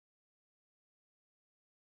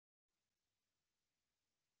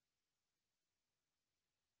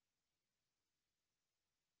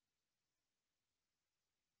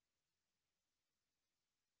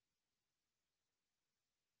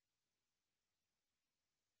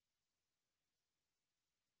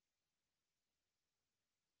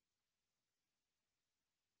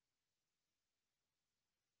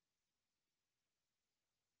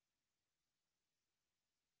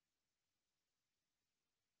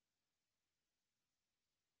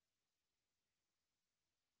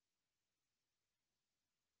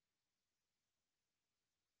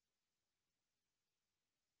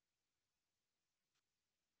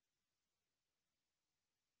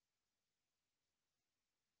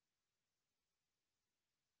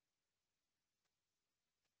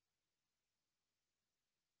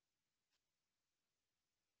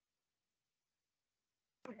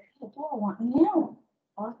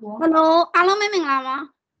Hello, alo mấy mình làm à?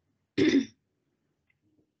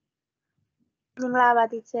 Mình làm bà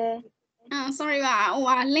teacher. Sorry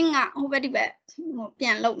bà, link à, không biết đi về. Một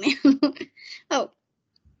tiền lộc nè.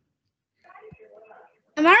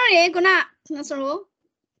 Mà rồi cô na, nó số.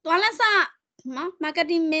 Toán là sao? Mà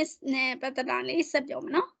marketing miss nè, bắt đầu đàn lấy sắp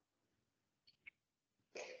giống nó.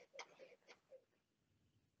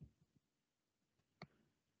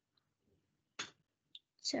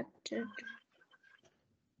 Chapter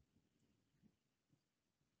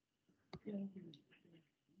 2.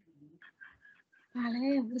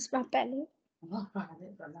 Alay, whisper pelle.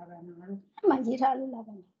 Mà gì ra luôn là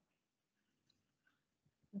vậy.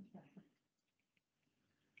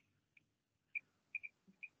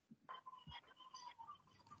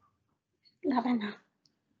 Là vậy nào.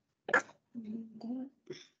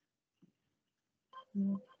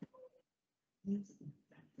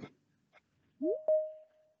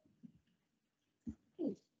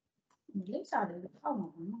 Lấy sao để không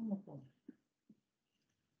một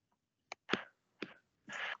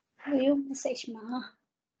Will message mà.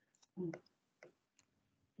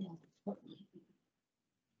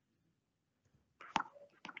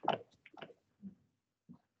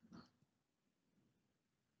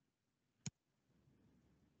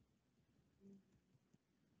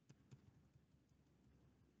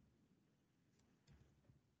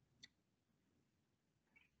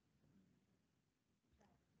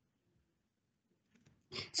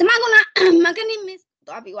 Sao mà con na marketing miss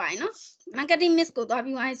to bị hoài nó. Marketing miss của to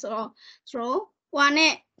bị hoài so qua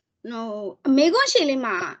nè nó mấy con xí lên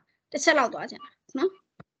mà để xem lâu to chứ nó.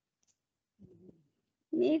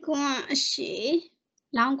 Mấy con xí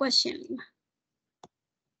long question lên mà.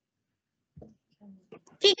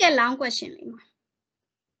 Cái long question lên mà.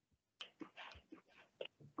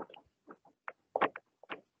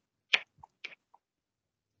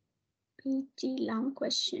 PG long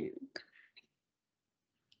question.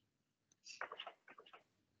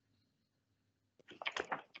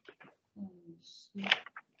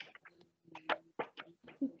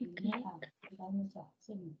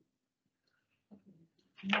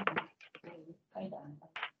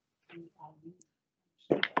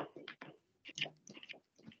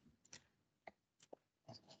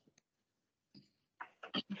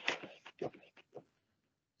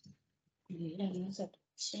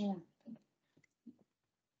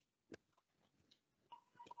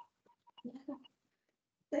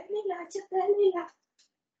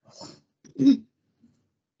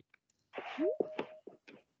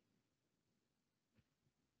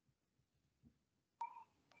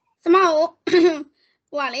 Sao mà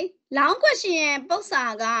qua lấy long question bốc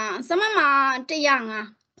xả cả sao mà tiền à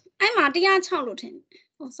ai mà tiền chào luôn thế.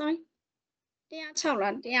 Oh sorry. Tiền chào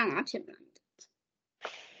là tiền à phiền lắm.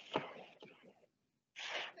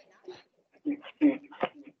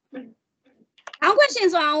 Long question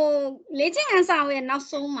sao lấy chính anh sao vậy nó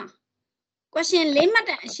số mà. Question lấy mà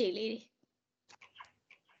đạn xí lấy.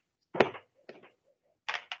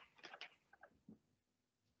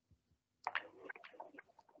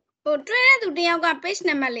 Train tụi tao có page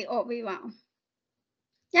number lấy ở bên vào.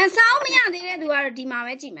 Nhà sao mà nhà đi tụi ở đi mà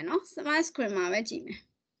về chỉ mà nó, smart screen mà về chỉ mà.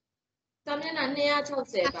 Tao nên là nè cho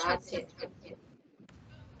dễ bà chị.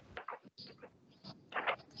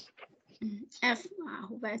 F mà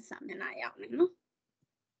không phải sao mà lại ao này nó.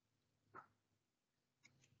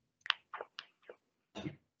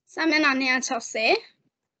 Sao mà nó nè cho dễ.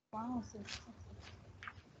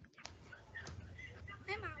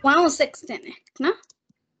 106 này, nó.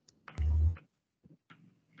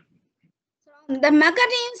 The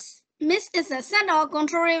marketing miss is a set of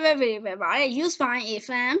controllable variable used by a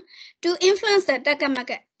firm to influence the target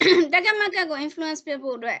market. Target market को influence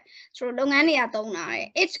peopleด้วย so လုပ်ငန်းတွေကသုံးတာတဲ့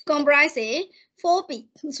it comprises 4P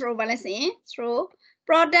so ဘာလဲဆိုရင် so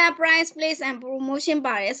product price place and promotion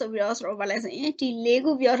ပါတယ်ဆိုပြီးတော့ so ဘာလဲဆိုရင်ဒီ၄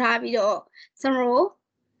ခုပြောထားပြီးတော့ကျွန်တော်တို့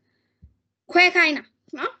ခွဲခိုင်းတာ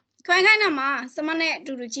နော်ခွဲခိုင်းတာမှာစမနဲ့အ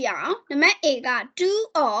တူတူကြည့်အောင်နံပါတ် A က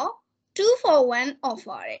2 or 2 for 1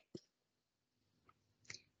 offer တဲ့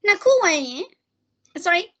နှစ်ခုဝင်ရင်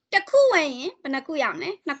sorry တစ်ခုဝင်ရင်ဘယ်နှခုရမလဲ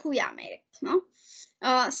နှစ်ခုရမယ်တဲ့နော်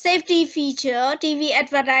safety feature TV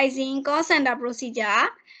advertising call center procedure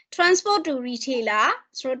transport to retailer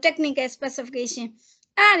so technical specification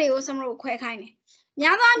အဲ့ဒါတွေကိုစမတို့ခွဲခိုင်းတယ်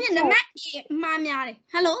ညာသောအဖြစ်နံပါတ် A မှားများတယ်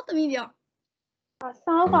hello သမီးပြော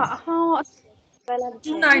ဆောင်းကအဟောင်း299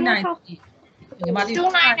ညီမလေး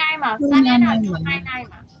299မှာစာမျက်နှာ299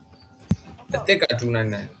မှာအသက်က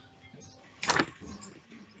299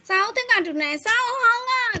စာအုပ်သက်က299စာအုပ်ဟောင်း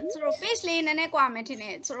ကဆိုတော့ page လေးနည်းနည်းကွာမယ်ထင်တ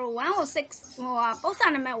ယ်ဆိုတော့106ဟိုပုံစံ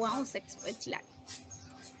နံပါတ်106ပဲကြည့်လိုက်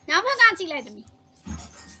နောက်ဘက်ကကြည့်လိုက်သမီး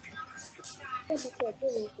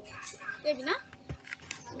တွေ့ပြီနော်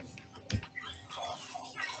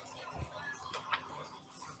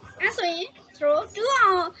အဲ့ဆိုရင်တို့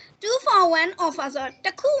2 for 1 offer ဆိုတော့တ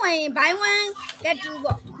စ်ခုဝင် buy 1 get 2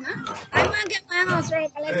ပေါ့နော် buy 1 get 1အောင်ဆိုတော့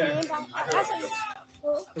ဘာလဲဆိုရင်အဲ့ဆိုရင်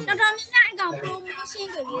တော်တော်များများအကောင် promotion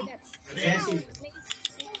ကိုရေးတယ်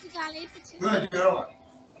ဒီကလေးတစ်ချက်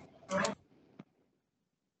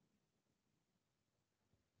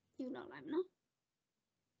ယူလောက်လိုက်နော်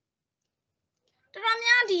တော်တော်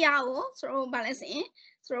များဒီဟာကိုဆိုတော့ဘာလဲဆိုရင်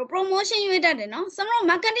ဆိုတော့ promotion ရွေးတတ်တယ်နော်ဆိုတော့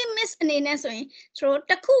marketing mix အနေနဲ့ဆိုရင်ဆိုတော့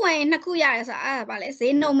တစ်ခုဝင်နှစ်ခုရတယ်ဆိုတာအဲ့ဒါဘာလဲ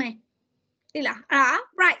ဈေးနှုန်းမယ်သိလားအဲ့ဒါ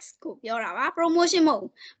price ကိုပြောတာပါ promotion မဟုတ်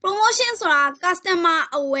ဘူး promotion ဆိုတာ customer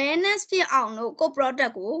awareness ဖြစ်အောင်လို့ကို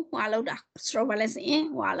product ကိုဟိုလုပ်တာဆိုတော့ဘာလဲဆိုရင်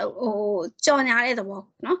ဟိုလုပ်ကြော်ညာတဲ့သဘော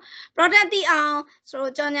နော် product တိအောင်ဆို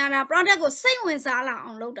တော့ကြော်ညာတာ product ကိုစိတ်ဝင်စားလာ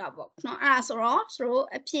အောင်လုပ်တာပေါ့နော်အဲ့ဒါဆိုတော့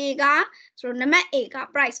အဖြေကဆိုတော့နံပါတ် A က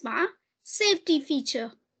price ပါ safety feature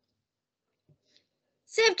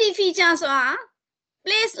ဆိုတာ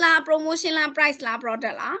place လား promotion လား price လား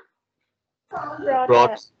product လား product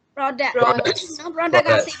နော် product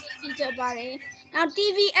က safety feature ပါတယ်နောက်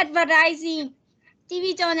TV advertising TV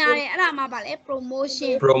ကြော်ညာတယ်အဲ့ဒါမှပါလေ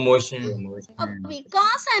promotion ဟုတ်ပြီ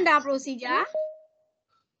call center procedure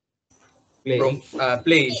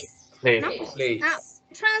place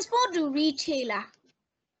transport to retailer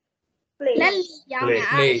လက်လီရောင်းတာ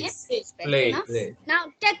place now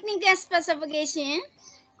technical specification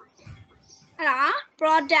အဲ့ဒါ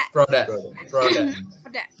product နော်အဲ့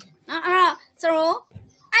တော့ဆိုတော့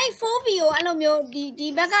အဲ့ 4B ကိုအဲ့လိုမျိုးဒီ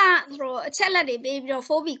ဘက်ကဆိုတော့အချက်လက်တွေပေးပြီးတော့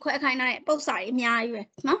 4B ခွဲခိုင်းထားတဲ့ပုံစံတွေအများကြီးပဲ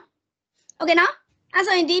နော်โอเคနော်အဲ့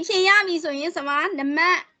ဆိုရင်ဒီဖြေရပြီဆိုရင်စမနံပါ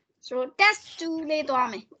တ်ဆိုတော့ test 2လေးသွား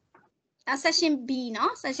မယ်section B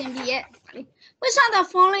နော် section B ရဲ့ which of the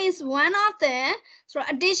following is one of the so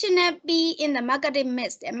additional P in the marketing mix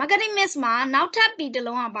marketing mix မှာနောက်ထပ် P တစ်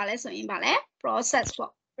လုံးကပါလဲဆိုရင်ပါလဲ process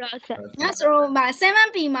ပေါ့ နော်ဆိုတော့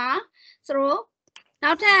7P မှာဆိုတော့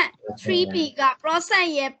နောက်ထပ် 3P က process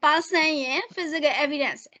ရဲ့ person ရဲ့ physical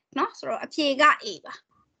evidence နော်ဆိုတော့အဖြေက A ပါ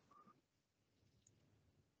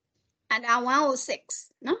and 106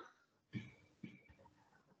နော်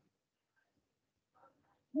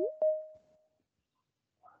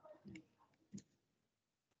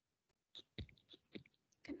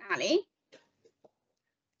ခဏလေး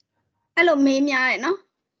အဲ့လိုမေးများတယ်နော်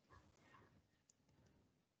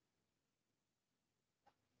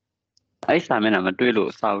အဲ့စာမျက်နှာမတွေ့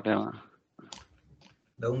လို့စောက်တယ်မှာ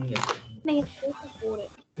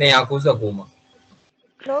299299မှာ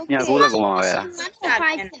ည99မှာပဲလား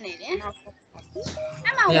5ဖြစ်နေတယ်အဲ့မှာ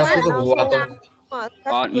1 299က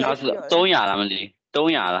300လားမသိ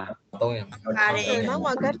300လား300ပါတယ်နောက်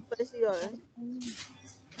မှာကတ်ပဲရှိတော့တယ်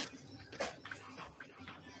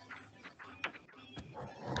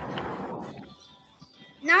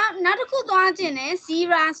နောက်တစ်ခုသွားခြင်းနဲ့ 0 ဆို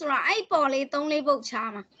တာအဲ့ပေါ်လေး3လေးပုတ်ချား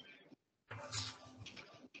မှာ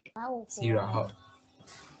0ဟုတ်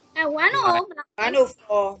အဲ့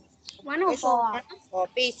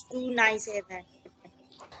104 page 297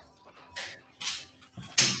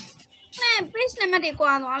နဲ့ page နံပါတ်တွေ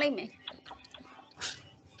ကွာသွားလိမ့်မယ်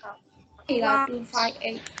ဒီက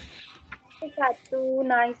258ဒီက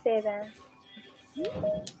297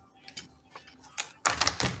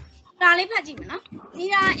ဒါလေးဖတ်ကြည့်မယ်နော်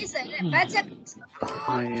Zira is a budget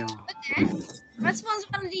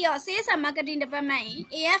responsibility of sales and marketing department in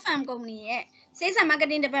AFM company ရဲ့ sales and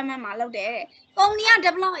marketing department မှာလုပ်တယ်ကုမ္ပဏီက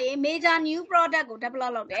develop ရေး major new product ကို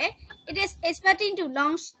develop လုပ်တယ် it is expecting to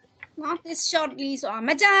launch not this shortly ဆိုတာ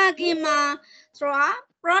မကြာခင်မှာဆိုတာ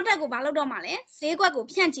product ကိုမလုပ်တော့မှလဲဈေးကွက်ကို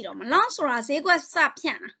ဖြန့်ကြည့်တော့မ launch ဆိုတာဈေးကွက်စဖြ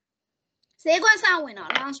န့်တာဈေးကွက်စဝင်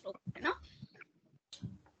တော့ launch လုပ်တယ်နော်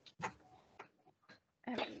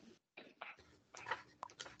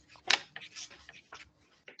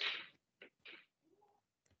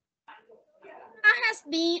has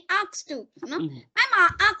been asked to နော်အဲ့မှာ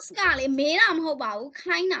ask ကလေမေးတာမဟုတ်ပါဘူး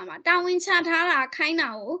ခိုင်းတာပါတာဝန်ချထားတာခိုင်းတာ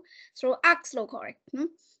ကိုဆိုတော့ ask လို့ခေါ်တယ်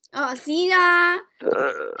နော်Zira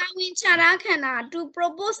တာဝန်ချထားခံတာ to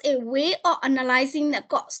propose a way of analyzing the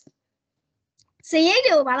cost ဈေးရိတ်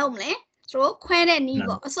တွေကိုဘာလုပ်မလဲဆိုတော့ခွဲတဲ့နည်း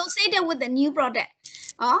ပေါ့ associated with the new product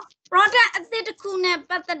product အသစ်တစ်ခုနဲ့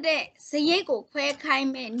ပတ်သက်တဲ့ဈေးရိတ်ကိုခွဲခိုင်း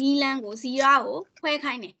မဲ့နည်းလမ်းကို Zira ကိုခွဲ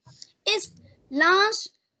ခိုင်းတယ် is launch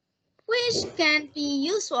which can be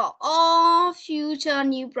used for all future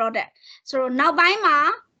new product ဆိုတော့နောက်ပိုင်းမှာ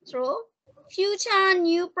ဆိုတော့ future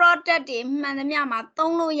new product တွေမှန်သမျှမှာ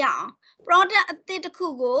သုံးလို့ရအောင် product အသစ်တစ်ခု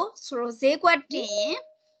ကိုဆိုတော့ဈေးကွက်တင်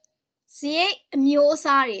ဈေးအမျိုးအ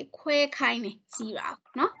စားတွေခွဲခိုင်းတယ်Zira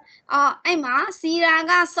เนาะအဲ့မှာZira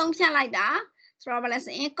ကဆုံးဖြတ်လိုက်တာ ဆိုတော့ဗလဲ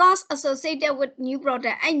ဆိုရင် cost associated with new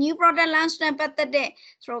product အဲ့ new product launch နဲ့ပတ်သက်တဲ့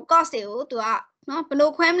ဆိုတော့ cost တွေကိုသူကနော်ဘယ်လို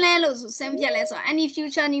ခွဲမလဲလို့ဆိုဆင်းပြက်လဲဆိုတော့ any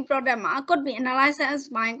future new product မှာ could be analyzed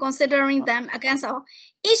by considering them against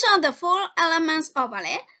each of the four elements of ဗ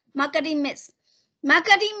လဲ marketing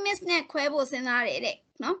mix နဲ့ခွဲဖို့စဉ်းစားတယ်တဲ့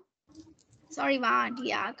နော် sorry ပါဒီ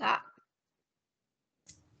ဟာက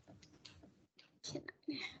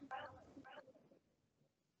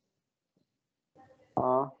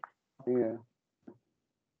ဒီရ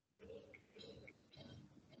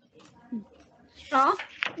နော်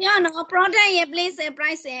ညနော် product ရဲ့ place ရဲ့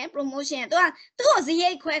price ရဲ့ promotion သူ့ကိုဈေးရိ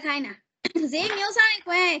တ်ခွဲခိုင်းတာဈေးမျိုးစား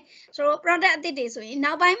ခွဲဆိုတော့ product အသစ်တွေဆိုရင်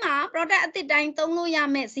နောက်ပိုင်းမှာ product အသစ်တိုင်းသုံးလို့ရ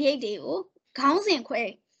မယ့်ဈေးရိတ်တွေကိုခေါင်းစဉ်ခွဲ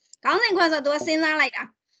ဆိုတော့သူကစဉ်းစားလိုက်တာ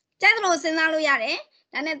ကြိုက်လို့စဉ်းစားလို့ရတယ်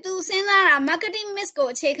ဒါနဲ့သူစဉ်းစားတာ marketing mix ကို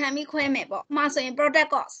အခြေခံပြီးခွဲမယ်ပေါ့ဥပမာဆိုရင် product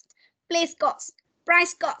cost place cost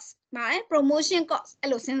price cost မှာလေ promotion cost အဲ့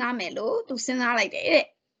လိုစဉ်းစားမယ်လို့သူစဉ်းစားလိုက်တယ်တဲ့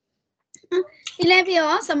ဒီလည်းပြီး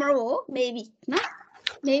တော့ summary ကို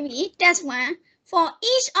maybe test 1 for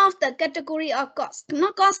each of the category of cost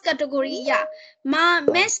cost category ရမှာ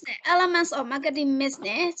match the elements of marketing mix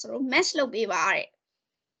နဲ့ဆိုတော့ match လုပ်ပေးပါတဲ့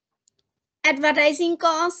advertising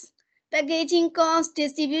cost packaging cost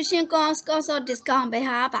distribution cost or discount ဘယ်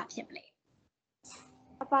ဟာပါဖြစ်မလဲ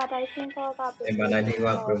advertising cost က Emanating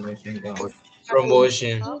promotion cost.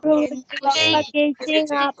 Promotion. packaging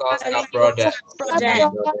Cost of product.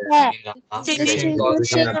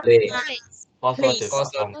 Distribution play.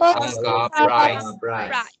 Cost of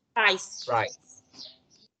price.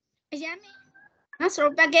 အရင်နော်ဆို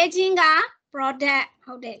တော့ packaging က product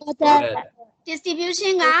ဟုတ်တယ် Product.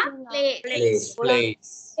 distribution က place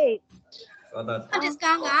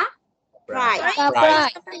discount က price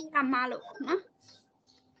ကမှာလို့နော်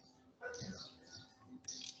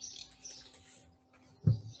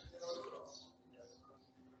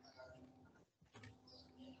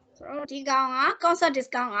ဆိုတော့ဒီကောင်က cost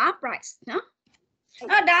discount က price နော်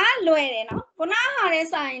အဲ့ဒါလွယ်တယ်နော်ခုနဟာတဲ့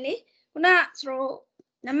ဆိုင်လေခုနဆိုတော့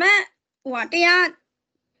နံပါတ်ဟို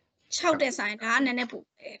106တဲ့ဆိုင်ဒါကနည်းနည်းပို့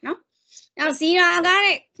တယ်နော်Now, Zira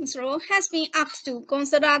has been asked to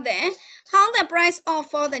consider how the price of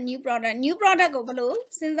for the new product. New product go below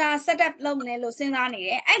since I set up low level since I need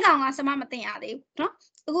it. I got some thing out there. No,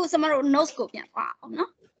 go some no scope. No,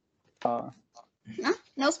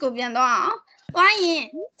 no scope. Why?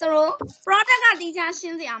 So, product at the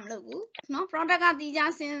since the am logo. No, product at the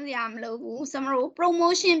since the am logo. Some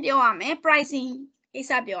promotion bioame pricing is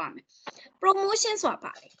a bioame. Promotion swap.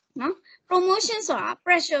 No, promotion swap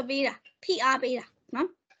pressure beta. PR ပေးတာနော်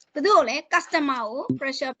ဘယ်သူ့ကိုလဲ customer ကို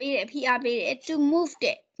pressure ပေးတယ် PR ပေးတယ် to move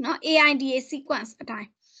တဲ့နော် AIDA sequence အတိုင်း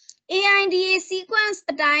AIDA sequence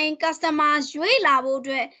အတိုင်း customer ရွေးလာဖို့အ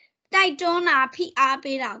တွက်တိုက်တွန်းတာ PR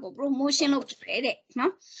ပေးတာကို promotion လုပ်တယ်တဲ့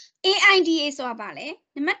နော် AIDA ဆိုတာဗာလဲ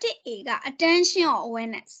နံပါတ် 1A က attention or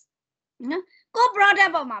awareness နော်ကို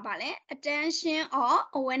product ပေါ်မှာဗာလဲ attention or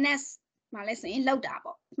awareness မှာလဲဆိုရင်လောက်တာ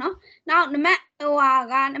ပေါ့နော်နောက်နံပါတ်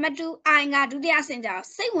နံပါတ် 2I ကဒုတိယအဆင့်ကျတော့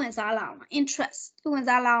စိတ်ဝင်စားလာအောင် interest စိတ်ဝင်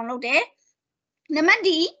စားလာအောင်လုပ်တယ်နံပါတ် D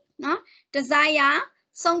နော် desire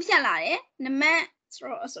ဆုံးဖြတ်လာတယ်နံပါတ်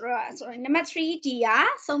နံပါတ် 3D က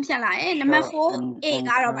ဆုံးဖြတ်လာတယ်နံပါတ် 4A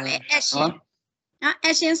ကတော့ဗာလဲ action နော်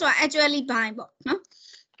action ဆိုတာ actually buy ပေါ့နော်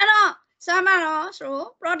အဲ့တော့စမှာတော့ဆို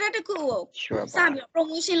product တစ်ခုကိုစပြီး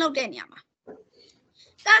promotion လုပ်တဲ့နေရာမှာ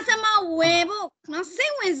customer ဝယ်ဖို့နော်စိ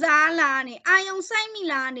တ်ဝင်စားလာနေအာယုံဆိုင်မိ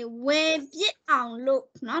လာနေဝယ်ပြစ်အောင်လို့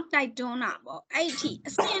နော်တိုက်တွန်းတာပေါ့အဲ့ဒီ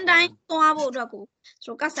အစင်တိုင်းသွားဖို့အတွက်ကို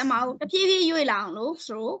ဆို customer ကိုတဖြည်းဖြည်းရွေ့လာအောင်လို့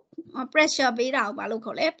ဆို pressure ပေးတာကိုဘာလို့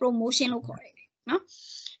ခေါ်လဲ promotion လို့ခေါ်တယ်နော်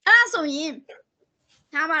အဲ့ဒါဆိုရင်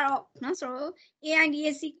ဒါမှတော့နော်ဆို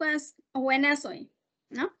AIDA sequence awareness ဆိုရင်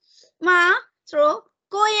နော်မှာဆို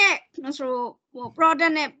ကိုယ့်ရဲ့နော်ဆိုဟို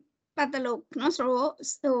product နဲ့ပတ်သက်လို့နော်ဆို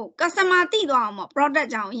တော့ customer သိသွားအောင်ပေါ့ product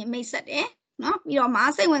ကြောင့်ရင်မိတ်ဆက်တယ်နော်ပြီးတော့မှ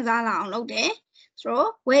စိတ်ဝင်စားလာအောင်လုပ်တယ်ဆိုတော့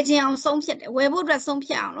ဝယ်ခြင်းအောင်ဆုံးဖြတ်တယ်ဝယ်ဖို့အတွက်ဆုံး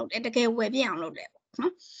ဖြတ်အောင်လုပ်တယ်တကယ်ဝယ်ပြအောင်လုပ်တယ်ပေါ့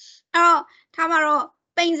နော်အဲ့တော့ထားမှာတော့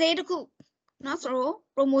ပိန်ဈေးတစ်ခုနော်ဆိုတော့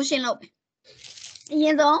promotion လုပ်တယ်အရ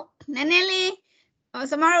င်ဆုံးနည်းနည်းလေး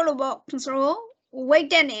စမတို့လို့ပေါ့ဆိုတော့ weight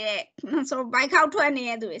တက်နေတဲ့ဆိုတော့ bike ခောက်ထွက်နေ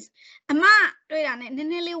တဲ့သူတွေအမတွေ့တာနဲ့နည်း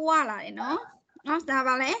နည်းလေးဝလာတယ်နော်ဒါ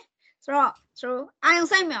ပါလဲဆိုတော့အာယုံ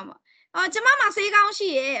ဆိုင်မှာပေါ့ကျမမှာဆေးကောင်းရှိ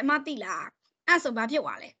ရဲ့အမသိလားအဲ့ဆိုဘာဖြစ်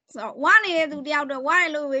သွားလဲဆိုတော့ဝါနေတဲ့သူတယောက်တော့ဝါတ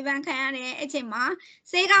ယ်လို့ဝေဖန်ခံရတယ်အဲ့ချိန်မှာ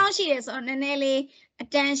ဆေးကောင်းရှိတယ်ဆိုတော့နည်းနည်းလေး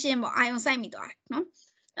attention ပေါ့အာယုံဆိုင်မိသွားတယ်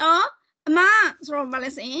နော်အမဆိုတော့ဘာလဲ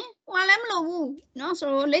ဆိုရင်ဟိုလည်းမလုပ်ဘူးနော်ဆို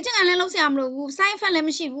တော့လေ့ကျင့်ခန်းလည်းလုပ်ဆရာမလုပ်ဘူး side effect လည်း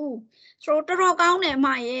မရှိဘူးဆိုတော့တော်တော်ကောင်းတယ်အမ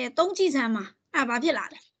ရဲ့သုံးကြည့်စမ်းပါအဲ့ဘာဖြစ်လာ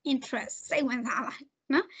လဲ interest စိတ်ဝင်စားလာ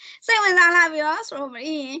နော်စိတ်ဝင်စားလာပြီးတော့ဆိုတော့မ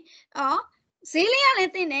င်း Zelia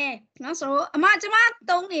let in a no so a matchama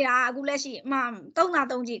don't need a gulashi, ma'am, don't not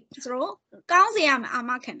don't it so Gaussiam a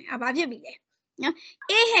macan about your bile.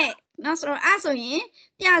 Eh, no so as in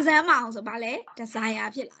Piazza Mouse ballet, the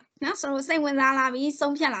Saya Pilla. No so same with Alavi,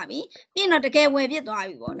 some Pialavi, be not the gay way you do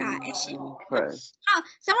action.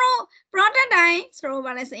 Some product so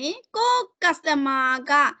ballet, go customer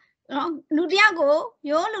got. လူတယောက်ကို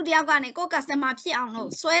ရိုးလူတယောက်ကနေကို customer ဖြစ်အောင်လို့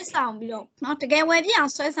ဆွဲဆောင်ပြီးတော့เนาะတကယ်ဝယ်ပြအော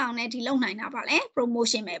င်ဆွဲဆောင်နေဒီလုံနိုင်တာပါလေ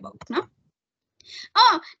promotion ပဲပေါ့เนาะ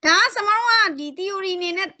အော်ဒါကစမတော်ကဒီ theory နေ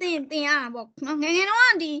နဲ့သင်ရတာပေါ့เนาะငယ်ငယ်တော့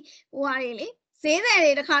ကဒီဟိုဟာတွေလေဈေးတယ်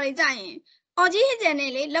တွေတစ်ခါလေးကြာရင်အော်ကြီးဟစ်ကျန်နေ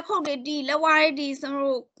လေလက်ခုပ်တွေဒီလက်ဝါးတွေဒီစမ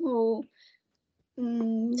တော်ဟို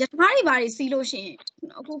ရထားတွေဘာတွေစီးလို့ရှိရင်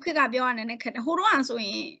အခုခေတ်ကပြောရတဲ့ခက်တယ်ဟိုတော့ဆိုရ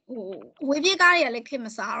င်ဟိုဝေးပြေးကားတွေကလည်းခေတ်မ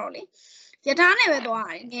စားတော့လေရထားနဲ့ပဲ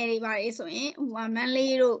သွားရတယ်ငယ်တွေပါလေဆိုရင်ဟိုမန်း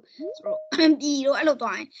လေးတို့ပြည်တို့အဲ့လို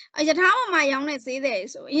သွားရင်ရထားပေါ်မှာရောင်းတဲ့ဈေးတယ်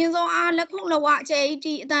ဆိုအရင်ဆုံးအားလက်ခုပ်လက်ဝအကျယ်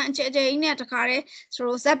ကြီးအတန်အကျယ်ကြီးနဲ့တခါတည်းဆို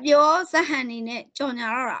တော့ဇက်ပြောဇက်ဟန်နေနဲ့ကြော်ညာ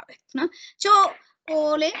တော့တာပဲနော်ချို့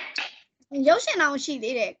ဟိုလေရုပ်ရှင်အောင်ရှိ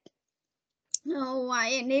သေးတယ်ဟိုဟာ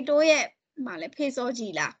ရဲ့နေတိုးရဲ့မှာလေဖေးစော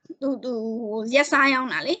ကြီးလားသူရက်စားရောင်း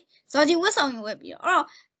တာလေစောကြီးဝတ်ဆောင်ရင်ဝက်ပြီးတော့အဲ့တော့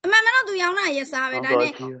အမှန်မှန်တော့သူရောင်းတာရက်စားပဲဒါ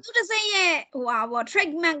နဲ့သူတစ်စိမ့်ရဲ့ဟိုဟာပေါ့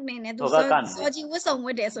trademark နေနဲ့သူစောကြီးဝတ်ဆောင်ဝ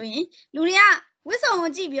တ်တယ်ဆိုရင်လူတွေကဝတ်ဆောင်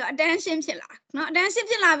ကိုကြည့်ပြီးတော့ attention ဖြစ်လာနော် attention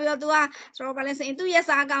ဖြစ်လာပြီးတော့ तू ကဆိုတော့ဘာလဲဆိုရင်သူရက်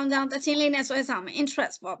စားကောင်းကြောင်းတချင်းလေးနဲ့ဆွဲဆောင်မယ်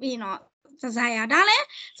interest ပေါ့ပြီးရင်တော့desire ဒါလဲ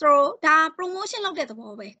ဆိုတော့ဒါ promotion လုပ်တဲ့သ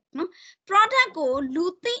ဘောပဲနော် product ကိုလူ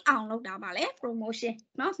သိအောင်လုပ်တာပါလေ promotion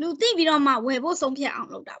နော်လူသိပြီးတော့မှဝယ်ဖို့ဆုံးဖြတ်အောင်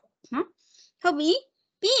လုပ်တာပေါ့နော်ဟုတ်ပြီ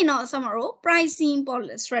ပြီးရင်တော့ summary pricing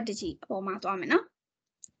strategy အပေါ်မှာသွားမယ်နော်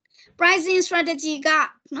pricing strategy က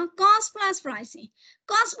နော် cost plus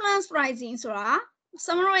pricing ဆိုတာ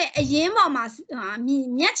summary အရင်ပေါ်မှာ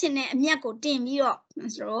မြတ်ချင်တဲ့အမြတ်ကိုတင်ပြီးတော့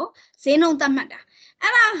ဆိုတော့ဈေးနှုန်းသတ်မှတ်တာ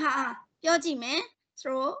အဲ့ဒါဟာပြောကြည့်မယ်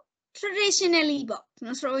ဆိုတော့ traditionally ပေါ့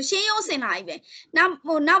နော်ဆိုတော့ရှင်းရုံးစင်လာပြီပဲနောက်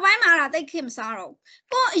ပိုင်းမှာတော့တိတ်ခင်မစားတော့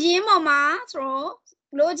ကိုအရင်ပေါ်မှာဆိုတော့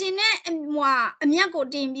လိုချင်တဲ့အမြတ်ကို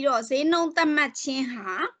တင်ပြီးတော့ဈေးနှုန်းသတ်မှတ်ခြင်းဟာ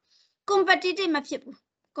competitive မဖြစ်ဘူး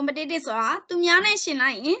competitive ဆိုတာသူများနဲ့ရှင်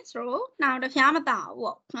လိုက်ရင်ဆိုတော့နောက်တစ်ဖြားမတာဘူး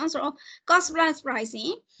ပေါ့နော်ဆိုတော့ cost plus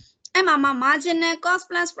pricing အဲ့မှာ marginal cost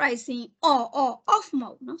plus pricing or off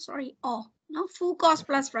mode နော် sorry or နော် full cost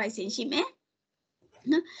plus pricing ရှိမယ်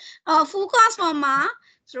နော် full cost ပေါ်မှာ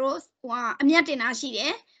ဆိုတော့အမြတ်တင်တာရှိတ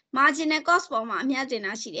ယ် marginal cost ပေါ်မှာအမြတ်တင်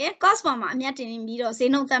တာရှိတယ် cost ပေါ်မှာအမြတ်တင်ပြီးတော့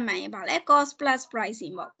ဈေးနှုန်းသတ်မှတ်ရင်ပါလေ cost plus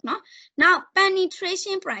pricing ပေါ့နော် now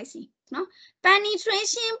penetration pricing နော်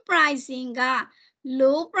penetration pricing က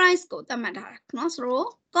low price ကိုသတ်မှတ်ထားတာနော်ဆိုတော့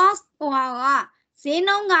cost ဟိုဟာကဈေး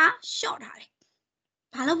နှုန်းက short ထားတယ်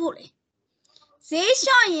ဘာလို့ဖို့လဲဈေး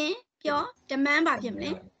short ရင်ပြော demand ဘာဖြစ်မ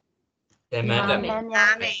လဲ demand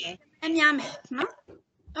များမယ် အများမယ်နော်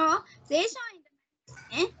အော်ဈေး short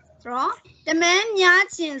ရင်ဆိုတော့ demand များ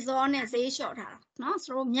ခြင်းစောနဲ့ဈေး short ထားတာနော်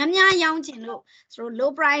ဆိုတော့များရောင်းခြင်းလို့ဆိုတော့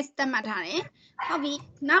low price သတ်မှတ်ထားတယ်ဟုတ်ပြီ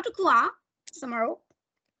နောက်တစ်ခုက summary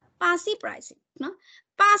passive pricing နော်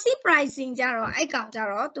passive pricing ကြတော့အဲ့ကောင်ကြ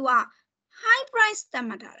တော့ तू က high price သတ်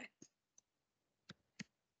မှတ်ထားတယ်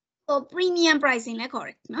ဟို premium pricing လည်းခေါ်တ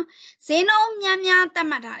ယ်နော်ဈေးနှုန်းများသတ်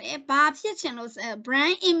မှတ်ထားတယ်ဘာဖြစ်ချင်လို့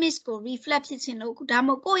brand image ကို reflect ဖြစ်ချင်လို့ဒါ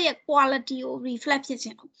မှမဟုတ်ကိုယ့်ရဲ့ quality ကို reflect ဖြစ်ချ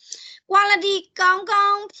င်လို့ quality ကော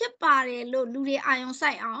င်းဖြစ်ပါတယ်လို့လူတွေအာရုံ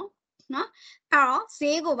စိုက်အောင်နော်အဲ့တော့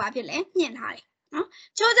ဈေးကိုဘာဖြစ်လဲမြင့်ထားတယ်နော်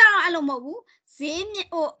ချိုးကြတော့အဲ့လိုမဟုတ်ဘူးဈေး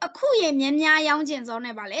ဟိုအခုရေများရောင်းကျင်စော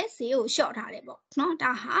နဲ့ပါလေဈေးကို short ထားတယ်ပေါ့နော်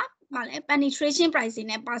ဒါဟာပါလေ penetration pricing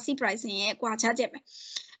နဲ့ passive pricing ရဲ့ကွာခြားချက်ပဲ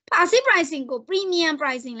passive pricing ကို premium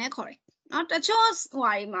pricing လည်းခေါ်တယ်နော်တချို့ဟို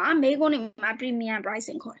ဟာတွေမှာမေးခွန်းတွေမှာ premium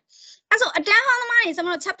pricing ခေါ်တယ်အဲ့ဆိုအတန်းဟောင်းသမားတွေဆို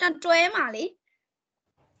တော့ chapter 12မှာလေ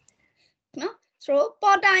နော်ဆိုတော့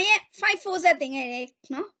Porter ရဲ့ 5-4 သင်ခဲ့တယ်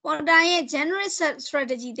နော် Porter ရဲ့ general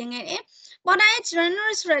strategy သင်ခဲ့တယ် Porter ရဲ့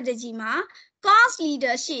general strategy မှာ cost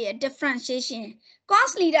leadership ရဲ့ differentiation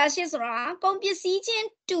cost leadership ဆိုတာကုန်ပစ္စည်းချင်း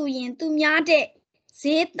တူရင်သူများတဲ့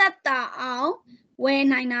ဈေးသက်သာအောင်ဝယ်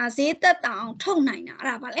နိုင်တာဈေးသက်သာအောင်ထုတ်နိုင်တာအဲ့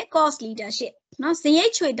ဒါပါလေ cost leadership နော်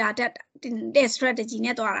ဈေးချွေတာတဲ့ strategy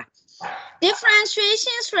နဲ့တွားတာ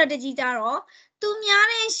differentiation strategy ကြတော့သူများ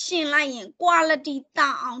နဲ့ရှင်လိုက်ရင် quality တာ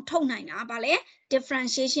အောင်ထုတ်နိုင်တာဗာလေ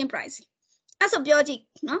differentiation pricing အဲ့ဆိုပြောကြည့်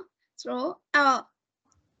နော်ဆိုတော့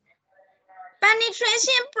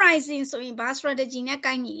penetration pricing ဆိုရင်ဘာ strategy နဲ့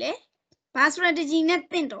ကိုင်းညီလဲဘာ strategy နဲ့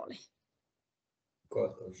တင့်တော်လဲ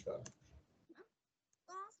cost short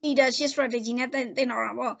leadership strategy နဲ့တင့်တော်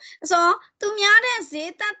တာပေါ့ဆိုတော့သူများတဲ့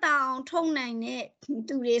ဈေးသက်သာအောင်ထုတ်နိုင်တဲ့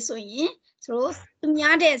သူတွေဆိုရင်ဆိုတော့သူ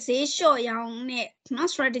များတဲ့ဈေးလျှော့ရောင်းတဲ့နော်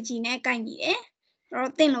strategy နဲ့ကိုင်းညီတယ် တော့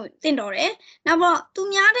တင်တော့တယ်နောက်တော့သူ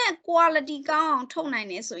များတဲ့ quality ကောင်းအောင်ထုတ်နိုင်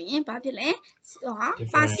နေဆိုရင်ဘာဖြစ်လဲဟာ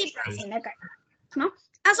passive pricing နဲ့ကြိုက်နော်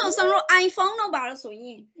အဲ့ဆိုကျွန်တော် iPhone တော့ပါလို့ဆိုရ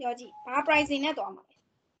င်ပြောကြည့်ဘာ pricing နဲ့သွားမှာ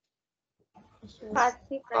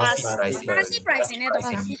passive pricing နဲ့သွား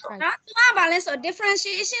နော်သူကဘာလဲဆို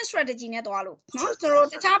differentiation strategy နဲ့သွားလို့နော်ကျွန်တော်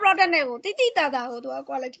တခြား product တွေကိုတိတာတာကိုသူက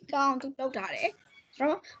quality ကောင်းအောင်သူလုပ်ထားတယ်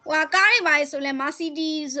နော်ဟိုကားတွေပါဆိုလဲ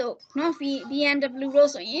Mercedes ဆိုနော် BMW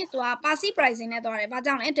လို့ဆိုရင်သူက passive pricing နဲ့သွားတယ်ဘာ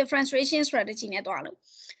ကြောင့်လဲ differentiation strategy နဲ့သွားလို့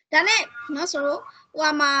ဒါနဲ့နော်ဆိုတော့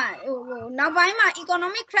ဟိုမှာနောက်ပိုင်းမှာ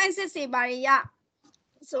economic crisis တွေပါရ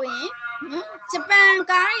ဆိုရင်ဂျပန်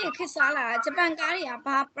ကားတွေခက်စားလာတာဂျပန်ကားတွေက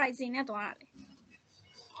ဘာ pricing နဲ့သွားတာလဲ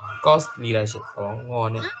cost leadership ဟော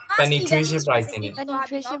နဲ့ penetration pricing နဲ့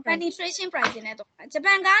penetration pricing နဲ့တော့ဂျပ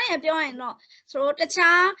န်ကားတွေပြောရင်တော့ဆိုတော့တ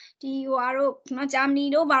ခြားဒီဟိုဟာတို့နော်ဂျာမနီ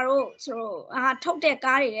တို့ဘာတို့ဆိုတော့ထုတ်တဲ့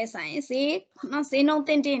ကားတွေတဲ့ဆိုင်ဈေးနော်ဈေးနှုန်းတ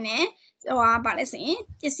င်းတင်းနဲ့ဟိုဟာပါလဲဆိုရင်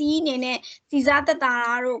ပစ္စည်းအနေနဲ့စီစားတက်တာ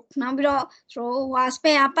တို့နောက်ပြီးတော့ဆိုတော့ဟို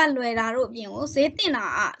spare ပတ်လွယ်တာတို့အပြင်ကိုဈေးတင်တာ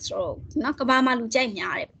ဆိုတော့နော်ကဘာမှလူကြိုက်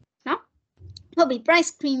များတယ်နော်ဟုတ်ပြီ price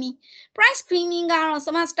screening ကတော့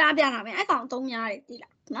smart star ပြတာပဲအဲ့ကောင်အသုံးများတယ်သိ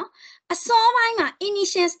လားနော်အစောပိုင်းမှာ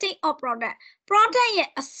initial state of product ရဲ့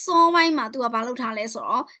အစောပိုင်းမှာသူကဘာလုပ်ထားလဲဆို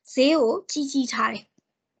တော့ဈေးကိုကြီးထားတယ်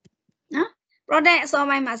နော် product အစော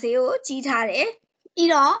ပိုင်းမှာဈေးကိုကြီးထားတယ်ပြီး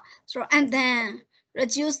တော့ဆိုတော့ and then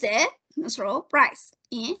reduce the ဆိုတော့ price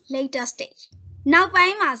in later stage နောက်ပို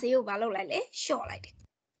င်းမှာဈေးကိုဘာလုပ်လိုက်လဲ short လိုက်တယ်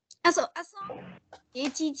အဲ့ဆိုအစော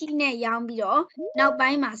ဈေးကြီးနဲ့ရောင်းပြီးတော့နောက်ပို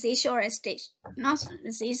င်းမှာဈေး short တဲ့ stage နော်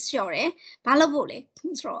ဈေး short တယ်ဘာလုပ်ဖို့လဲ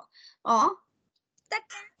ဆိုတော့တက်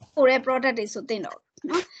ကိုတဲ့ product တွေဆိုတင်တော့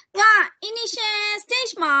နော်က initial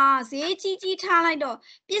stage မှာဈေးကြီးထားလိုက်တော့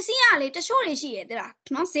ပစ္စည်းကလေတချို့တွေရှိရတယ်လား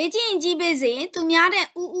နော်ဈေးကြီးပေးစေသူများတဲ့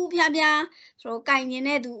ဥဖျားဆိုတော့ကြိုင်နေ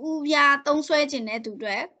တဲ့သူဥဖျားသုံးဆွဲခြင်းတဲ့သူ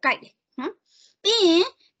တွေကြိုက်တယ်နော်ပြီးရင်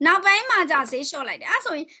နောက်ပိုင်းမှာကြာဈေးလျှော့လိုက်တယ်အဲ့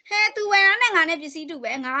ဆိုရင်ဟဲသူဝယ်ရတဲ့ငါနဲ့ပစ္စည်းတူ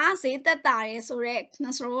ပဲငါဈေးသက်တာတယ်ဆို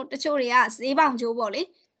တော့ဆိုတော့တချို့တွေကဈေးပေါင်ကျိုးပေါ့လေ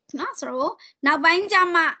နော်ဆိုတော့နောက်ပိုင်းကျ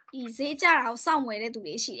မှဒီဈေးကြတာကိုစောင့်ဝယ်တဲ့သူ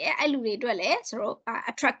တွေရှိတယ်အဲ့လူတွေအတွက်လည်းဆိုတော့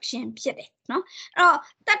attraction ဖြစ်တယ်နော်အဲ့တော့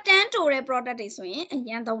တက်တန်းတိုတဲ့ product တွေဆိုရင်အ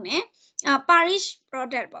ရင်သုံးတယ်Paris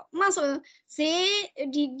product ပေါ့ဥပမာဆိုဈေး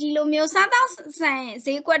ဒီလိုမျိုးစားသောက်ဆိုင်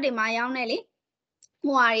ဈေးကွက်တွေမှာရောင်းတယ်လေ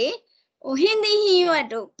ဟိုဟာတွေဟိုဟင်းသီးဟင်းရွက်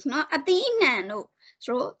တို့နော်အသီးအနှံတို့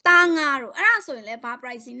ဆိုတော့သားငါတို့အဲ့ဒါဆိုရင်လည်းဘာ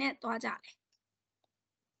pricing နဲ့သွားကြလဲ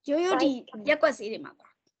ရိုးဒီရက်ကွက်ဈေးတွေမှာ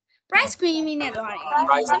ကွာprice screening နဲ့သွားတယ်စော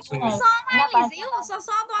ပိုင်းဈေးကို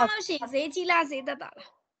စောသွားလို့ရှိရင်ဈေးကြီးလားဈေးသက်တာလား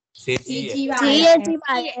ဈေးကြီးပါ ဈေးရဲ့ကြီး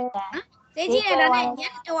ပါတယ် ဈေးကြီးတယ်ဒါနဲ့ဟို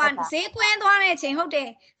ဈေးကွဲသွားတဲ့ချိန်ဟုတ်တယ်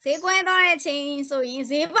ဈေးကွဲသွားတဲ့ချိန်ဆိုရင်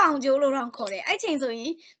ဈေးပေါင်ကျိုးလို့တော့ခေါ်တယ်အဲ့ချိန်ဆိုရ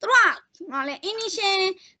င်သူတို့ကဟာလဲ initial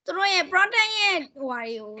သူတို့ရဲ့ product ရဲ့ဟိုဟာ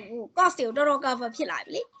တွေကို cost တွေကိုတော်တော် cover ဖြစ်လာ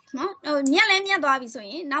ပြီလေနော်ဟိုမြက်သွားပြီဆို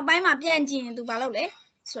ရင်နောက်ပိုင်းမှာပြန်ကြည့်ရင်သူဘာလုပ်လဲ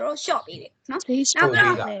ဆိုတော့ short ပေးတယ်နော်နောက်ပြီး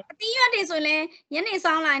တော့အတီးရွက်တွေဆိုရင်ညနေ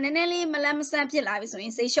ဆောင်လာရင်နည်းနည်းလေးမလတ်မဆန့်ဖြစ်လာပြီဆိုရ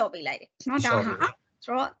င်ဈေး short ပေးလိုက်တယ်နော်ဒါဟာ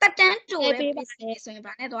ဆိုတော့တက်တန်းတိုတဲ့ business ဆိုရင်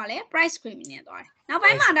ဘာနဲ့သွားလဲ price screening နဲ့သွားတယ်နောက်ပို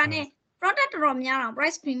င်းမှာဒါနဲ့ product တော်တော်များတော့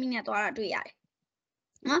price screening နဲ့သွားတာတွေ့ရတယ်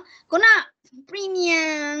နော်ခုန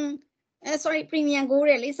premium premium ကို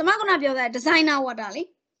တယ်လေစမခုနပြောတာ designer water လေ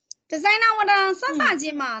designer water စချ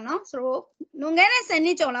င်းမှာနော်ဆိုတော့လွန်ခဲ့တဲ့10နှ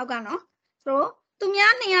စ်ကျော်လောက်ကနော်ဆိုတော့သူ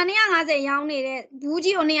များ250ရောင်းနေတဲ့ဘူး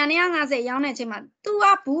ကြီးကို250ရောင်းတဲ့အချိန်မှာ तू က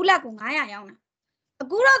ဘူးလက်ကို900ရောင်းတာအ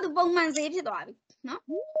ခုတော့ तू ပုံမှန်ဈေးဖြစ်သွားပြီနော်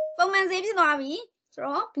ပုံမှန်ဈေးဖြစ်သွားပြီဆို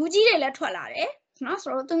တော့ဘူးကြီးတွေလည်းထွက်လာတယ်နော်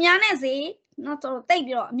ဆိုတော့သူများနဲ့ဈေးနော်ဆိုတော့တိတ်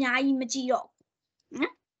ပြီးတော့အများကြီးမကြည့်တော့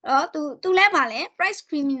နော်အော် तू လည်းပါလဲ price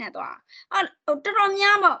screening နဲ့သွားအော်တော်တော်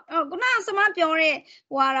များပေါ့ခုနကစမပြောတဲ့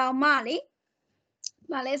ဟိုဟာတော့မလေ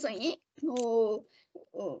မလဲဆိုရင်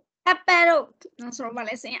ဟိုApple တို့ဆိုတော့ဗာ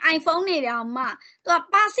လဲဆိုရင် iPhone တွေတောင်မှသူက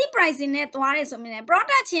passive pricing နဲ့သွားတယ်ဆိုမြင်တယ်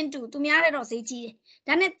product ချင်းတူသူများတဲ့တော့ဈေးကြီးတ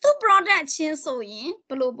ယ်ဒါနဲ့သူ့ product ချင်းဆိုရင်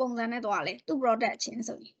ဘယ်လိုပုံစံနဲ့သွားလဲသူ့ product ချင်း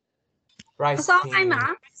ဆိုရင် price အစောပိုင်းမှာ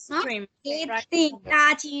နော်ဈေးတင်တာ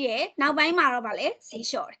ကြီးတယ်နောက်ပိုင်းမှာတော့ဗာလဲဈေး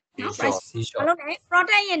လျှော့တယ်နော် price ဘာလို့လဲ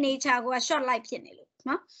product ရဲ့ nature က short life ဖြစ်နေလို့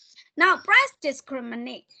နော် now price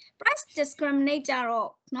discriminate ကြတော့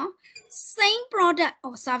နော် same product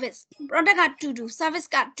or service product ကတူ service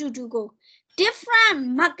ကတူကို different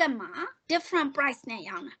market မှာ different price နဲ့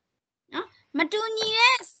ရောင်းတာနော်မတူညီ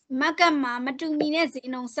တဲ့ market မှာမတူညီတဲ့ဈေး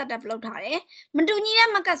နှုန်း set up လုပ်ထားတယ်မတူညီတဲ့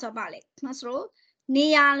market ဆိုပါလေနော်ဆိုတော့နေ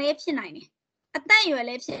ရာလည်းဖြစ်နိုင်တယ်အသက်အရွယ်လ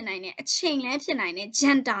ည်းဖြစ်နိုင်တယ်အချိန်လည်းဖြစ်နိုင်တယ်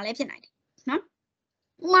gender လည်းဖြစ်နိုင်တယ်နော်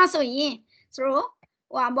ဥပမာဆိုရင်ဆိုတော့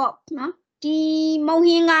ဟိုပါပေါ့နော်ဒီမုံဟ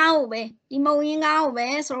င်းကားကိုပဲ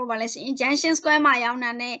ဆိုတော့ဗာလဲဆိုရင် Junction Square မှာရောင်း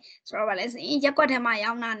တာနဲ့ဆိုတော့ဗာလဲဆိုရင်ရက်ကွက်ထဲမှာ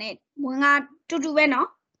ရောင်းတာနဲ့ဝင်ကတူပဲနော်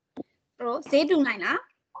ဆိုတော့ဈေးတူနိုင်လား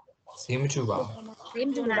ဈေးမတူပါဘူး ဈေးမ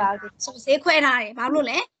တူလားဆိုဈေးခွဲထားတယ်ဘာလို့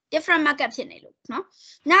လဲ different market ဖြစ်နေလို့နော်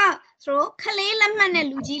နောက်ဆိုတော့ခလေးလက်မှတ်နဲ့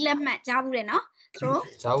လူကြီးလက်မှတ်ကြားဘူးတယ်နော်ဆိုတော့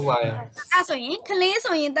ကြားဘူးပါရဲ့ အဲ့ဆိုရင်ခလေး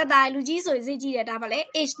ဆိုရင်တက်တာလူကြီးဆိုရင်ဈေးကြီးတယ်ဒါပါလေ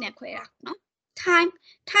age နဲ့ခွဲတာနော်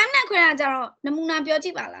time နဲ့ခွဲတာကြတော့နမူနာပြောကြ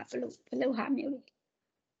ည့်ပါလားဘယ်လိုဟာမျိုးလဲ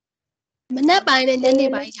မနေ့ပိုင်းနဲ့ညနေ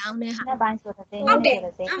ပိုင်းရောင်းတဲ့ဟာ နှစ်ပိုင်းဆိုတဲ့ ဟုတ်တယ်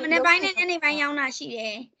မနေ့ပိုင်းနဲ့ညနေပိုင်းရောင်းတာရှိတ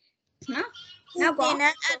ယ်နော်နောက်ပေါ့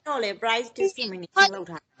နဲ့အဲ့တော့လေ price discrimination လုပ်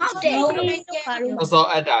ထား ဟုတ်တယ် စော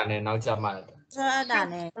အပ်တာနဲ့နောက်ကြမှာ ဆိုအဲ့ဒါ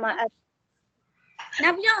နဲ့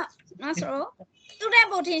နောက်ပြီးတော့နော်ဆိုတော့သူတဲ့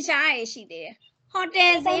ပိုထင်ရှားရရှိသေးတယ်ဟိုတ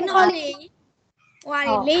ယ်ဈေးနှုန်းတွေဟိုဟာ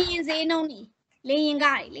လေရင်ဈေးနှုန်းတွေလေရင်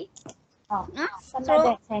ကားတွေလေနော်ဆို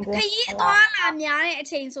တော့ခရီးသွားလာများတဲ့အ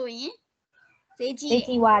ချိန်ဆိုရင်ဈေးကြီး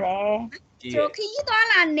ကြီးသွားတယ် ဆိုတော့ခရီးသွား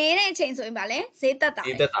လာနေတဲ့အချိန်ဆိုရင်ဗာလဲဈေးတက်တာ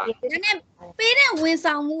ဒီတက်တာ ဒါနဲ့ပေးတဲ့ဝန်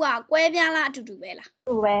ဆောင်မှုကကွဲပြားလားအတူတူပဲလား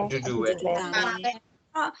တူပဲ တူပဲ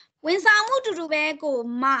ဝန်ဆောင်မှုအတူတူပဲကို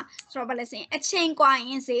မဆိုတော့ဗာလဲစင်အချိန်ကွာရ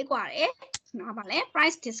င်ဈေးကွာတယ်နော်ဗာလဲ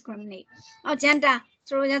price discriminate အော် gender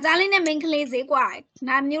ဆိုတော့ယောက်ျားလေးနဲ့ main ကလေးဈေးကွာ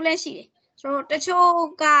နာမျိုးလည်းရှိတယ်ဆိုတော့တချို့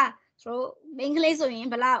ကဆိုတော့ main ကလေးဆိုရင်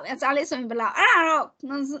ဘယ်လောက်ယောက်ျားလေးဆိုရင်ဘယ်လောက်အဲ့ဒါတော့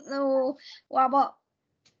ဟိုဟာပေါ့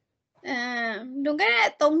လွန်ခဲ့တဲ့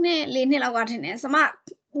3နှစ်4နှစ်လောက်ကထင်တယ်စမ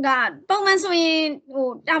ကပုံမှန်ဆိုရင်ဟို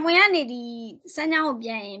တာမွေကနေဒီစမ်းချောင်းကိုပြ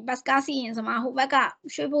န်ရင်ဘတ်ကားစီးရင်စမဟိုဘက်က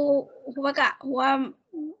ရွှေဘိုဟိုဘက်ကဟိုက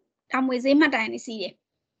တာမွေဈေးမှတ်တိုင်နေစီးတယ်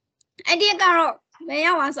အဲ့ဒီကတော့ဘယ်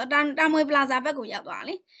ရောက်သွားဆိုတာမွေပလာဇာဘက်ကိုရောက်သွား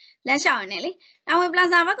လေလက်လျှောက်ရနေလေတာမွေပလာ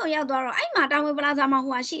ဇာဘက်ကိုရောက်သွားတော့အဲ့မှာတာမွေပလာဇာမှာ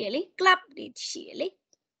ဟိုဟာရှိတယ်လေ club တွေရှိတယ်လေ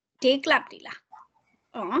day club တွေလား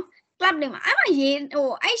အော်club တွေမှာအဲ့မှာရေးဟို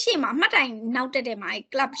အဲ့ရှေ့မှာမှတ်တိုင်နောက်တက်တဲ့မှာအဲ့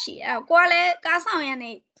club ရှိအဲ့ကိုကလည်းကားဆောင်ရနေ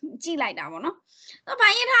ကြည့်လိုက်တာပေါ့နော်တော့ဘာ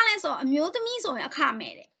ရေးထားလဲဆိုအမျိုးသမီးဆိုရင်အခ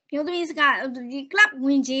မဲ့တယ်မျိုးသမီးစကားဒီ club ဝ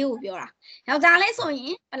င်ကြီးကိုပြောတာယောက်ျားလေးဆိုရ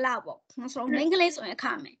င်ဘယ်လောက်ပေါ့ဆိုတော့ main ကလေးဆိုရင်အခ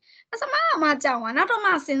မဲ့အစမကမှကြောက်သွားနောက်တော့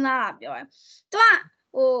မှစဉ်းစားတာပြောတယ်သူက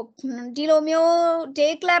ဟိုဒီလိုမျိုး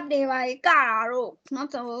day club တွေပါကတာတော့နော်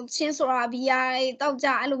ချင်းဆိုတာ VR တောက်ကြ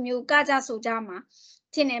အဲ့လိုမျိုးကကြဆိုကြမှာ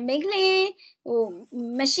ထင်တယ် main ကလေးဟို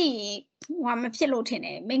မရှိရင်ဟိုမဖြစ်လို့ထင်တ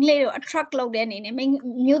ယ် main ကလေးကို attract လုပ်တဲ့အနေနဲ့ main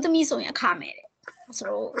မျိုးသမီးဆိုရင်အခမဲ့တယ်ဆို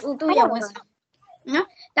တော့သူရဝင်ဆောင်နော်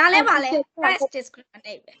ဒါလည်းပါလဲ price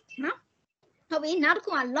discriminate ပဲနော်ဟုတ်ပြီနောက်တစ်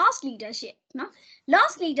ခုက loss leadership နော်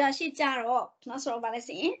loss leadership ကြတော့နော်ဆိုတော့ဗာလဲ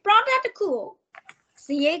ဆိုရင် product တစ်ခုကို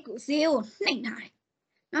ဈေးကိုနှိမ့်ထားတယ်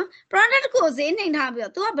နော် product တစ်ခုကိုဈေးနှိမ့်ထားပြီး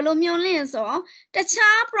တော့ तू ကဘယ်လိုမျှော်လင့်ဆိုတော့တ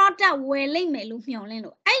ခြား product ဝယ်လိမ့်မယ်လို့မျှော်လင့်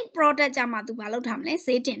လို့အဲ့ product ကြမှာ तू ဘာလုပ်ထားမလဲ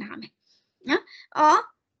ဈေးတင်ထားမယ်နော်အော်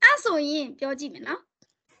အဲ့ဆိုရင်ပြောကြည့်မယ်နော်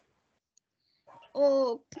ဟို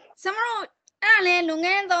စမတို့အဲ့ဒါလေလွန်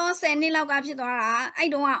ခဲ့သော10နှစ်လောက်ကဖြစ်သွားတာအဲ့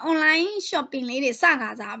တုန်းက online shopping လေးတွေစ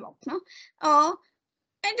ကားစားပေါ့နော်အော်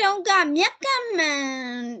အဲ့တုန်းကမြက်ကမှန်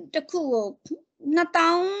တစ်ခုကို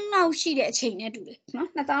2000လောက်ရှိတဲ့အချိန်နဲ့တူတယ်နော်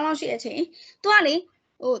2000လောက်ရှိတဲ့အချိန်သူကလေ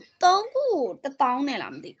ဟို3ခုကို1000နဲ့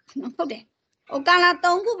လားမသိဘူးနော်ဟုတ်တယ်ဟိုကာလာ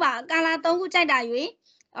3ခုပါကာလာ3ခုကြိုက်တာ၍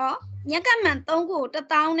အော်မြက်ကမှန်3ခုကို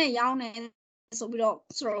1000နဲ့ရောင်းတယ်ဆိုပြီးတော့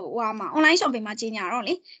ဆိုတော့ဟိုမှာ online shopping မှာကြီးညာတော့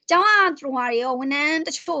လေကျောင်းကဟိုဟာတွေရောဝန်ထမ်းတ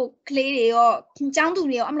ချို့ကလေးတွေရောကျောင်းသူ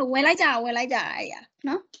တွေရောအမလို့ဝယ်လိုက်ကြတာအဲ့ရ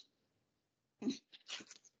နော်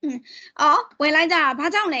အော်ဝယ်လိုက်ကြတာဘာ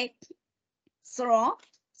ကြောင့်လဲဆိုတော့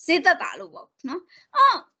ဈေးသက်တာလို့ပေါ့နော်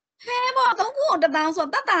အော်ဟဲပေါ့3ခုကို1000ဆို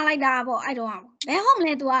သက်တာလိုက်တာပေါ့အဲ့တော့ဘယ်ဟုတ်မ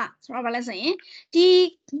လဲ तू อ่ะဆိုတော့ဘာလဲဆိုရင်ဒီ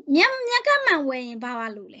မြက်ကမှန်ဝယ်ရင်ဘာ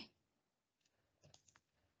လို့လဲ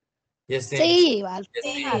Yes စေးရပါ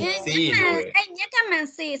စေး အဲ့မြက်ကမှန်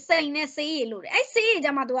စေးစိန်နဲ့စေးရလို့တယ်အဲ့စေးရကြ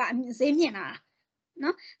မှာ तू ကဈေးမြင့်လာတာ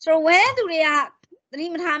နော်ဆိုတော့ဝယ်သူတွေကသတိ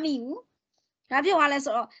မထားမိဘူးဒါဖြစ်သွားလဲ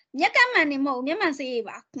ဆိုတော့မြက်ကမှန်နေမဟုတ်မျက်မှန်စေးရ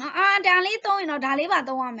ပါနော်ဒါလေးသုံးရင်တော့ဒါလေးပါ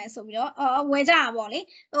သုံးရမယ်ဆိုပြီးတော့ဝယ်ကြတာပေါ့လေ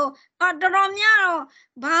ဟိုတော်တော်များတော့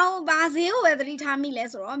ဘာဈေးကိုပဲသတိထားမိလဲ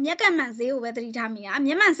ဆိုတော့မြက်ကမှန်ဈေးကိုပဲသတိထားမိတာ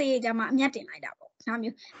မျက်မှန်စေးရကြမှာအမြတ်တင်လိုက်တာပေါ့ဒါ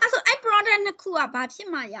မျိုးအဲ့ဆိုအဲ့ product နှစ်ခုကဘာဖြစ်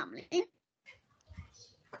မှရမလဲ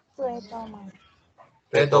ဆွဲတော့မှာ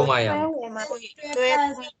ဘယ်တော့မှရ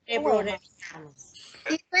တွဲ product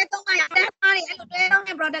ဒီတွဲသုံးမှရတဲ့အားတွေအဲ့လိုတွဲသုံး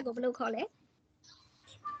တဲ့ product ကိုဘယ်လိုခေါ်လဲ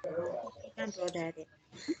product တဲ့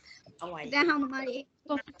ဟောဝိုင်း တန်းဟောင်းသမားတွေ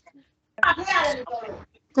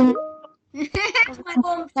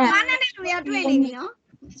ဘာနဲ့တူရတွေ့နေပြီနော်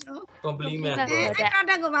compliment အဲ့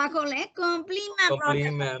product ကိုဘာခေါ်လဲ complement product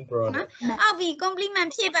နော်အော်ပြီ complement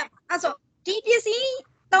ဖြစ်ပါအဲ့ဆိုဒီပစ္စ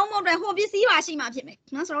ည်းသုံးဖို့အတွက်ဟိုပစ္စည်းပါရှိမှဖြစ်မယ်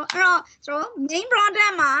နော်ဆိုတော့အဲ့တော့ဆိုတော့ main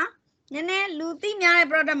product မှာနည်းနည်းလူသိများတဲ့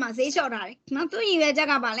product မှာဈေးလျှော့ထားတယ်နော်သူ့ရည်ရွယ်ချက်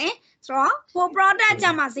ကပါလဲဆိုတော့ဟို product ကြ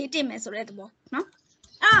မှာဈေးတင်မယ်ဆိုတဲ့သဘောနော်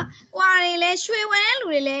ဟွာတွေလဲရွှေဝင်တဲ့လူ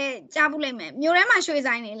တွေလဲကြားဘူးလိုက်မယ်မြို့ထဲမှာရွှေ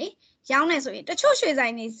ဆိုင်နေလေရောင်းနေဆိုရင်တချို့ရွှေဆို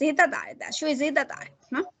င်နေဈေးသက်တာတယ်ဒါရွှေဈေးသက်တာတယ်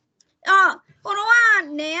နော် ကိုတော့က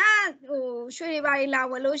နေကဟိုရွှေတွေပါလာ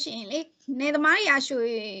ဝယ်လို့ရှိရင်လေနေသမားတွေက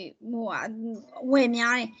ရွှေဟိုဝယ်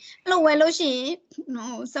များတယ်အဲ့လိုဝယ်လို့ရှိရင်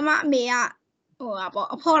ဟိုစမအမေကဟိုပေါ့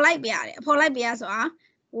အဖော်လိုက်ပြရတယ်အဖော်လိုက်ပြရဆိုတာ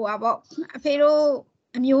ဟိုပေါ့အဖေတို့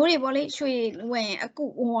အမျိုးတွေပေါ့လေရွှေဝယ်အကု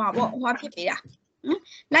ဟိုပေါ့ဟိုဖြစ်ပေးတာ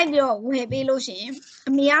လိုက်ပြီးတော့ဝယ်ပေးလို့ရှိရင်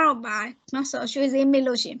အမေကတော့ပါနော်ဆိုရွှေစည်းမေး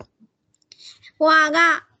လို့ရှိရင်ဟိုက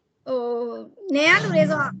ဟိုနေရလူတွေ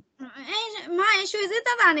ဆိုမရွှေစည်းတ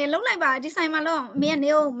က်တာနေလုံးလိုက်ပါဒီဆိုင်မှာလုံးအမေက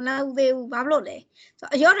နေမလောက်သေးဘူးဘာဖြစ်လို့လဲဆို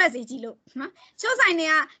အရော့ရက်စီကြီးလို့နော်ချို့ဆိုင်တွေ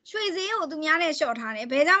ကရွှေစည်းကိုသူများနဲ့ရှော့ထားတယ်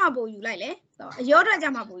ဘယ်ကြမှာပို့ယူလိုက်လဲဆိုအရော့ရက်ကြ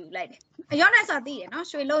မှာပို့ယူလိုက်တယ်အရော့ရက်ဆိုတာသိတယ်နော်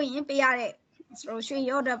ရွှေလုံးရင်ပေးရတဲ့ဆိုရွှေ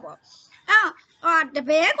ရော့ရက်ပေါ့တ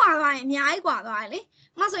ပဲกว่าသွားရင်အများကြီးกว่าသွားတယ်လေ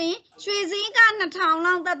မဆိုရင်ရွှေစည်းက2000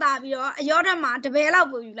လောက်တက်တာပြီးတော့အရော့ရက်မှာတပဲလောက်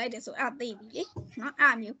ပို့ယူလိုက်တယ်ဆိုအဲ့သိပြီလေနော်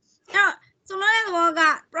အဲ့မျိုးအဲ့ဆိုလို့တဲ့ဘောက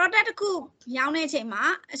product တစ်ခုရောင်းတဲ့အချိန်မှာ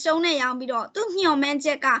အရှုံးနဲ့ရောင်းပြီးတော့သူ့မျှော်မှန်းချ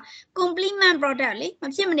က်က complement product လေမ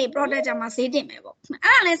ဖြစ်မနေ product ကြမှာဈေးတင်မယ်ပေါ့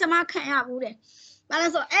အဲ့ဒါလည်းစမခံရဘူးတဲ့ဘာလဲ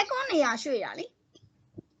ဆို aircon နေရာရွှေ့ရလေ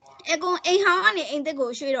aircon အိမ်ဟောင်းကနေအိမ်သစ်ကို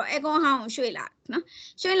ရွှေ့တော့ aircon ဟောင်းကိုရွှေ့လာနော်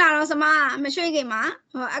ရွှေ့လာတော့စမမရွှေ့ခင်မှာ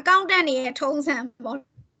အကောင့်တန့်တွေရဲ့ထုံးစံပေါ့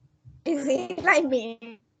ဈေးလိုက်ပြီ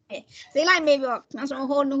ဈေးလိုက်မေးပြီးတော့နောက်ဆုံး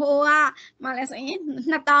ဟိုကမှလည်းဆိုရင်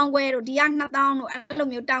2000ခွဲတို့ဒီက2000တို့အဲ့လို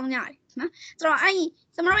မျိုးတောင်းကြတယ်နော်ဆိုတော့အဲ့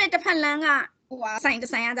စမတို့ရဲ့တစ်ဖက်လမ်းကဟိုဆိုင်တ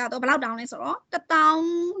စ်ဆိုင်ရကြတော့ဘယ်လောက်တောင်းလဲဆိုတော့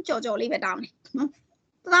1000ကျော်လေးပဲတောင်းတယ်နော်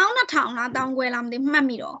12000လား1000ခွဲလားမသိမှတ်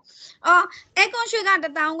မိတော့အဲကွန်ရွှေက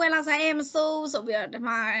1000ခွဲလောက်ဆိုင်မစိုးဆိုပြီးတော့ဒီ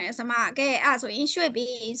မှာစမကဲအဲ့ဆိုရင်ရွှေ့ပြီ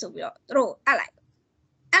ဆိုပြီးတော့သူတို့အပ်လိုက်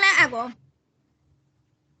အကော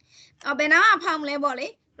ဘယ်နာမှဖောင်းမလဲပေါ့လေ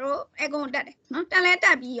တို့အကွန်တက်တယ်နော်တက်လဲတ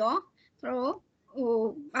က်ပြီးရောတို့ဟို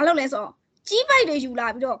ဘာလုပ်လဲဆိုတော့ကြီးပိုက်တွေယူလာ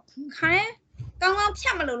ပြီးတော့ခါရဲကောင်းဖြ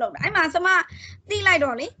တ်မလို့လောက်တာအဲ့မှာစမတိလိုက်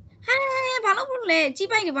တော့လေဟဲဘာလို့ဖို့လဲကြီး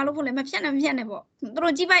ပိုက်တွေဘာလို့ဖို့လဲမဖြတ်နဲ့ပေါ့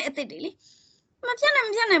တို့ကြီးပိုက်အစ်စ်တွေလေမဖြတ်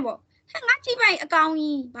နဲ့ပေါ့ဟဲငါကြီးပိုက်အကောင်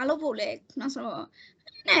ကြီးဘာလို့ဖို့လဲနော်ဆိုတော့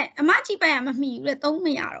နဲ့အမကြီးပိုက်ကမမှီဘူးလေသုံးမ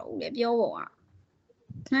ရတော့ဘူးလေပြောပေါ့က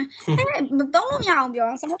မသုံးလို့မရအောင်ပြော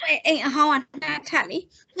စမအိမ်အဟောင်းကနှစ်ထပ်လေ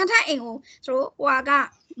နှစ်ထပ်အိမ်ကိုတို့ဟိုက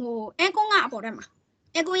ဟိုအဲကွန်းကအပေါ်တက်မှာ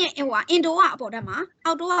အဲကွန်းရဲ့ဟိုကအင်ဒိုကအပေါ်တက်မှာ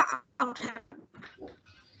အောက်တိုးကအောက်ထပ်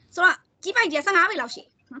ဆိုတော့ကြီးပိုက်ကြီး15ပေလောက်ရှိ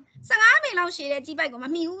နော်15ပေလောက်ရှိတဲ့ကြီးပိုက်ကိုမ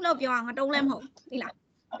မှီဘူးလို့ပြောအောင်ငါတုံးလဲမဟုတ်သိလား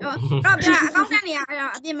တော့ပြောအကောင့်တက်နေရအဲ့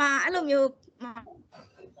တော့အပြင်မှာအဲ့လိုမျိုး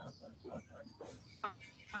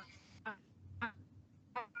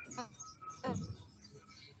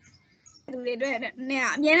လူတွေတွေ့နေ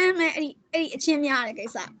အများနဲ့မဲ့အဲ့ဒီအချင်းများတဲ့ကိ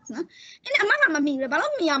စ္စနော်အဲ့အမကမမှီဘူးဘာ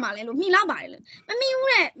လို့မှီရမှာလဲလို့မှီလောက်ပါတယ်လို့မမှီဘူး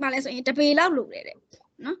တဲ့ဘာလဲဆိုရင်တပေလောက်လိုတယ်တဲ့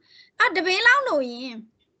နော်တပေလောက်လိုရင်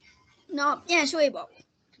နော်ပြန်ရွှေ့ပေါ့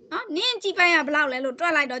နော်နင်းကြီးပိုက်ကဘယ်လောက်လဲလို့တွ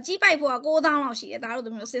က်လိုက်တော့ကြီးပိုက်ဖို့က9000လောက်ရှိတယ်ဒါ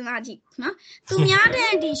တို့မျိုးစဉ်းစားကြည့်နော်သူများ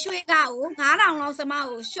တဲ့ဒီရွှေ့ကကို9000လောက်စမ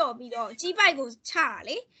ကိုလျှော့ပြီးတော့ကြီးပိုက်ကိုချတာ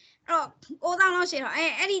လေအဲ့တော့9000လောက်ရှိတော့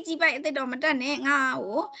အဲ့ဒီကြီးပိုက်အစ်စ်တော့မတက်နဲ့ငါ့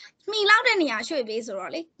ကိုမှီလောက်တဲ့နေရာရွှေ့ပေးဆို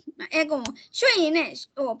တော့လေအဲကုံရွှေ့ရင်နဲ့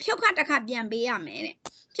ဟိုဖြုတ်ခတစ်ခါပြန်ပေးရမယ်တဲ့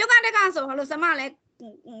ဖြုတ်ခတစ်ခါဆိုတော့လို့စမလည်း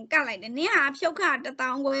ကတ်လိုက်တယ်နင်းဟာဖြုတ်ခ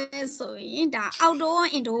1000ခွဲဆိုရင်ဒါအောက်တိုး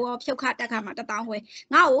အင်ဒိုဖြုတ်ခတက်ခါမှာ1000ခွဲ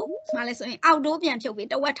ငါ့ကိုမှလည်းဆိုရင်အောက်တိုးပြန်ဖြုတ်ပေး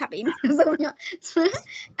တဝက်ထပ်ပေးမယ်ဆိုတော့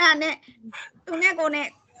အဲ့နဲ့သူနဲ့ကိုနဲ့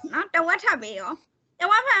နော်တဝက်ထပ်ပေးရောတ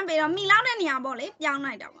ဝက်ဖန်ပေးတော့မိလောက်တဲ့နေရာပေါ့လေပြောင်း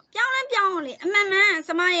လိုက်တာပေါ့ပြောင်းလေအမှန်စ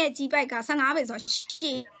မရဲ့ကြီးပိုက်က15ပေဆိုရှ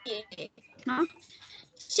ည်နော်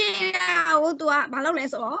ရှေ့ဟိုသူကဘာလုပ်လဲ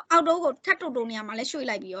ဆိုတော့အောက်တိုးကိုထပ်တူနေရာမှာလဲရွှေ့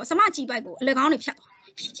လိုက်ပြီးတော့စမကြီးပိုက်ကိုအလက်ကောင်းတွေဖြတ်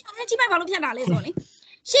သွားကြီးပိုက်ဘာလို့ဖြတ်တာလဲဆိုတော့လေ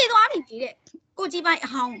ရှေ့သွားပြီတဲ့ကိုကြီးပိုက်အ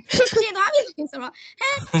ဟောင်းရှေ့သွားပြီဆိုတော့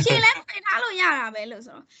ရှေ့လဲခွေထားလို့ရတာပဲလို့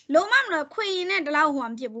ဆိုတော့လုံးမမလို့ခွေရင်နဲ့ဒီလောက်ဟို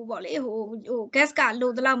မဖြစ်ဘူးပေါ့လေဟို gas က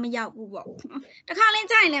လိုဒီလောက်မရောက်ဘူးပေါ့တခါလဲ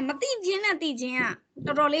ကြာရင်လဲမသိချင်းနဲ့သိချင်းက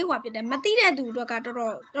တော်တော်လေးဟိုဖြစ်တယ်မသိတဲ့သူတို့ကတော်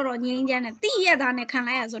တော်ငြိမ်းချမ်းတယ်သိရတာနဲ့ခံ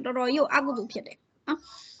လိုက်ရဆိုတော်တော်ကြီးကိုအကုသို့ဖြစ်တယ်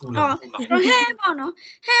နော်ဟဲပေါ့နော်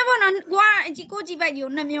ကိုကကြည့်ပိုက်ကြီးကို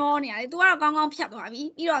နှမျောနေရတယ် तू ကတော့ကောင်းကောင်းဖြတ်သွားပြီ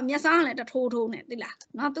ပြီးတော့မျက်စောင်းလည်းတထိုးနဲ့သိလား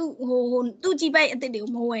နော် तू သူကြည့်ပိုက်အစ်စ်တွေ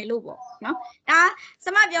ကိုမဝယ်လို့ပေါ့နော်ဒါစ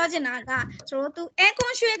မပြောချင်တာကဆိုတော့ तू အဲကွ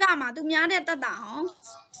န်ရွှေ့ကမှာ तू များတဲ့တက်တာအောင်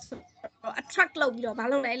attract လုပ်ပြီးတော့ဘာ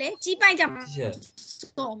လုပ်လဲလေကြည့်ပိုက်ကြမှာ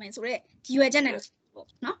တော့မယ်ဆိုတော့ဒီရွယ်ချက်နဲ့ပေါ့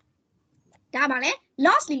နော်ဒါပါလေ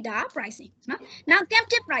loss leader pricing နော် now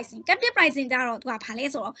captive pricing ကြတော့သူကဘာလဲ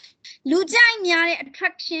ဆိုတော့လူကြိုက်များတဲ့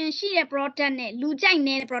attraction ရှိတဲ့ product နဲ့လူကြိုက်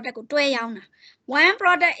နေတဲ့ product ကိုတွဲရောင်းတာ one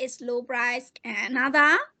product is low price and another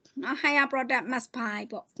higher product must buy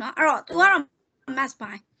ပေါ့နော်အဲ့တော့သူကတော့ must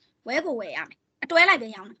buy ဝယ်ကိုဝယ်ရမယ်အတွဲလိုက်ပဲ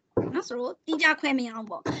ရောင်းတာနော်ဆိုတော့တိကျခွဲမရောင်း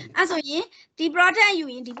ပေါ့အဲ့ဆိုရင်ဒီ product ယူ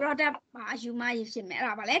ရင်ဒီ product ပါယူမှရဖြစ်မယ်အဲ့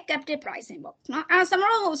ဒါပါလေ captive pricing ပေါ့နော်အဲ့စမ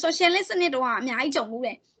တို့ socialist စနစ်တော့အများကြီးကြုံဘူး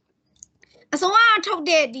လေ so I told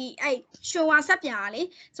the show us up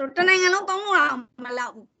yali. So tonight I don't know my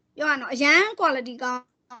love. You are not young quality gone.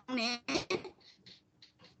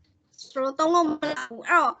 So don't know.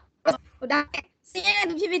 Oh, that see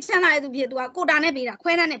the people tonight to be to go down a bit,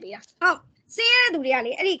 quite an a bit. Oh, see the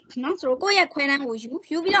really, Eric, no, so go ya quite an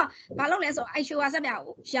you be up. Balloon, so I show us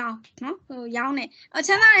about young, no, young. A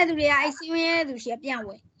channel to the I see where to ship young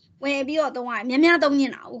way. When be all the one, Mia don't you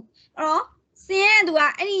know. Oh, see, do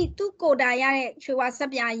I any two go die? She was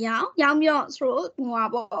up young, young, through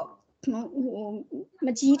no,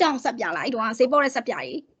 Majidon Sabia, I don't say Boris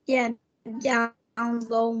Sabia. Yeah, young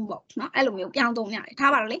long book, not Elomio, young don't know.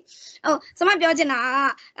 Tavali. Oh, some of your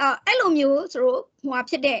dinner, Elomio through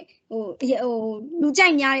Wapide, oh,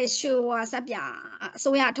 Lujania is sure Sabia,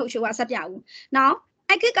 so we are told you was Sabia. Now,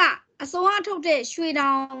 I could got so I told it, sweet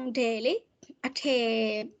down daily. A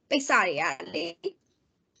te Pixaria,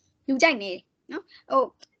 you join no?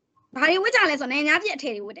 Oh, Harry which I listen, and I'll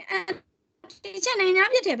tell you with it. It's an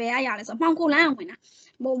Abby Ayala, so Monco Lamwina.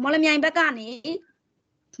 Bo Molamia Bagani,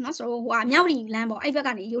 not so why Miauri Lambo, I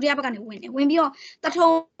Bagani, you have a win. When you're that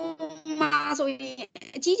home, so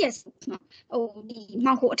Jesus, oh, the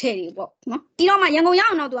Monco tell you what, no? You know, my young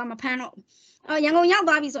young, do I'm a panel. Young young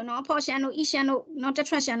babies or no, posh and no ish and not a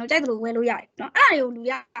trash and no jackal, well, we are. No, I will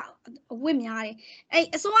women are.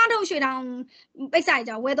 So I don't shoot down beside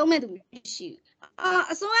our weather medal issue.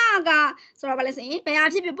 So I got so I was saying, but I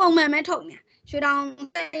keep a bone man told me. Should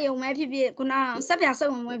down say, you may be gonna subject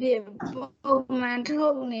someone will be man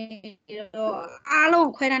told me. I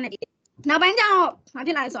don't quite an idiot. Now, bang down, I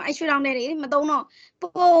feel like so I should down there, Madonna,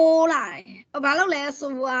 Pola, about less so.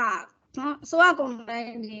 So I go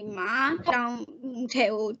down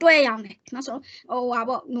to 2 young, not so. Oh,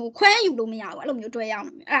 about no quay you do me out, I don't you 2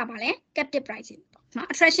 young, get the price.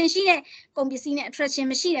 Attraction she can be seen attraction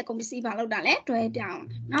machine that can be seen by Lodale to down.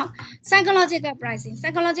 Now, psychological pricing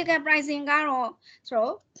are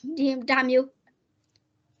so damn you.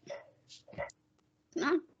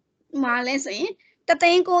 No, my let's say the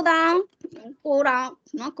thing go down,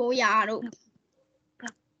 not go yard.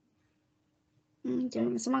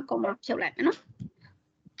 Some come up so like no.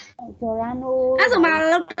 Jorano. As a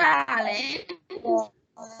matter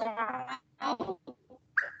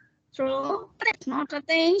so not a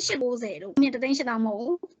thing she goes there. Me the thing she down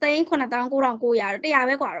more. Thing when I down go down go yard, they have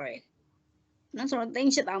a quarry. No sort of thing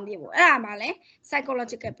she down people. Male,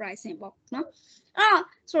 psychological pricing book. No.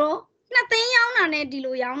 So nothing young on it,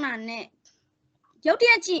 Dilo young on it.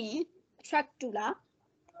 Yotia track to la.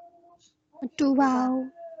 To wow.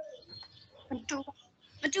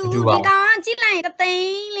 Chú đi con chỉ này cái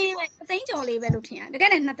tí cho li về được thì cái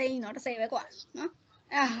này là tí nó sẽ về quả nó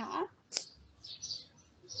hả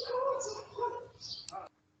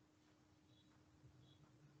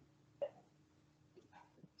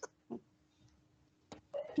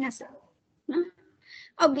nè sao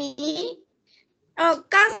bị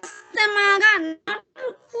customer gan nó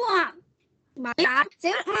qua mà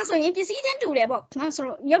sẽ mà số những cái gì trên chủ đề bọc nó số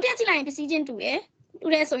nhiều cái chỉ là cái gì trên chủ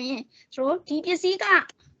đề số thì cái gì cả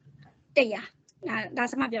đây à đã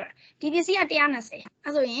xem mà biểu thì cái gì à đây anh sẽ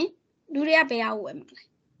số những chủ đề bây giờ vậy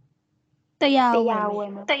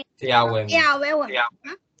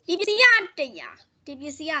thì cái gì à đây à thì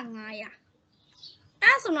cái gì à ngay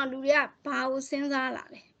à số nó chủ đề bao sinh ra là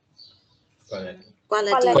đấy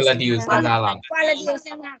quality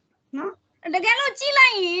sinh ra là nó để cái nó chỉ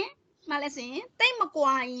là mà lại xem tay mà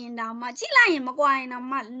quay nào mà chỉ là mà quay nào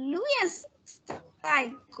mà Louis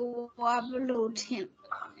tại của bloating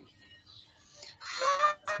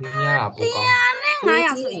nha bố con ngay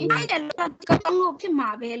à rồi ai để có con ngục thì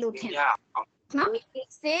mà về bloating nó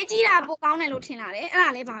sẽ chỉ là bố con này bloating là đấy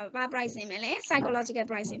là bà pricing này đấy psychological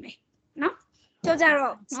pricing này nó cho ra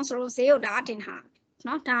rồi nó số sẽ đã trên hàng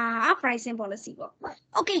nó đã pricing policy bộ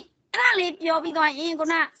ok là lấy biểu bị gọi in con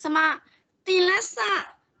nào sama tiền là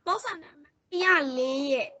sa bao giờ ya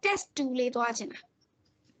lấy test two lấy toa trên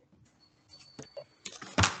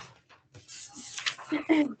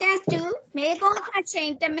test two mấy con phát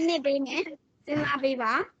triển 10 minute đấy nhé xin là về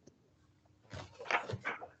ba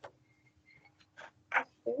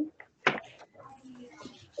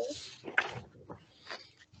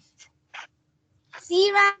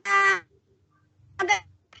Sira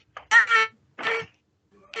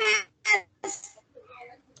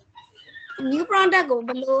new product go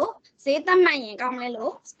below say tâm này còn lại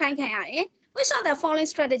lỗ khai khai which of the following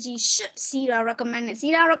strategy should Sira recommend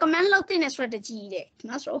Sira recommend lâu tin strategy đấy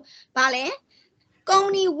nó số ba lẽ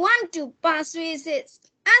company want to persuade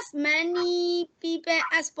as many people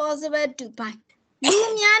as possible to buyလူ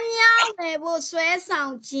များများပဲဖို့ဆွဲဆော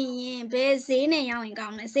င်ခြင်းပဲဈေးနဲ့ရောင်းရင်ကော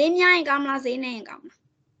င်းတယ်ဈေးများရင်ကောင်းမလားဈေးနဲ့ရင်ကောင်းမလား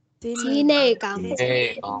ဈေးနဲ့ကောင်း Hey,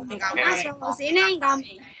 oh. အဲ့ဆိုဈေးနဲ့ကောင်း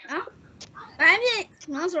ပြီနော်ဘာဖြစ်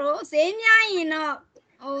နော်ဆိုတော့ဈေးများရင်တော့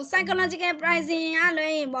ဟို psychological pricing ကလွှဲ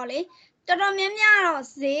ရင်ပေါ့လေတော်တော်များများတော့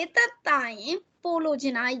ဈေးသက်သာရင်ပို့လို့ချ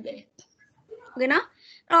င်တာကြီးပဲโอเคနော်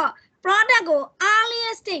အဲ့တော့ product ကို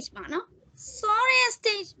earlier stage မှာနော် sorry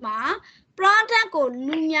stage မှာ product ကို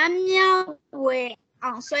လူများများဝယ်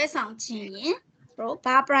အောင်ဆွဲဆောင်ချင်ရင်တို့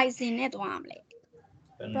ဘာ pricing နဲ့တွားရမလဲ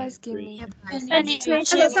price game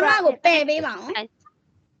penetration စမကိုပယ်ပေးပါဦး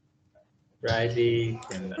Friday.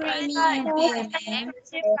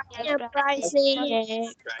 pricing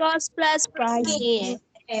cost plus pricing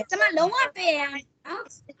စမလုံးဝပယ်ရနော်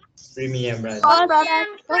Premium price. cost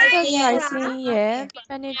pricing yeah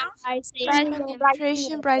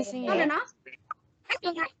penetration pricing ဟုတ်တယ် yeah နော်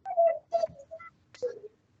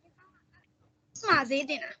မှာဈေး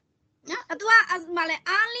တင်တာနော်အတူကမလဲ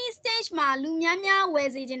early stage မှာလူများများဝယ်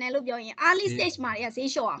စီခြင်းတယ်လို့ပြောရင် early stage မှာတွေကဈေး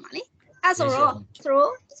လျှော့ရမှာလေအဲ့ဆိုတော့သူ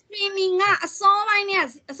တို့ streaming ကအစောပိုင်း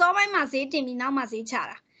မှာဈေးတင်ပြီးနောက်မှဈေးချ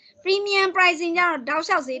တာ premium pricing ကျတော့တောက်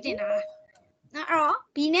လျှောက်ဈေးတင်တာနော်အဲ့တော့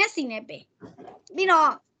B နဲ့ C နဲ့ပဲပြီးတော့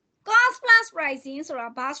cost plus pricing ဆိုတာ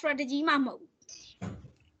ဘာ strategy မှမဟုတ်ဘူး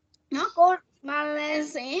နော်ကိုမလဲ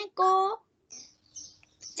စင်ကို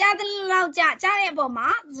ကြားတဲ့လောက်ကြားတဲ့အပေါ်မှာ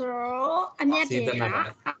ဆိုတော့အမျက်တင်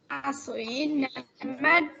တာဆိုရင်နံ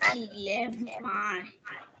ပါတ်ဒီလေမှာ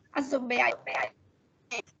အစုံပဲ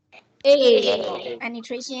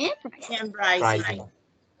penetration Pricing price Pricing.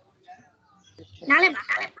 နားလည်မှာ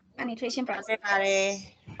penetration price ပါတယ်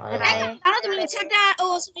အဲ့တော့ဒီလို chapter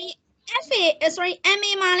sorry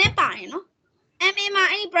MA မှာလည်းပါတယ်နော် MA မှာ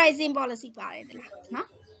အဲ့ဒီ pricing policy ပါတယ်တလားနော်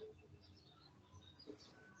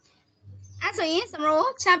အဲ့ဆိုရင်စမလို့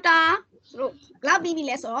chapter တို့လောက်ပြီးပြီ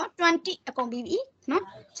လဲဆိုတော့20အကုန်ပြီးပြီနော်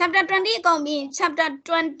chapter 20အကုန်ပြီး chapter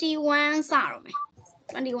 21စတော့မယ်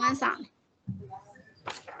21စမ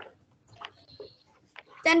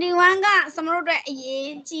ယ်21ကစမလို့အတွက်အ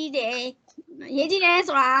ရေးကြီးတယ်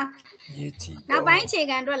ဆိုတာနောက်ပိုင်းအခြေ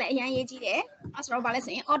ခံအတွက်လည်းအရင်ရေးကြီးတယ်အဲ့ဆိုတော့ဗာလဲ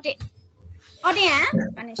ဆိုရင် audit and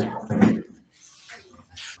financial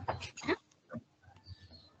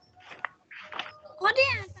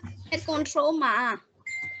audit and financial control မှာ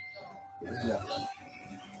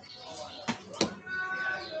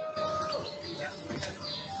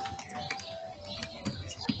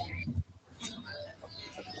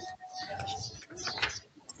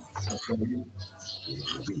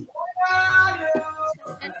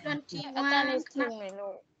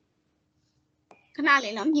ခဏ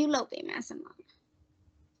လေးနော် mute လုပ်ပေးမယ်ဆမ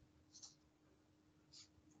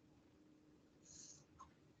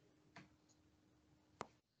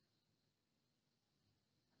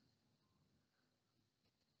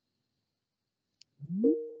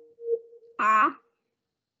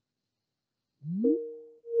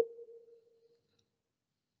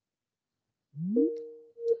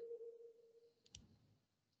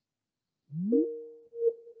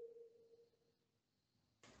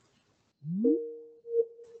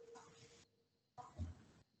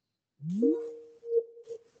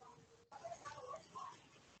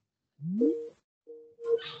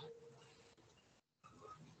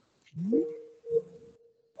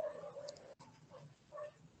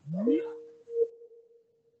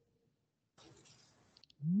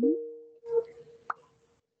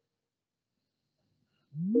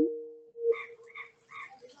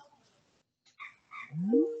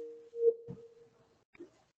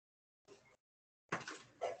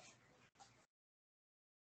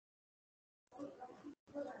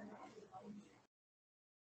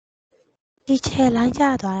ဒီချဲလိုင်းကျ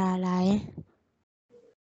သွားတာလား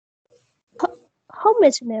ဟုတ်မ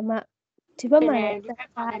ယ်ရှင်မဒီဘက်မှာလည်း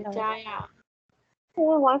ကြားရ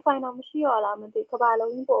wifi တော့မရှိရလားမသိကဘာ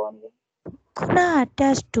လုံးကြီးပေါ်နေခုနက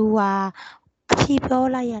test 2ကအဖြေပြော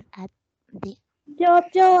လိုက်ရတာပြော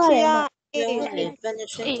ရတယ်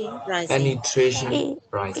penetration price Penetration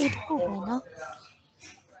price. ဟုတ်ပဲနော်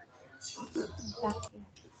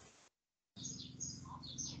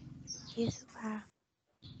ယေစုပါ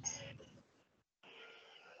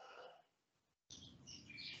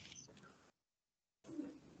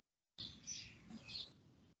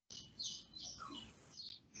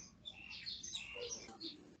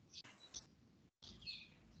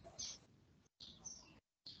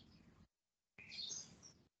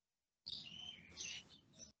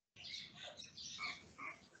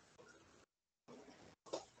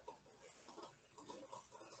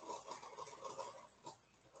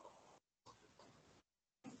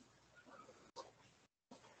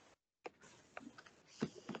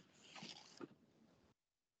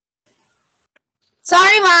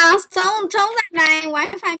sorry ပါထုံးစံတိုင်း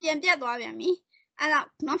wifi ပြန်ပြတ်သွားပြန်ပြီအဲ့တော့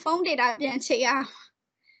နော်ဖုန်း data ပြန်ချိန်ရ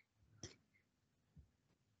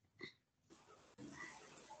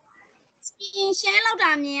screen share လောက်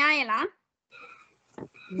တာမြင်ရရဲ့လား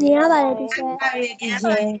မြင်ရပါတယ်ဒီချက်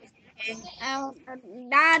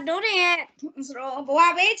ဒါတို့တွေရဲ့ဆိုတော့ဘဝ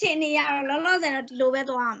ဘေးအခြေအနေရတော့လောလောဆယ်တော့ဒီလိုပဲ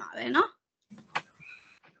သွားရမှာပဲเนาะ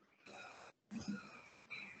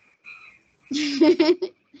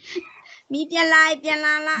မီပြန်လာလို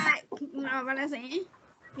က်ဘာလဲဆိုရင်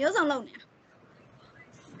မျိုးစုံလုပ်နေတာ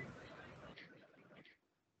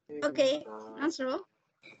Okay အဲ့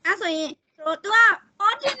ဆိုရင်သူက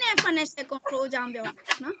ordinate financial control အကြောင်းပြောတာ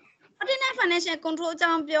နော် ordinate financial control အ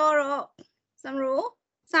ကြောင်းပြောတော့စမလို့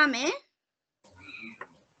စမယ်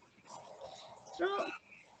ဆို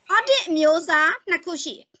audit မျိုးစားနှစ်ခု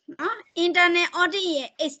ရှိတယ်နော် internal audit ရဲ့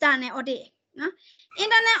external audit နော်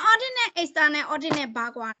internal audit နဲ့ external audit နဲ့ဘာ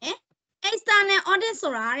ကွာလဲ external audit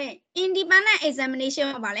ဆိုတာတဲ့ independent examination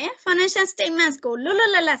ပါလေ financial statements ကိုလွတ်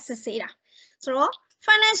လပ်စစ်ဆေးတာဆိုတော့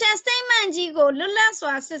financial statement ကြီးကိုလွတ်လပ်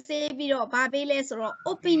စွာစစ်ဆေးပြီးတော့ဗာပေးလဲဆိုတော့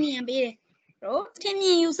opinion ပေးတယ်ဟုတ်ထင်မြ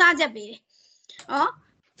င်ယူဆချက်ပေးတယ်ဟော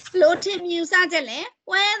လို့ထင်မြင်ယူဆချက်လဲ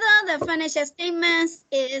whether the financial statements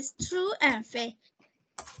is true and fair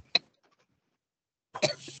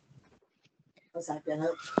ဟုတ်စားပြန်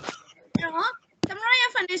လို့ ကျွန်တော်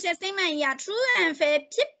ရဲ့ financial statement ကြီးက true and fair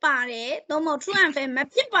ဖြစ်ပါတယ်သို့မဟုတ် true and fair မ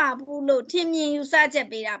ဖြစ်ပါဘူးလို့ထင်မြင်ယူဆချက်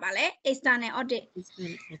ပေးတာပါလေ external audit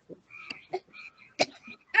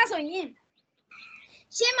အဲ့ဆိုရင်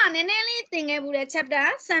ရှင်းမှာနည်းနည်းလေးသင်ခဲ့ဘူးတဲ့ chapter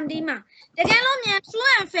 70မှာတကယ်လို့မြန် true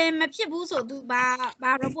and fair မဖြစ်ဘူးဆိုသူ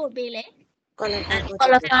ဘာ report ပေးလဲ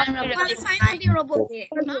qualifying audit report ပေး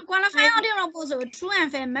တယ်နော် qualifying audit report ဆို true and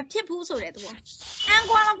fair မဖြစ်ဘူးဆိုတဲ့သူ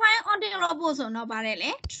unqualifying audit report ဆိုတော့ပါတယ်လေ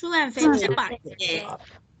true and fair ဖြစ်ပါတယ်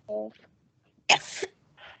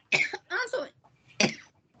အဲ့ဆို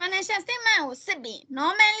financial statement ကိုစစ်ပြီး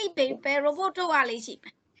normally ပဲ report ထုတ်ရလေးရှိမ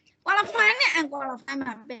ယ် qualifying နဲ့ unqualifying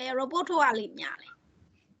မှာပဲ report ထုတ်ရလေးများလေ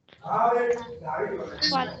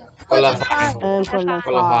qualify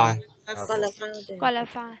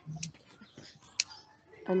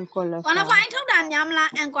qualifying ထုတ်တာများမလား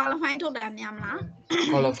unqualifying ထုတ်တာများမလား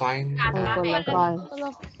qualifying qualify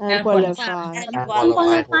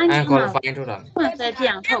qualifying ထုတ်တာ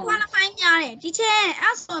qualifying များတယ်ဒီချက်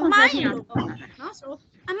အဲ့ဆိုမှားရင်လို့ပေါ့နော်ဆို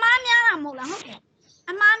အမှားများတာမဟုတ်လားဟုတ်တယ်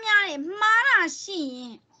အမှားများတယ်မှားတာရှိရ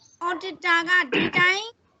င် auditor ကဒီတိုင်း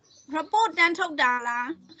report တန်းထုတ်တာလား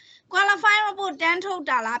qualify report တန်းထုတ်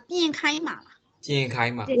တာလားပြင်ခိုင်းမှာလား ပြင်ခို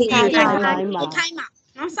င်းမှာ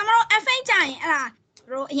နော်စမတော့ FA ကြရင်အဲ့ဒါ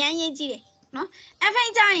တို့အရင်ရေးကြည့်တယ်နော် FA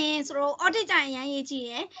ကြရင်ဆိုတော့ audit ကြရင်အရင်ရေးကြည့်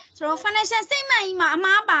ရယ်ဆိုတော့ financial statement ကြီးမှာအ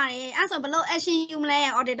မှားပါတယ်အဲ့ဆိုဘယ်လို action ယူမလဲ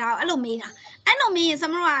auditor အဲ့လိုမေးတာအဲ့လိုမေးရင်စ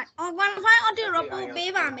မတော့ qualify audit report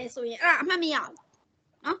ပေးပါမယ်ဆိုရင်အဲ့ဒါအမှတ်မရဘူး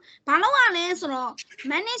နော်ဘာလို့ ရလဲဆိုတော့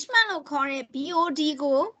management လို့ခေါ်တဲ့ BOD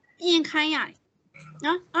ကိုပြင်ခိုင်းရတယ်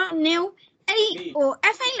နော်နေအဲ့ဒီဟို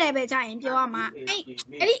FA level ကြရင်ပြောရမှာအဲ့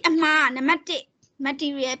ဒီအမှားနံပါတ်1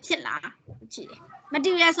 material ဖြစ်လာကြည့်တယ်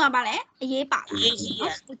material ဆိုတာဘာလဲအရေးပါလား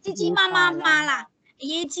ကြီးမားမှားလားအ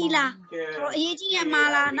ရေးကြီးလားအရေးကြီးရမှား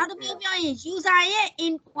လားနောက်တစ်မျိုးပြောရင် user ရဲ့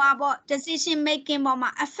decision making ပေါ်မှာ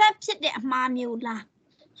affect ဖြစ်တဲ့အမှားမျိုးလား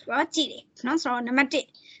ဆိုတော့ကြည့်တယ်နော်ဆိုတော့နံပါတ်1ကြ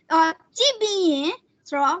ည့်ပြီးရင်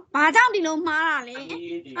ဆိုတော့ဘာကြောင့်ဒီလိုမှားတာလဲ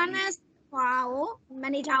finance ဟို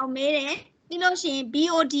manager ကိုမေးတယ်ပြီးလို့ရှိရင်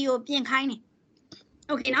BOD ကိုပြင်ခိုင်းတယ်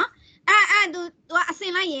okay နော်သူကအစ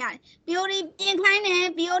င်လိုက်ရေးရတယ် BOD ပြင်ခိုင်းတယ်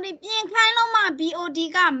BOD ပြင်ခိုင်းလို့မှ BOD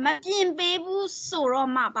ကမပြင်ပေးဘူးဆိုတော့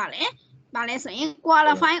မှပါလေဆိုရင်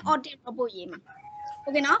qualifying audit report ရေးမှာ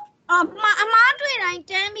okay နော်အမှားတွေ့တိုင်း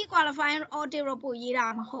တန်းပြီး qualifying audit report ရေးတာ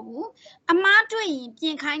မဟုတ်ဘူးအမှားတွေ့ရင်ပြ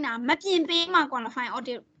င်ခိုင်းတာမပြင်ပေးမှ qualifying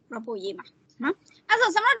audit report ရေးမှာနော်အဲ့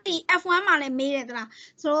ဆိုစမတို့ဒီ F1 မှာလည်းမေးတယ်သလား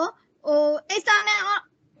ဆိုတော့ဟို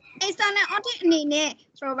external audit အနေနဲ့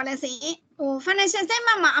ဆိုတော့ဘာလဲဆိုရင်ဟို financial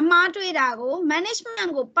statement မှာအမှားတွေ့တာကို management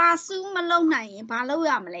ကို pursue မလုပ်နိုင်ရင်ဘာလုပ်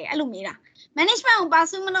ရမလဲအဲ့လိုမေးတာ management ကို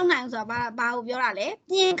pursue မလုပ်နိုင်ဘူးဆိုတာဘာကိုပြောတာလဲ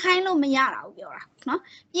ပြင်ခိုင်းလို့မရတာကိုပြောတာနော်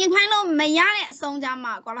ပြင်ခိုင်းလို့မရတဲ့အဆုံးကြ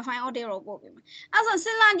မှာ qualifying audit ကိုပို့ပေးမှာအဲ့ဆိုစ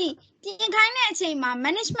ဉ်းစားကြည့်ပြင်ခိုင်းတဲ့အချိန်မှာ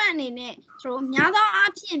management အနေနဲ့ဆိုတော့များသော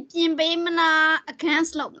အားဖြင့်ပြင်ပေးမလား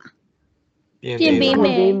against လုပ်လားပြင်ပေးမ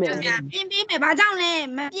ယ်ဘာကြောင့်လဲ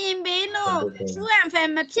မပြင်ပေးလို့ true and fair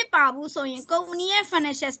မဖြစ်ပါဘူးဆိုရင် company ရဲ့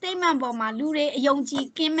financial statement ပေါ်မှာလူတွေအယုံကြည်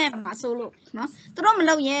ကင်းမဲ့မှာဆိုလို့နော်သူတို့မ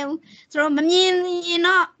လုပ်ရဲဘူးဆိုတော့မမြင်ရင်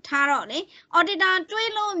တော့ထားတော့လေ auditor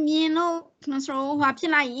တွေးလို့မြင်လို့ဆိုတော့ဟိုဖြ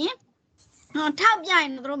စ်လိုက်ရင်ထောက်ပြရင်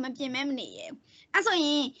သူတို့မပြင်မဲမနေရဲဘူးအဲ့ဆိုရ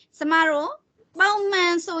င်စမတို့ပုံမှ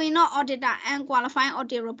န်ဆိုရင်တော့ auditor unqualified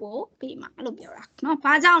audit report ပေးမှာအဲ့လိုပြောတာနော်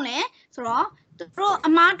ဘာကြောင့်လဲဆိုတော့သူတို့အ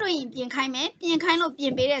မှားတွေ့ရင်ပြင်ခိုင်းမယ်ပြင်ခိုင်းလို့ပြ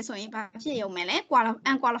င်ပေးတယ်ဆိုရင်ဘာဖြစ်ရုံပဲလဲ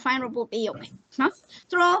unqualified report ပေးရုံပဲနော်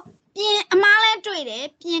သူတို့ပြင်အမှားလဲတွေ့တယ်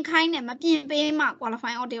ပြင်ခိုင်းတယ်မပြင်ပေးမှ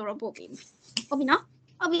qualified audit report ပေးမှာဟုတ်ပြီနော်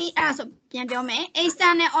Okay, as a piano,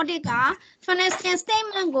 external audit financial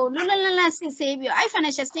statement go, lula save I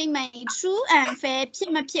financial statement true and fair,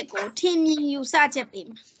 pima pico, team you such a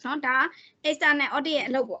pim. Not that external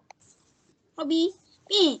audit logo. Hobby,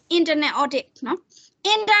 internet audit, no?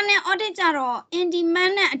 Internet audit are in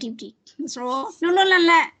demand activity. So,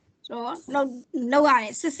 lula, so, low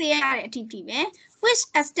activity, which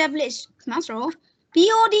established, no, so,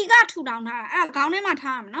 POD got 2 down, account in my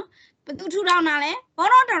time, no? But 2 down, board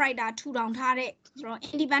director 2 down, so,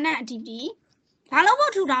 independent activity. Hello,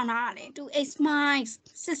 2 down, to a smile,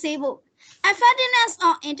 disable. Effectiveness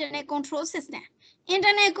of internet control system.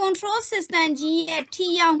 Internet control system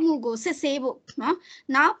GFT Yahoo disable. No?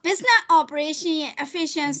 Now business operation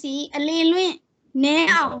efficiency a little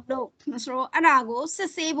now low. So Arago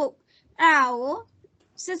disable. Arago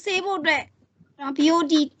disable that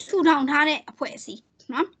POD 2 down had a poesy.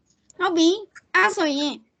 No? No be also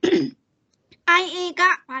in IA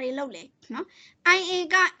got very lowly. No? IA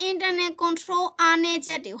got internet control on it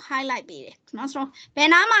to highlight it. No, so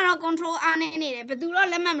when I'm control on it, but do not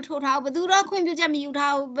let me told how, but do not computer mute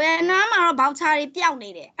how, when I'm about Harry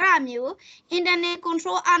Piaunade. Ramu, internet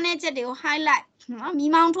control on it to highlight. Me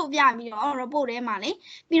mount of Yami or report money,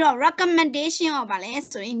 me recommendation of balance,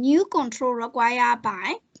 so a new control required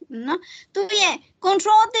by. No, to be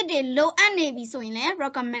control the low and navy so in a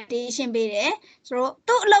recommendation be so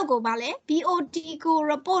to logo ballet POD go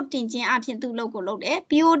reporting up into logo load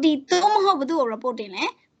POD don't do reporting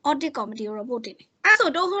audit committee reporting. Also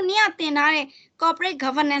do near thin corporate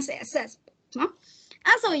governance assess. No,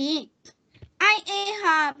 also ye IA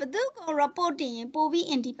have do go reporting Bobby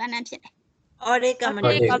independent. Audit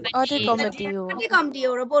committee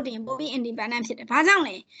reporting Bobby independent.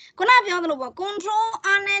 Pazangle. Control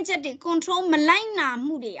unenergetic control Malina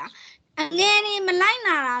Mudia. Again,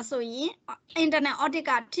 Malina so ye internet audit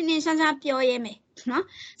tination up your no?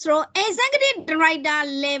 So executive director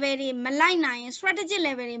level Malina strategy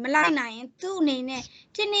level Malina 2 name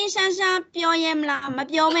tination up your yemla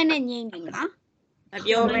Mapiomen and Yinga.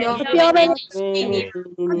 Piomen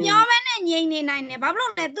and 9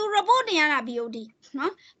 Babylon to reporting a BOD. No,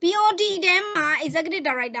 BOD them executive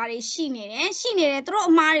director is she needed throw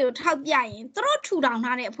Mario top yain, throw 2 down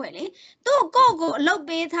on it, to go low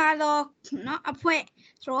beta, no, a point,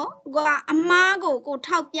 throw go a mago go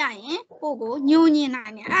top yain, go union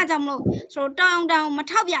 9, Adamo, so down my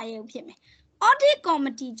top yain. Audit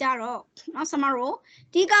committee jaro, no samaro,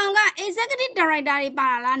 Tiganga executive director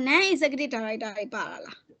parala, na executive director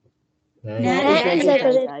parala.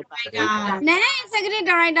 Executive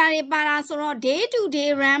director para so day to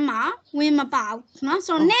day rama win about no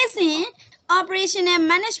so next operational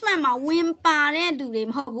management ma win pare do they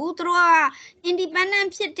mhobu through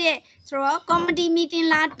independentဖြစ်တဲ့ဆိုတော့ committee meeting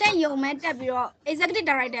လာတက်ရုံမဲ့တက်ပြီးတော့ executive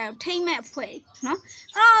director ထိမ့်မဲ့အဖွဲ့နော်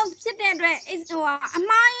အဲ့တော့ဖြစ်တဲ့အတွက်ဟိုအ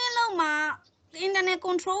မှားရင်းလုံးမှာ internet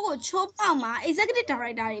control ကိုချိုးပေါက်မှာ executive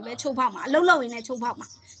director တွေပဲချိုးပေါက်မှာအလုပ်လုပ်ရင်းနဲ့ချိုးပေါက်မှာ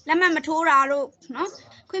လက်မှတ်မထိုးတာတို့နော်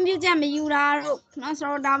ခွင့်ပြုချက်မယူတာတို့နော်ဆို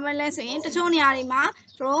တော့ဒါပဲလဲဆိုရင်တချို့နေရာတွေမှာ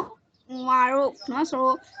ဆိုတော့ဟိုဟာတို့နော်ဆို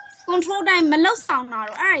တော့ control တိုင်းမလုပ်ဆောင်တာ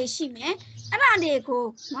တို့အဲ့ဒါရှိမယ်အဲ့ဒါတွေကို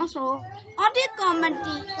နော်ဆိုတော့ audit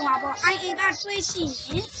committee ဟိုပါပေါ့ IA ကတွေးရှိရ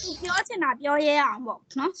င်သူပြောချင်တာပြောရဲအောင်ပေါ့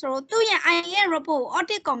နော်ဆိုတော့သူ့ရဲ့ IA ရဲ့ report ကို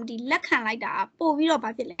audit committee လက်ခံလိုက်တာပို့ပြီးတော့ဘာ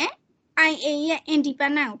ဖြစ်လဲ IA ရဲ့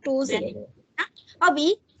independent ကိုတိုးစေတယ်နော်ဟုတ်ပြီ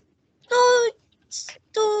သူ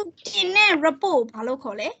တင်တဲ့ report ဘာလို့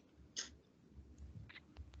ခေါ်လဲ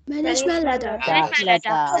management letter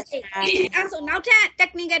so now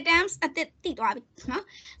technical terms at the no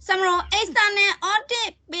summary external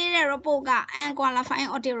audit pay report ga unqualified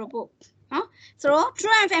audit report no so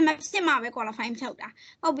true and fair ဖြစ်မှာပဲ qualifying ဖြုတ်တာ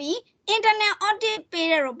ဟုတ်ပြီ internal audit pay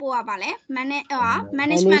report ကပါလဲ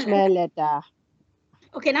management letter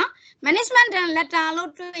okay နော် management letter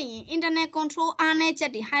လို့တွေ့ရင် internal control အားနည်းချ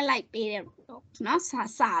က်တွေ highlight ပေးတယ်နော်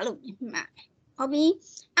စာလို့မှတ်ဟုတ်ပြီ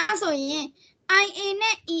အဲ့ဆိုရင် IA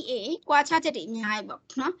နဲ့ EA ကွာခြားချက်တွေအများကြီးပေါ့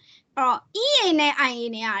နော်အဲ့တော့ EA နဲ့ IA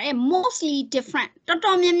နဲ့ရတယ် mostly different တော်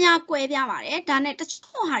တော်များများကွဲပြားပါတယ်ဒါနဲ့တ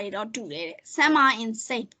ချို့ဟာတွေတော့တူတယ် some are in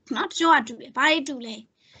same နော်တချို့ကတူတယ်ဘာတွေတူလဲ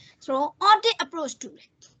ဆိုတော့ audit approach တူတယ်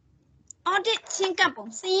audit ချင်းကပ်ပုံ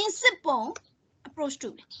စည်စစ်ပုံ approach တူ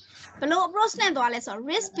တယ်ဘယ်လို approach နဲ့သွားလဲဆိုတော့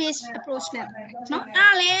risk based approach နဲ့နော်အဲ့ဒါ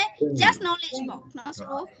လေ just knowledge ပေါ့နော်ဆို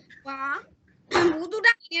တော့ဟာဘူးတူ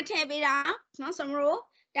တာနဲ့ထည့်ပေးတာနော်ဆိုတော့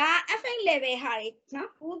ဒါ FA level ဟာတွေနော်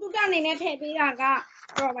ဘူးတူတာအနေနဲ့ထည့်ပေးတာက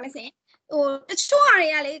တော့ဘာလဲဆိုရင်ဟိုတချို့ဟာတွေ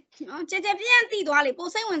ကလေနော်ကြကြပြန့်သိသွားလေပို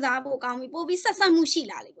စိတ်ဝင်စားဖို့ကောင်းပြီပိုပြီးဆက်ဆက်မှုရှိ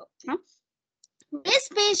လာလေပေါ့နော် risk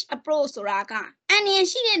based approach ဆိုတာကအန်ရ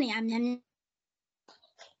ရှိတဲ့နေရာများ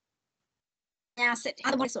များစစ်တယ်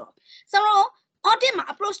အဲ့ဒါဆိုတော့ audit မှာ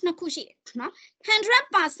approach နှစ်ခုရှိတယ်နော်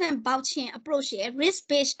 100% ပေါက်ချင်း approach ရယ် risk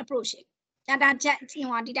based approach ဒါချက်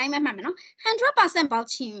ဟိုဒီတိုင်းပဲမှတ်မယ်နော် 100% ပေါက်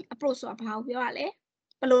ချင်း approach ဆိုတာဘာကိုပြောရလဲ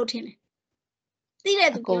ဘယ်လိုထင်လဲသိတဲ့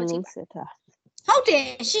သူပြောကြည့်ပါဟုတ်တယ်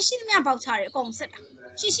ရှိသမျှပေါက်ချတွေအကုန်စစ်တာ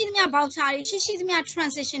ရှိသမျှပေါက်ချတွေရှိသမျှ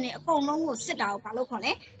transition တွေအကုန်လုံးကိုစစ်တာကိုဘာလို့ခေါ်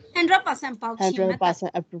လဲ 100% ပေါက်ချင်း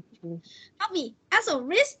 100% approach ဟုတ်ပြီအဲ့ဆို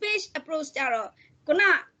risk based approach ကြတော့ခုန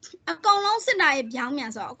အကုန်လုံးစစ်တာရဲ့ပြောင်းမြ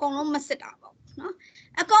န်ဆိုတော့အကုန်လုံးမစစ်တာပေါ့နော်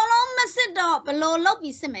အကုန်လုံးမစစ်တော့ဘယ်လိုလုပ်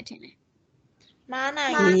ပြီးစစ်မယ်ထင်လဲမားနို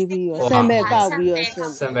င်ပြီးရော sample ကောက်ပြီးရော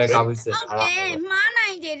sample ကောက်ပြီးစစ်ဟုတ်တယ်မားနို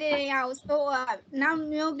င်တဲ့တရားကိုဆိုနောက်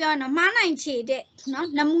မျိုးပြောနော်မားနိုင်ခြေတဲ့နော်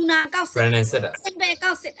နမူနာကောက်စစ် brand စစ်တာ sample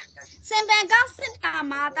ကောက်စစ်တာ sample ကောက်စစ်တာ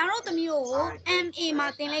မှာဒါတို့သမီးတို့ကို MA မှာ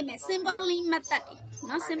သင်လိုက်မယ် simply method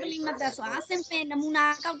နော် simply method ဆိုတာ simple နမူနာ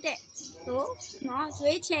ကောက်တဲ့ဆိုနော်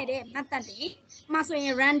ရွေးချယ်တဲ့ method တွေမှာဆိုရ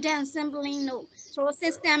င် random sampling တို့ဆို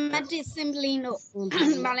systematic sampling တို့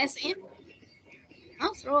ဘာလဲဆိုရင်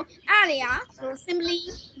နော်ဆိုအဲ့ဒီဟာဆို simply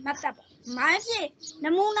method မှာဖြစ်န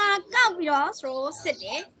မူနာကောက်ပြီးတော့ဆိုစစ်တ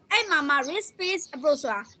ယ်အဲ့မှာ risk based approach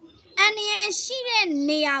ဆိုတာအန်ရရှိတဲ့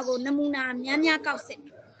နေရာကိုနမူနာများကောက်စစ်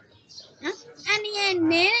နော်အန်ရ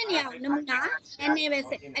နေတဲ့နေရာကိုနမူနာနည်းနည်းပဲ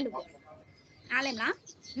စစ်အဲ့လိုပြောအားလဲမလား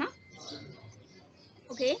နော်โ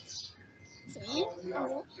อเคဆိုရင်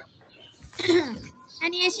အ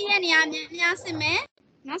န်ရရှိတဲ့နေရာများစစ်မယ်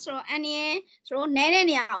နော်ဆိုတော့အန်ရဆိုတော့နဲတဲ့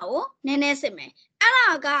နေရာကိုနည်းနည်းစစ်မယ်အဲ့ဒါ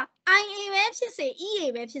က IA ပဲဖြစ်စေ EA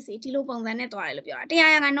ပဲဖြစ်စေဒီလိုပုံစံနဲ့တွားတယ်လို့ပြောတာတ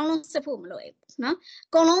ရားရကနှုံးလုံးစစ်ဖို့မလိုဘူးနော်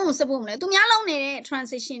အကုန်လုံးကိုစစ်ဖို့မလိုသူများလုံးနေတဲ့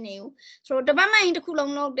transition တွေကိုဆိုတော့ department တစ်ခု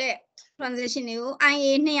လုံးလုပ်တဲ့ transition တွေကို IA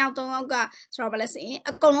 2ယောက်3ယောက်ကဆိုတော့ဘာလဲဆိုရင်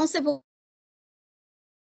အကုန်လုံးစစ်ဖို့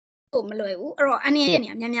မလွယ်ဘူးအဲ့တော့အနေနဲ့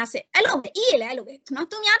နေများစစ်အဲ့လိုပဲ EA လည်းအဲ့လိုပဲနော်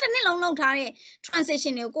သူများတစ်နှစ်လုံးလုပ်ထားတဲ့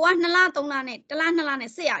transition တွေကိုကိုက2လ3လနဲ့1လ2လ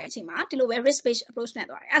နဲ့စစ်ရတဲ့အချိန်မှာဒီလိုပဲ risk based approach နဲ့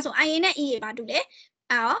သွားတယ်အဲ့ဆို IA နဲ့ EA ပါတူတယ်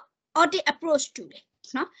အဲ့တော့ audit approach တူတယ်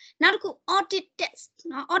နော်နောက်တစ်ခု audit test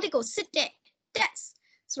နော် audit ကိုစစ်တဲ့ test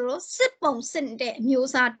ဆိုတော့စစ်ပုံစစ်တဲ့အမျိုး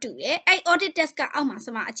အစားတူတယ်အဲ့ audit test ကအောက်မှာစ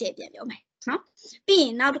မအခြေပြန်ပြောမယ်နော်ပြီးရ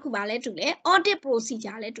င်နောက်တစ်ခုပါလဲတူတယ် audit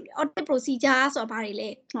procedure လဲတူတယ် audit procedure ဆိုတာဘာတွေလဲ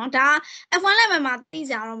နော်ဒါ F1 level မှာသိ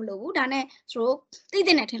ကြတော့မလို့ဘူးဒါနဲ့ဆိုတော့သိ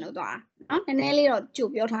တဲ့နဲ့ထင်လို့သွားတာနော်နည်းနည်းလေးတော့ကြို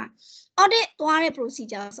ပြောထား audit သွားတဲ့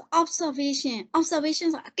procedure ဆို observation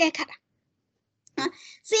ဆိုတာအကဲခတ်တာနော်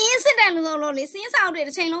စီးရင်စစ်တယ်လို့လေစီးရင်စာအုပ်တွေတ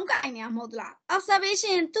စ်ချိန်လုံးကင်နေရမဟုတ်လား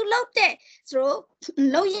observation သူလုပ်တဲ့ဆိုတော့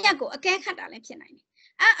လုပ်ရက်ကိုအကဲခတ်တာလည်းဖြစ်နိုင်တယ်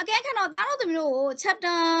အကဲခတ်တော့ဒါတို့သမီးတို့ကို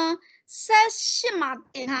chapter 18မှာ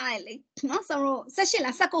သင်ထားတယ်လေနော်ဆိုတော့18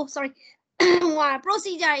လား19 sorry ဟို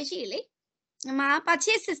procedure ရှိလေဒီမှာ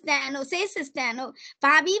purchase system တို့ sales system တို့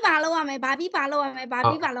ဘာပြီးဘာလုပ်ရမယ်ဘာပြီးဘာလုပ်ရမယ်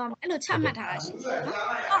အဲ့လိုချမှတ်ထားတာရှိတယ်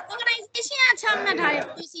နော် organization ကချမှတ်ထားတဲ့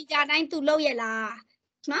procedure တိုင်းသူလုပ်ရလား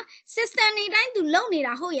နော် system တွေတိုင်းသူလုပ်နေ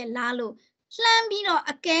တာဟုတ်ရဲ့လားလို့လှမ်းပြီးတော့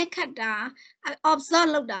အကဲခတ်တာ observe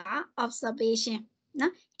လုပ်တာ observation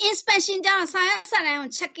နော် inspection ကျတော့စာရွက်စာတမ်းကို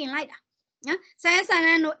checking လိုက်တာနော်စာရွက်စာတ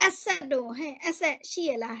မ်းတို့ asset တို့ဟဲ့ asset ရှိ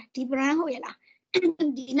ရလားဒီ brand ဟုတ်ရဲ့လား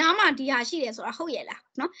ဒီနားမှာဒီဟာရှိတယ်ဆိုတာဟုတ်ရဲ့လား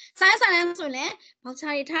နော်စာရွက်စာတမ်းဆိုရင်လည်း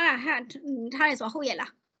voucher တွေထားတာထားတယ်ဆိုတာဟုတ်ရဲ့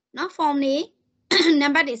လားနော် form တွေနံ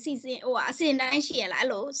ပါတ်တွေစီစဉ်ဟိုအစဉ်တိုင်းရှိရလားအဲ့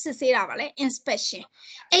လိုစစ်ဆေးတာပါလေ inspection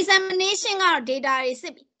examination ကတော့ data တွေစ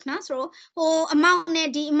စ်ပြီနော်ဆိုတော့ဟို amount နဲ့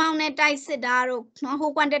ဒီ amount နဲ့တိုက်စစ်တာတို့နော်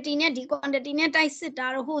ဟို quantity နဲ့ဒီ quantity နဲ့တိုက်စစ်တာ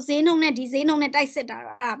တို့ဟိုဈေးနှုန်းနဲ့ဒီဈေးနှုန်းနဲ့တိုက်စစ်တာ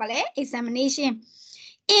တို့အဲ့ဒါပါလေ examination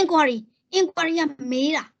inquiry က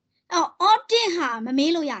မေးတာအဲ့ audit ဟာမ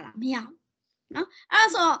မေးလို့ရလားမရဘူးနော်အဲ့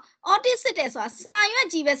ဆို audit စစ်တယ်ဆိုတာစာရွက်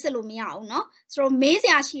ကြီးပဲစစ်လို့မရဘူးနော်ဆိုတော့မေးစ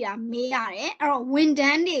ရာရှိတာမေးရတယ်အဲ့တော့ဝန်ထ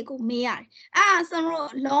မ်းတွေကိုမေးရတယ်အဲ့ဆိုတော့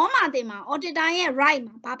law မှာတင်မှာ auditor ရဲ့ right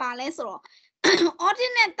မှာဘာလဲဆိုတော့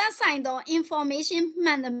audit နဲ့သက်ဆိုင်သော information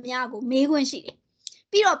မှန်သမျှကိုမေးခွင့်ရှိတယ်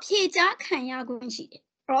ပြီးတော့ဖြေကြားခံရခွင့်ရှိတယ်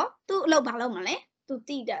အဲ့တော့သူ့အလုပ်ဘာလုပ်မလဲသူ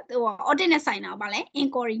သိတာသူ audit နဲ့ဆိုင်တာဘာလဲ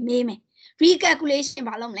inquiry မေးမယ် recalculation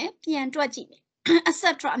ဘာလုပ်မလဲပြန်တွက်ကြည့်မယ် etc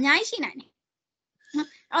အများကြီးရှိနိုင်တယ်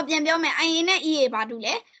အော်ပြန်ပြောမယ် IA နဲ့ EA ဘာတူ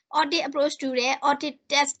လဲ audit approach တူတယ် audit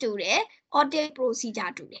test တူတယ် audit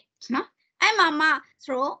procedure တူတယ်နော်အဲ့မှာမှ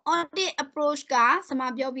ဆိုတော့ audit approach ကစမ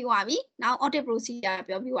ပြောပြီးသွားပြီနောက် audit procedure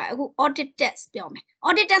ပြောပြီးသွားပြီအခု audit test ပြောမယ်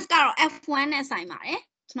audit test ကတော့ F1 နဲ့ဆိုင်ပါတယ်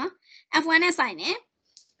နော် F1 နဲ့ဆိုင်တယ်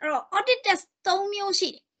အဲ့တော့ audit test 3မျိုးရှိ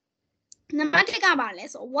တယ်နံပါတ်1ကပါလဲ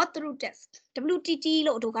ဆို walk through test WTT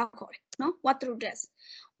လို့အတူကောက်ခေါ်တယ်နော် walk through test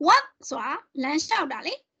walk ဆိုတာလမ်းလျှောက်တာ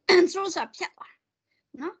လေ through ဆိုတာဖြတ်သွား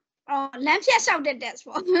နော်လမ်းဖြတ်လျှောက်တဲ့ test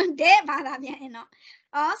ပေါ့တဲ့ဘာသာပြန်ရင်တော့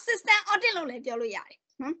system audit လို့လည်းပြောလို့ရတယ်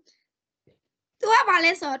နော်သူကဘာ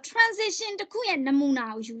လဲဆိုတော့ transition တစ်ခုရဲ့နမူနာ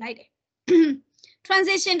ကိုယူလိုက်တယ်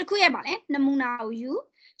transition တစ်ခုရဲ့ဘာလဲနမူနာကိုယူ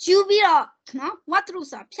ပြီးတော့နော် walk through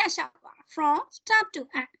ဆိုတာဖြတ်လျှောက်သွား from start to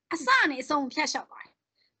end အစအနေဆုံးဖြတ်လျှောက်ပါတယ်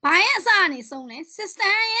ဘာရဲ့အစအနေဆုံးလဲ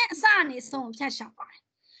system ရဲ့အစအနေဆုံးဖြတ်လျှောက်ပါတယ်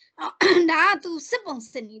ဒါကသူစစ်ပုံ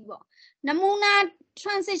စစ်နည်းပေါ့နမူနာ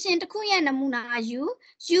transition တစ်ခုရဲ့နမူနာယူ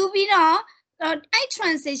ပြီးတော့အဲ့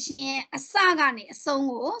transition ရဲ့အစကနေအဆုံး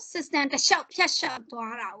ကို system တစ်လျှောက်ဖြတ်လျှောက်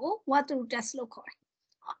သွားတာကို walk through test လို့ခေါ်တယ်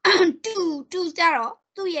2ကြတော့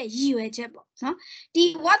သူ့ရဲ့ရည်ရွယ်ချက်ပေါ့နော်ဒီ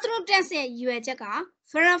walk through test ရဲ့ရည်ရွယ်ချက်က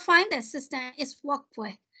verify the system is work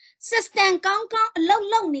well system ကောင်းအလု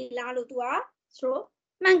ပ်နေလားလို့သူကဆို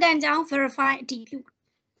မှန်ကန်ကြောင်း verify အတည်ပြု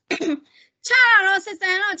ချတာတော့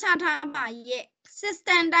system တော့ချထားပါရဲ့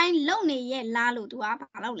system တိုင်းလုပ်နေရဲ့လားလို့သူက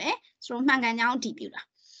ဘာလုပ်လဲဆိုမှန်ကန်ကြောင်းအတည်ပြုတာ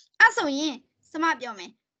အဲ့ဆိုရင်စမပြောမ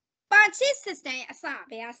ယ် purchase system ရဲ့အစ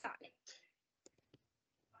ဘယ်ကစလဲ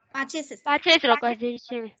purchase system purchase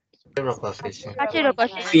requisition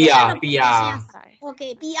PR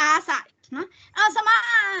okay PR စတယ်နော်အဲ့စမ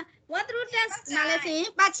what through test နားလဲဆိုရင်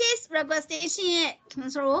purchase requisition ရဲ့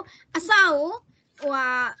ဆိုတော့အစ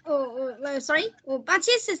ကိုsorry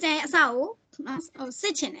purchase system ရဲ့အစကိုစ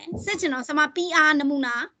စ်ချင်တော့စမ PR နမူ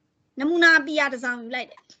နာ PR တစ်စောင်ယူလိုက်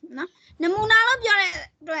တယ်နော်နမူနာလို့ပြောတဲ့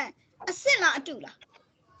အတွက်အစစ်လားအတူလား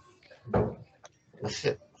အစ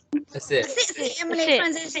စ်အမလေး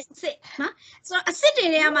transition စစ်နော်ဆိုတော့အစစ်တွေ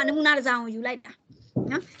ထဲမှာနမူနာတစ်စောင်ကိုယူလိုက်တာ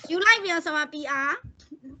နော်ယူလိုက်ပြီးတော့စမ PR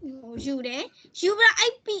ယူတယ်ယူပြီးတော့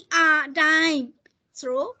အဲ့ PR အတိုင်းဆို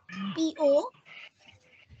တော့ PO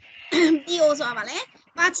ဆိုတာဗာလဲ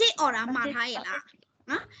purchase order မှာထားရလား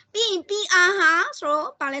နော်ပြီးရင် PR ဟာဆိုတော့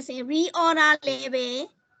ဗာလဲဆိုရင် reorder level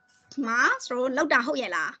မှာဆိုတော့လောက်တာဟုတ်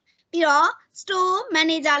ရဲ့လားပြီးတော့ store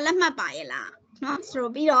manager လက်မှတ်ပါရဲ့လားနော်ဆို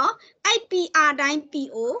တော့ပြီးတော့ IPR တိုင်း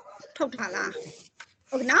PO ထုတ်ထားလား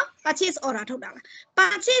ဟုတ်နော် purchase order ထုတ်တာလား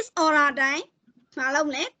purchase order တိုင်းမလုပ်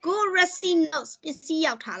လဲ go receipt notes ပစ္စည်း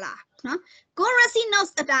ရောက်ထားလားနော် go receipt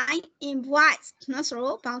notes အတိုင်း invoice နော်ဆို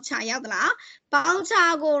တော့ voucher ရောက်သလား voucher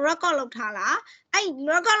ကို record လုပ်ထားလားအဲ့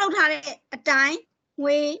record လုပ်ထားတဲ့အတိုင်း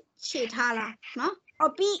ငွေချေထားလားနော်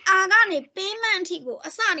PR ကနေ payment အထိကို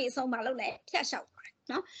အစနေအဆုံးမလုပ်လဲဖြတ်လျှောက်ပါတယ်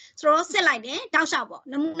နော်ဆိုတော့စစ်လိုက်တယ်တောက်လျှောက်ပေါ့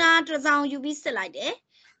နမူနာတစ်စောင်ယူပြီးစစ်လိုက်တယ်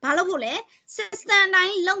ဘာလို့ဖို့လဲ system တို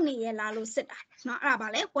င်းလုပ်နေရလားလို့စစ်တာနော်အဲ့ဒါဘာ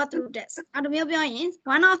လဲ walk through test အဲ့လိုမျိုးပြောရင်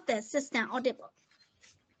one of the system audit ပေါ့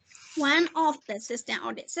one of the system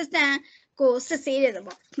audit system ကိုစစ်ဆေးတယ်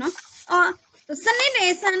ပေါ့နော်စနစ်တွေ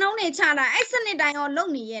စံနှုန်းတွေချတာအဲ့စနစ်တိုင်းရောလု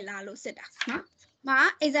ပ်နေရလားလို့စစ်တာနော်မှာ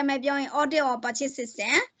example ပြောရင် audit or purchase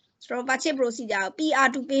system ဆိုတော့ purchase procedure ကို PR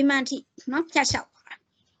to payment ထိနော်ဖြတ်လျှောက်ပါ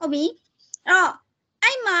ဟုတ်ပြီ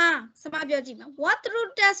အဲ့မှာစမပြောကြည့်မယ် walk through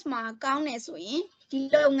test မှာကောင်းတယ်ဆိုရင်ဒီ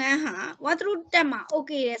လုပ်ငန်းဟာ walk through test မှာ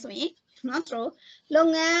okay တယ်ဆိုရင်နော်ဆိုတော့လုပ်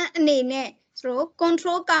ငန်းအနေနဲ့ဆိုတော့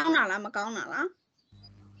control ကောင်းတာလားမကောင်းတာလား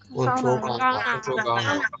control ကောင်းတာ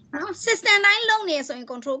နော် system တိုင်းလုပ်နေဆိုရင်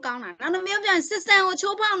control ကောင်းတာနောက်တစ်မျိုးပြန် system ကို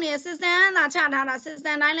ချိုးဖောက်နေ system ကသာချထားတာ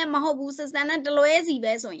system တိုင်းလည်းမဟုတ်ဘူး system နဲ့တလွဲစီ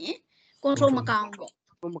ပဲဆိုရင် control မကောင်းဘူးပေါ့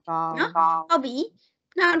မကောင်းဟုတ်ပြီ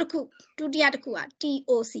နောက်တစ်ခုဒုတိယတစ်ခုက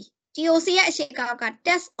TOC ရဲ့အရှိန်က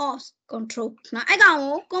test of control နော်အဲ့ကောင်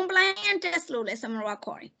ကို compliant test လို့လည်း summary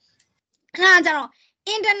ခေါ်တယ်အဲ့ဒါကြတော့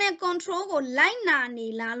internet control ကိုလိုက်နာနေ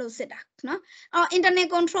လားလို့စစ်တာနော်internet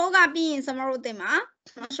control ကပြီးရင် summary တင်မှာ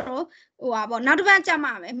နော်ဆိုတော့ပေါ့နောက်တစ်ပတ်ကြ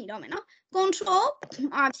မှာပဲမိတော့မယ်နော် control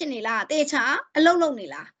ဖြစ်နေလားတေချာအလုပ်လုပ်နေ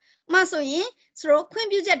လားမဆိုရင်ဆိုတော့ခွင့်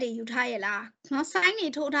ပြုချက်တွေယူထားရလားနော် sign တွေ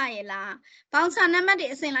ထိုးထားရလား voucher နံပါတ်တွေ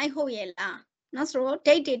အစင်လိုက်ဟုတ်ရလားနော်ဆိုတော့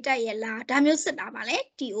date တွေတက်ရလားဒါမျိုးစစ်တာပါလေ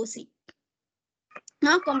TOC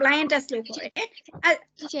နော် compliant test လို့ခေါ်တယ်အဲ့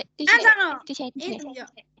တော့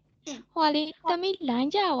ဟိုလေသမီး line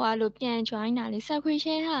ကြွားလို့ပြန် join တာလေ subscribe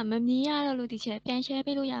share တာမမြင်ရတော့လို့ဒီချက်ပြန် share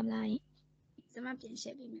ပေးလို့ရမလားစမပြန်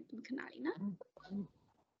share ပေးမယ်ဒီခဏလေးနော်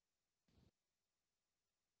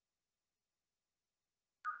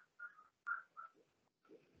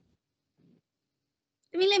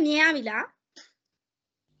သမီးလည်းမြင်ရပြီလား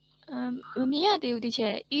မမြင်ရသေးဘူးဒီချ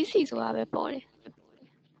က် EC ဆိုတာပဲပေါ်တယ်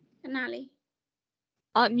ခဏလေး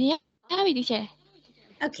မြင်ရပြီဒီချက်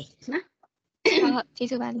okay နော်ဟုတ်ကျေး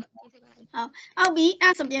ဇူးပါလေဟုတ်ပြီ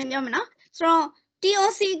အဲ့ဆိုပြန်ပြောမယ်နော်ဆိုတော့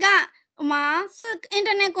TOC က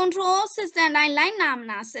internet control system တိုင်းလိုက်နာမ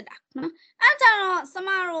လားစစ်တာနော်အဲ့ကြတော့စမ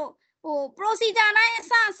တို့procedure တိုင်းအ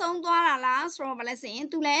စဆုံးသွားတာလားဆိုတော့ဗလဲဆိုရင်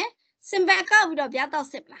သူလဲ symbol ကောက်ပြီးတော့ပြတော့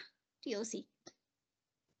စစ်မလား TOC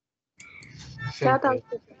ပြတော့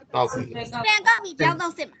ပြီပြန်ကောက်ပြီးပြ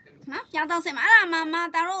တော့စစ်မှာနော်ပြတော့စစ်မှာအဲ့ဒါမှ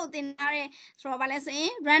တာတို့တင်ထားတဲ့ဆိုတော့ဗလဲဆိုရ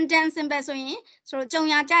င် random symbol ဆိုရင်ဆိုတော့ကြုံ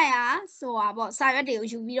ရကြရဆိုတာပေါ့စာရွက်တွေကို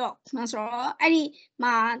ယူပြီးတော့နော်ဆိုတော့အဲ့ဒီ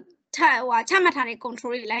မှာချမှတ်ထားတဲ့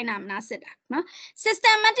control တွေလိုက်နာမလားစစ်တာနော်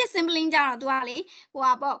systematic sampling ကြတော့သူကလေ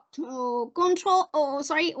ပေါ့control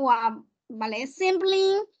sorry ဗာလဲ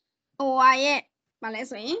sampling ရဲ့ ဘာလဲ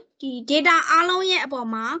ဆိုရင်ဒီ data အားလုံးရဲ့အပေါ်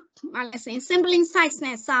မှာဘာလဲဆိုရင် sampling size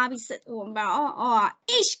နဲ့စားပြီးစစ်ဟို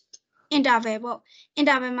each interval ပေါ့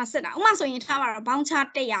interval မှာစစ်တာဥပမာဆိုရင်ထားပါတော့ bouncer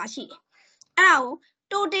 100ရှိတယ်အဲ့ဒါကို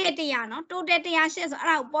total 100เนาะ total 100ရှိဆိုအဲ့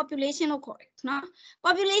ဒါကို population လို့ခေါ်တယ်เนาะ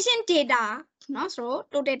population data เนาะဆိုတော့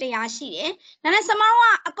total 100ရှိတယ်ဒါနဲ့စမတို့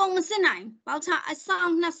ကအကုန်မစစ်နိုင် bouncer အဆော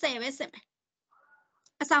င်20ပဲစစ်မယ်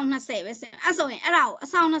အဆောင်20ပဲစစ်အဲ့ဆိုရင်အဲ့ဒါကိုအ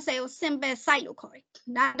ဆောင်20ကို simple site လို့ခေါ်တယ်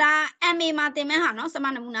ဒါ MA မှာသင်မဲ့ဟာเนาะစမ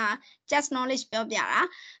နမူနာ just knowledge ပြောပြတာ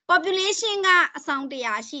population ကအဆောင်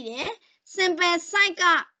100ရှိတယ် simple site က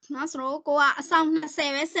နော်ဆိုတော့ကိုကအဆောင်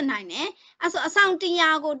20ပဲစစ်နိုင်တယ်အဲ့ဆိုအဆောင်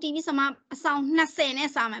100ကိုတီးပြီးစမအဆောင်20နဲ့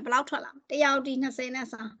စားမယ်ဘယ်လောက်ထွက်လာ100ကိုတီး20နဲ့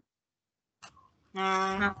စား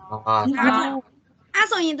အဲ့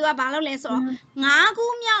ဆိုရင် तू ကဘာလုပ်လဲဆိုတော့9ခု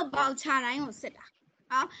မြောက်ပေါက်ချတိုင်းကိုစစ်တာ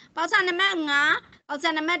ဟောပေါက်ချနံပါတ်5ပေါက်ချ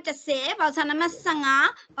နံပါတ်10ပေါက်ချနံပါတ်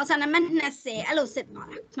15ပေါက်ချနံပါတ်20အဲ့လိုစစ်သွား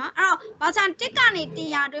တာနော်အဲ့တော့ပေါက်ချ1ကနေ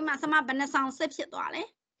100အတွင်းမှာစမဘယ်နှဆောင်စစ်ဖြစ်သွားလဲ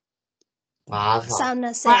ဆောင်း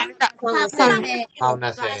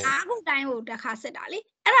အခုတိုင်းကိုတစ်ခါစစ်တာလေ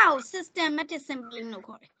အဲ့ဒါကို systematic sampling လို့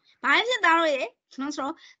ခေါ်တယ်။ဘာဖြစ်သားလို့ရေနော်ဆို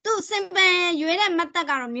တော့သူ simple ရွေးတဲ့ method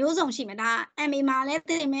ကတော့မျိုးစုံရှိမှာဒါ MA မှာလည်း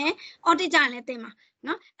သိမယ် audit ကြရင်လည်းသိမှာ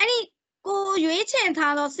နော်အဲ့ဒီကိုရွေးချယ်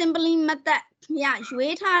ထားသော sampling method ရ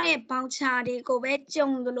ရွေးထားတဲ့ voucher တွေကိုပဲကြုံ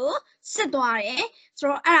သလိုစစ်သွားတယ်ဆို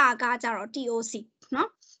တော့အဲ့ဒါကကြတော့ TOC နော်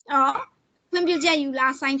အဲ့တော့ခွင့်ပြုချက်ယူ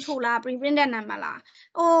လား sign ထိုးလား pre-printed number လား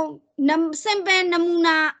ဟို simple နမူ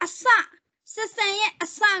နာအစ system ရဲ့အ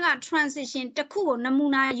စက transition တစ်ခုကိုနမူ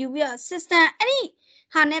နာယူပြီးတော့ system အဲ့ဒီ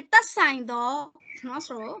ဟာနဲ့သက်ဆိုင်တော့နော်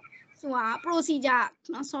ဆိုတော့ဆိုတာ procedure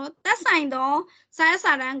နော်ဆိုတော့သက်ဆိုင်တော့စာရ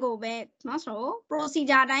စာတန်းကိုပဲနော်ဆိုတော့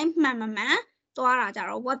procedure တိုင်းမှန်သွားတာကြ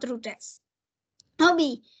တော့ walk through test ဟုတ်ပြီ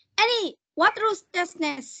အဲ့ဒီ walk through test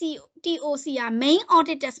နဲ့ TOC က main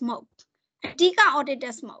audit test မဟုတ်အဓိက audit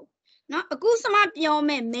test မဟုတ်နော်အခုစမပြော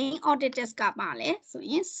မဲ့ main audit test ကပါလဲဆို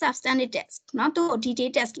ရင် substandard test နော်သူ့ကို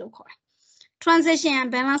detail test လို့ခေါ်တယ် transition and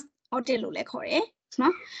balance audit လို့လည်းခေါ်တယ်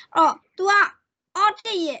နော်အဲ့တော့ तू က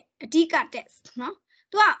audit ရဲ့အဓိက test နော်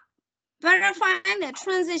तू က verify the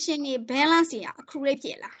transition နဲ့ balance တွေ accurate ဖြ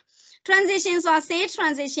စ်လား transition ဆိုတာ sale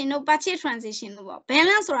transition တို့ purchase transition တို့ပေါ့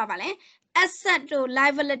balance ဆိုတာဗာလဲ asset တို့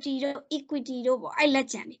liability တို့ equity တို့ပေါ့အဲ့လက်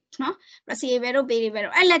ကျန်တွေနော် receivable တို့ payable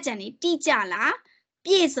တို့အဲ့လက်ကျန်တွေတိကျလား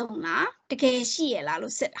ပြည့်စုံလားတကယ်ရှိရလား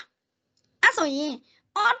လို့စစ်တာအဲ့ဆိုရင်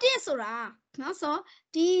audit ဆိုတာနော်ဆို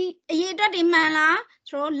ဒီအရေးအတွက်တွေမှန်လား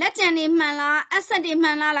ဆိုတော့လက်ကျန်တွေမှန်လား asset တွေမှ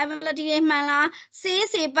န်လား liability တွေမှန်လား sales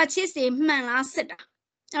တွေ purchase တွေမှန်လားစစ်တာ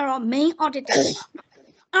အဲ့တော့ main audit အဲ့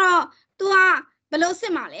တော့ तू ကဘယ်လိုစ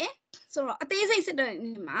စ်မှာလဲဆိုတော့အသေးစိတ်စစ်တဲ့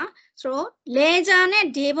နေမှာဆိုတော့ ledger နဲ့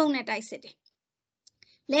day book နဲ့တိုက်စစ်တယ်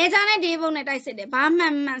ledger နဲ့ day book နဲ့တိုက်စစ်တယ်ဘာမှ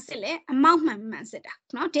န်မှန်စစ်လဲအမောက်မှန်မှန်စစ်တာ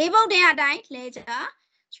နော် day book တဲ့အတိုင်း ledger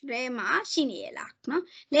ထဲမှာရှိနေရလားနော်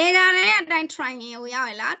ledger နဲ့အတိုင်း try ရင်ကိုရောက်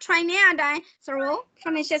ရလား try နဲ့အတိုင်းဆိုတော့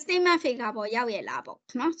financial statement figure ပေါ်ရောက်ရလားပေါ့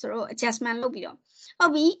နော်ဆိုတော့ adjustment လုပ်ပြီးတော့ဟု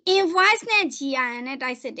တ်ပြီ invoice နဲ့ GIN နဲ့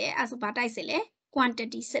တိုက်စစ်တယ်အဲ့ဆိုဘာတိုက်စစ်လဲ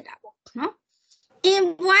quantity စစ်တာပေါ့နော်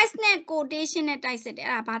invoice နဲ့ quotation နဲ့တိုက်စစ်တယ်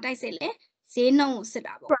အဲ့ဒါဘာတိုက်စစ်လဲဈေးနှုန်းကိုစစ်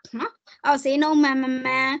တာပေါ့နော်အော်ဈေးနှုန်းမှန်မှ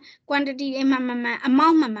န် quantity တွေမှန်မှန်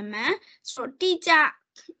amount မှန်မှန်ဆိုတော့တိကျ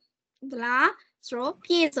လားဆိုတော့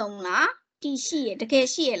ပြည့်စုံလားတီရှိရတကယ်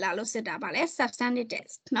ရှိရလားလို့စစ်တာပါလဲ substandard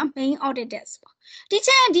test နော် main audit test ပေါ့ဒီချ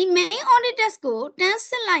က်ဒီ main audit test ကိုတန်းစ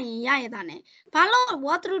စ်လိုက်ရင်ရရတာ ਨੇ ဘာလို့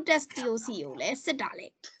walk through test TOC ကိုလဲစစ်တာလဲ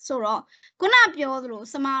ဆိုတော့ခုနပြောသလို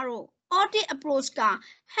စမားတို့ audit approach က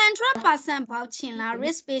 100% ဘောက်ချင်လား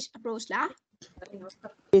risk based approach လား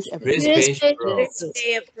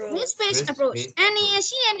risk based approach အနေရ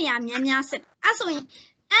ရှိတဲ့နေရာများစစ်အဲ့ဆိုရင်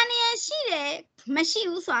အနေရရှိတယ်မရှိ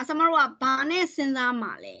ဘူးဆိုတာစမားတို့ကဘာနဲ့စဉ်းစား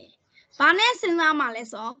မှာလဲဘာနဲ့စဉ်းစားမှာလဲ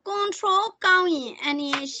ဆိုတော့ control ကောင်းရင်အနေ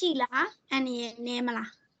ရရှိလားအနေရနည်းမ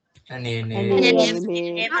လားအနေနဲ့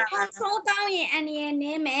control ကောင်းရင်အနေရန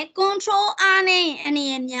ည်းမယ် control အားနည်းရင်အနေ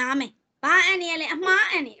ရများမယ်ဘာအနေရလဲအမှား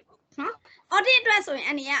အနေရပေါ့နော် audit အတွက်ဆိုရင်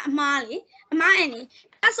အနေရအမှားလေအမှားအနေ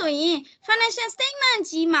အဲ့ဆိုရင် financial statement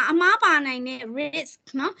ကြီးမှာအမှားပါနိုင်တဲ့ risk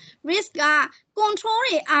နော် risk က control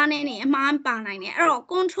တွေအားနည်းနေအမှားပါနိုင်တယ်အဲ့တော့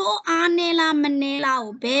control အားနည်းလားမနည်းလား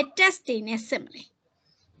ကိုဘယ် test တွေနဲ့စစ်မလဲ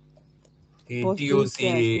TOC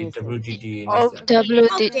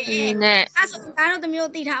WTT နဲ့ အဲ့ဆိုဒါတော့တ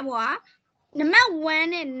မျိုးသိထားဖို့ဟာနံပါတ်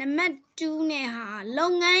1နဲ့နံပါတ်2နဲ့ဟာလု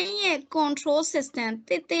ပ်ငန်းရဲ့ control system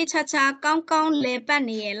တေးချာချာကောင်းကောင်းလည်ပတ်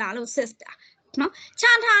နေရလားလို့စစ်တာနော်ချ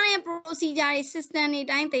ထားတဲ့ procedure တွေ system တွေ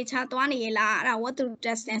တိုင်းတေချာသွားနေရလားအဲ့ဒါ what through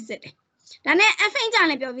test နဲ့စစ်တယ်ဒါနဲ့ F8 ကြ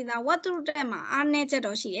လည်းပြောပြီးသား what through test မှာအားနည်းချက်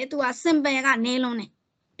တော့ရှိတယ်သူက simple ကနည်းလွန်းတယ်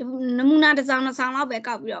နမူနာတစ်စောင်းတစ်စောင်းလောက်ပဲ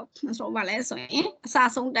ကောက်ပြီးတော့ဆိုပါလဲဆိုရင်အစာ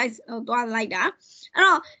ဆုံးတိုက်သွားလိုက်တာအဲ့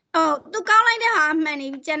တော့သူကောက်လိုက်တဲ့ဟာမှန်နေ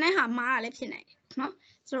ပြီကျန်တဲ့ဟာမှားတာလည်းဖြစ်နိုင်တယ်နော်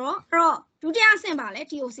ဆိုတော့ဒုတိယအဆင့်ပါလဲ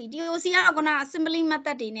TOC ကတော့ခုန assembly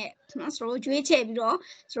method တွေနဲ့နော်ဆိုတော့ကျွေးချယ်ပြီးတော့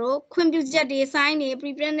ဆိုတော့ခွင့်ပြုချက်တွေ sign တွေ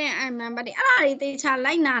preprint နဲ့ member တွေအဲ့ဒါတွေသေချာ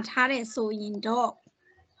လိုက်နာထားတဲ့ဆိုရင်တော့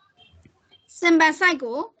sample size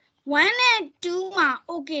ကို 1 နဲ့ 2 မှာ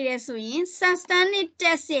okay တယ်ဆိုရင် substandard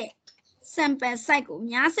test ရဲ့ sample size ကို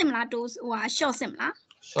များစစ်မလားတိုးshort စစ်မလား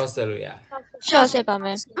short ဆက်လို့ရ short စစ်ပါမ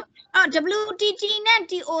ယ်WTG နဲ့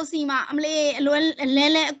TOC မှာအမလေးအလွဲ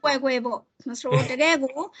လဲအကွဲပေါ့ဆိုတော့တကယ်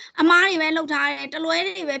ကိုအမားတွေပဲလောက်ထားတယ်တလွဲ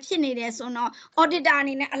တွေပဲဖြစ်နေတယ်ဆိုတော့ auditor အ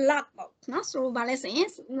နေနဲ့ alert ပေါ့နော်ဆိုတော့ဗာလဲဆိုရင်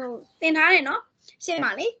တင်ထားတယ်နော်ရှင်း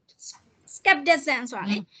ပါလေ skepticism ဆိုတာ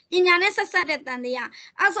လေပညာနဲ့ဆက်ဆက်တဲ့တန်တရား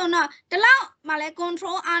အဲ့ဆိုတော့ဒီလောက်မှလည်း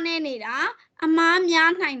control အားနေနေတာအမား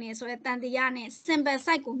များနိုင်တယ်ဆိုတဲ့တန်တရားနဲ့ sample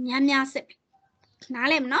size ကိုများစစ်ပဲနား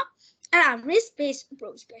လည်မနော်အဲ့ဒါ risk based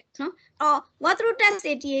approach ပဲနော်walk through test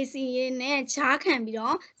TAC နဲ့ခြားခံပြီး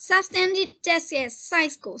တော့ substantive test ရဲ့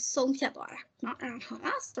size ကိုဆုံးဖြတ်သွားတာနော်အဲ့ဒါဟုတ်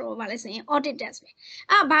လားဆိုတော့ဗာလဲဆိုရင် audit test ပဲ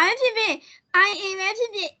ဘာပဲဖြစ်ဖြစ် IA ပဲဖြ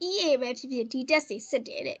စ်ဖြစ် EA ပဲဖြစ်ဖြစ်ဒီ test တွေစစ်တ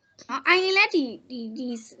ယ်တဲ့နော် IA လည်း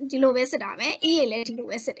ဒီလိုပဲစစ်တာပဲ EA လည်းဒီလို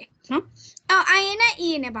ပဲစစ်တယ်နော်IA နဲ့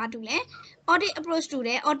EA နဲ့ဘာတူလဲ audit approach တူတ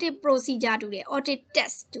ယ် audit procedure တူတယ် audit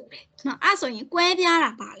test တူတယ်နော်အဲ့ဆိုရင်ကွဲပြား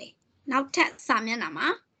တာပါလေနောက်ထပ်စာမျက်နှာမှာ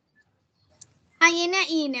IA နဲ့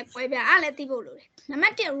EA နဲ့ကွဲပြားအဲ့လည်းသိဖို့လိုတယ်နံပါ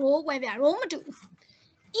တ်1 role ကွဲပြား role မတူ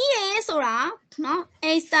EA ဆိုတာနော်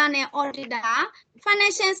external auditor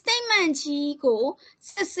financial statement ကြီးကို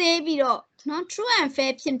စစ်ဆေးပြီးတော့နော် true and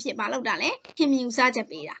fair ဖြစ်မလုပ်တာလေခင်မြင်ဥစားချက်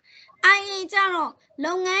ပေးတာ IA ကြတော့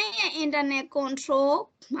လုပ်ငန်းရဲ့ internal control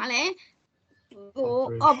မှာလဲ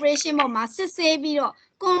operation ပေါ်မှာစစ်ဆေးပြီးတော့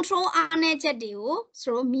control အားနည်းချက်တွေကို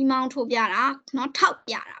ဆိုတော့မိမောင်းထိုးပြတာနော်ထောက်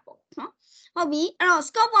ပြတာပေါ့နော်ဟုတ်ပြီအဲ့တော့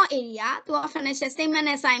scope of area သူက financial statement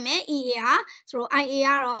နဲ့ဆိုင်မယ် EA ကဆိုတော့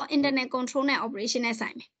IA ကတော့ internal control နဲ့ operation နဲ့ဆို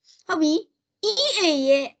င်မယ်ဟုတ်ပြီ EA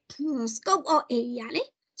ရဲ့ scope of area လေ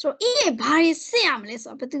ဆိုတော့ EA ဘာတွေစစ်ရမလဲ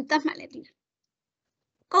ဆိုတော့ဘယ်သူသတ်မှတ်လဲသိလား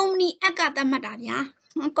company act ကသတ်မှတ်တာဗျာ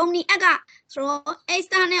company act ကဆိုတော့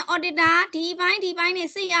external auditor ဒီပိုင်းတွေ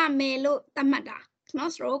စစ်ရမယ်လို့သတ်မှတ်တာ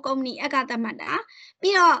နော်ဆိုတော့ company act ကသတ်မှတ်တာ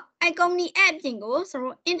ပြီးတော့အဲ company act ပြင်ကိုဆို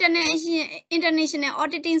တော့ international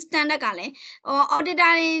auditing standard ကလည်း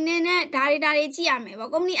auditor တွေနဲ့ဒါတွေကြည့်ရမယ်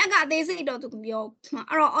ပေါ့ company act ကအသေးစိတ်တော့သူပြော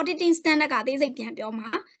အဲ့တော့ auditing standard ကအသေးစိတ်ပြန်ပြောမှာ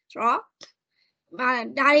ဆိုတော့ဒါ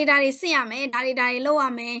တွေစစ်ရမယ်ဒါတွေလုပ်ရ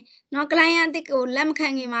မယ်နော် client အသစ်ကိုလက်မခံ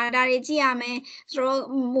ခင်မှာဒါတွေကြည့်ရမယ်ဆိုတော့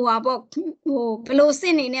ဘယ်လိုစ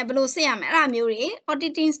စ်နေနဲ့ဘယ်လိုစစ်ရမယ်အဲ့ဒါမျိုးတွေ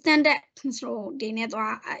auditing standard ဆိုတော့ဒီနဲ့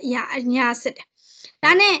သွားအညာစစ်တယ်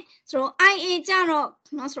ဒါနဲ့ဆိုတော့ IA ကြတော့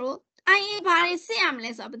နော်ဆိုတော့ IA ဘာတွေစစ်ရမ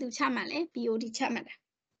လဲဆိုတော့ဘယ်သူချမှတ်လဲ BOD ချမှတ်တာ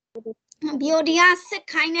BOD ကစစ်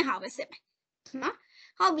ခိုင်းတဲ့ဟာပဲစစ်မယ်နော်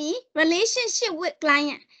ဟုတ်ပြီ relationship with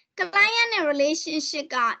client နဲ့ relationship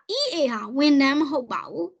က EA ဟာဝန်ထမ်းမဟုတ်ပါ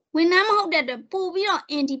ဘူးဝန်ထမ်းမဟုတ်တဲ့အတွက်ပို့ပြီးတော့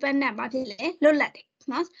independent ဘာဖြစ်လဲလွတ်လပ်တယ်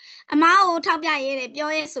နော်အမားကိုထောက်ပြရဲတယ်ပြော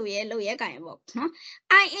ရဲဆိုရဲလုပ်ရဲကြရင်ပေါ့နော်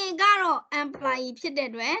IA ကတော့ employee ဖြစ်တဲ့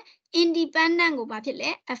အတွက် independent ကိုဘာဖြစ်လဲ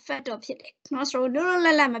affect တော့ဖြစ်တယ်နော်ဆိုတော့လွ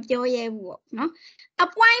တ်လပ်မပြောရဲဘူးပေါ့နော်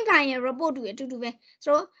appoint by report တူအတူတူပဲ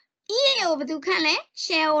ဆိုတော့ EA ကိုဘယ်သူခန့်လဲ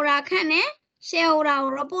shareholder ခန့်တယ် shareholder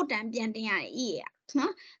ကို report တန်ပြန်တင်ရတယ် EA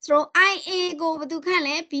နော်ဆိုတော့ IA ကိုဘယ်သူခန့်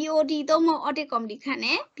လဲ BOD သို့မဟုတ် audit committee ခန့်တ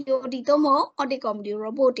ယ် BOD သို့မဟုတ် audit committee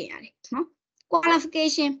report တင်ရတယ်နော်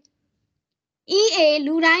qualification EA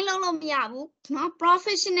လူတိုင်းလုံးလို့မရဘူးနော်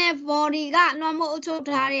professional body ကလွှမ်းမိုးအချုပ်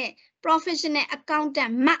ထားတဲ့ professional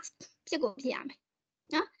accountant max ဖြစ်ကိုဖြစ်ရမယ်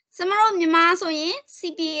နော်စမတို့မြန်မာဆိုရင်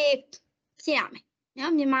CPA ဖြစ်ရမယ်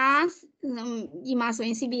နော်မြန်မာဒီမှာဆိုရ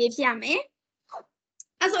င် CPA ဖြစ်ရမယ်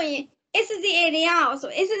အဲ့ဆိုရင် SCA တွေရော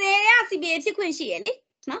ဆို SCA တွေက CPA ဖြစ်ခွင့်ရှိရလေ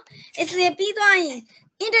နော် SCA ပြီးသွားရင်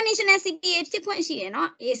international CPA ဖြစ်ခွင့်ရှိရနော်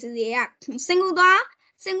SCA ကစင်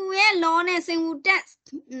ကူရဲ့ law နဲ့စင်ကူ tax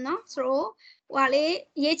နော်ဆိုတော့ဟိုလေ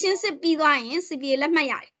ရေးချင်းစစ်ပြီးသွားရင် CPA လက်မှတ်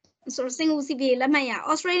ရတယ်ဆိုတော့စင်ကူ CPA လက်မှတ်ရ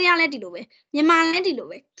Australia လည်းဒီလိုပဲမြန်မာလည်းဒီလို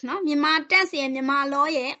ပဲနော်မြန်မာ tax ရဲ့မြန်မာ law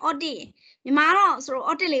ရဲ့ audit ရဲ့မြန်မာတော့ဆိုတော့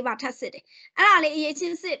audit လေးပါထပ်စစ်တယ်အဲ့ဒါလေးအရေးချ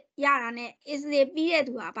င်းစစ်ရတာနဲ့ SCA ပြီးတဲ့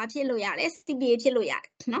သူကဘာဖြစ်လို့ရလဲ CPA ဖြစ်လို့ရတယ်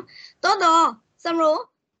နော်တော့စမလို့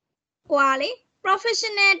ဟိုလေ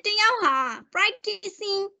professional တယောက်ဟာ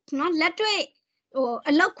practicing နော်လက်တွေ့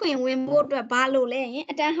အလုပ်ခွင်ဝင်ဖို့အတွက်ဘာလို့လဲရင်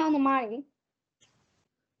အတန်းဟောင်းသမားတွေ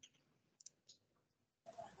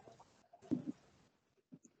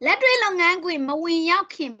လက်တွေ့လုပ်ငန်းခွင်မဝင်ရောက်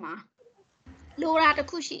ခင်မှာလိုတာတစ်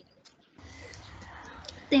ခုရှိ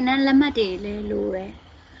သင်တန်းလက်မှတ်တွေလည်းလိုတယ်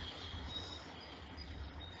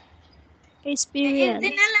experience သ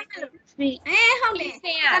င်တန်းလက်မှတ် ဟုတ်တယ်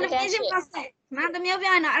qualification process နော်တမျိုး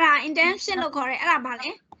ပြောရင်တော့အဲ့ဒါ internship လို့ခေါ်တယ်အဲ့ဒါဘာလဲ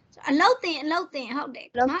အလုပ်တင်ဟုတ်တယ်နော်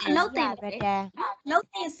အလုပ်တင်အလုပ်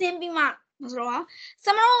တင်ဆင်းပြီးမှဆိုတော့စ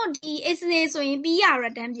မတို့ဒီ ACA ဆိုရင်ပြီးရ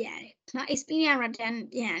return ပြန်ရတယ်နော် experience return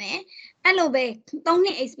ပြန်ရတယ်အဲ့လိုပဲ3နှ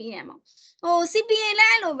စ် experience ပေါ့ဟို CPA လ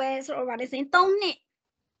ည်းအဲ့လိုပဲဆိုတော့ဗာလဲဆိုရင်3နှစ်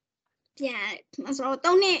ပြန်ဆိုတော့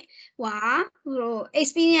3နှစ်ဟို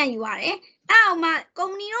experience ယူရတယ်အဲ့အောင်မှ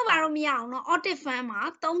company တို့ဘာလို့မရအောင်နော် audit firm မှာ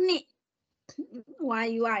3နှစ်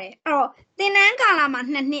ယူရတယ်အဲ့တော့သင်တန်းကာလမှာ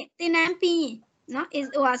2နှစ်သင်တန်းပြီးရင်နော်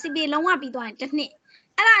ဟို CPA လုံးဝပြီးသွားရင်1နှစ်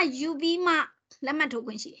အဲ့ဒါယူပြီးမှလက်မှတ်ထိုး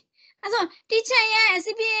ခွင့်ရှိတယ်အဲ့ဆို teacher ရဲ့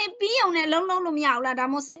CPA ပြီးအောင်နဲ့လုံးလို့မရဘူးလားဒါ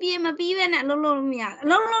မှမဟုတ် CPA မပြီးဘဲနဲ့လုံးလို့မရဘူး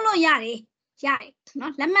လုံးလို့ရတယ်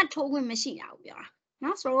နော်လက်မှတ်ထိုးခွင့်မရှိတာဘူးပြောတာ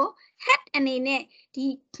နော်ဆိုတော့ head အနေနဲ့ဒီ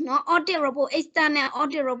နော် audit report external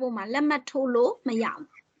audit report မှာလက်မှတ်ထိုးလို့မရဘူး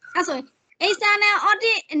အဲ့ဆို external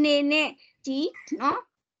audit အနေနဲ့ဒီနော်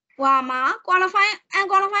ဟွာမှာ qualifying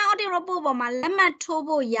unqualified audit report ပေါ်မှာလက်မှတ်ထိုး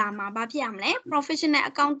ဖို့ရမှာဘာဖြစ်ရမလဲ professional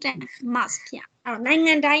accountant must ဖြစ်အဲ့တော့နိုင်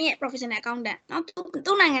ငံတိုင်းရဲ့ professional accountant နော်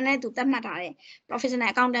သူ့နိုင်ငံနဲ့သူသတ်မှတ်ထားတဲ့ professional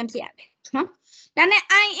accountant ဖြစ်ရတယ်နော်ဒါနဲ့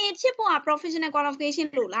IA ဖြစ်ဖို့က professional qualification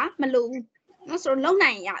လို့လားမလို့ဘူးနော်ဆိုတော့လုံ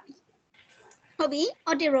နိုင်ရပြီဟုတ်ပြီ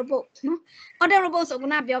audit report နော် audit report ဆိုခု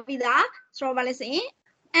နပြောပြီးသားဆိုတော့ဗာလဲဆိုရင်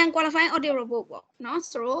unqualified audit report ပေါ့နော်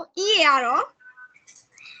ဆိုတော့ EA ကတော့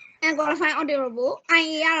unqualified audit report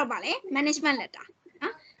IA ကတော့ဗာလဲ management letter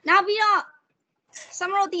နော်နောက်ပြီးတော့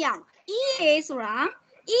summary သိအောင် EA ဆိုတာ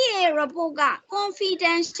EA report က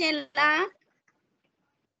confidential လား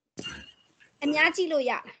အများကြီးလို့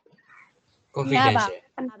ရတာ confidential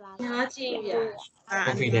များကြည့်ရ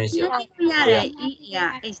confidential ရတယ် EA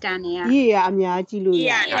external အများကြီးလို့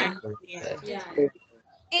ရ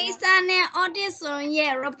external audit ဆိုရ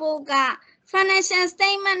င် report က financial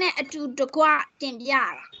statement နဲ့အတူတကွတင်ပြရ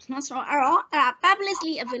တာနော်ဆိုတော့အဲ့ဒါ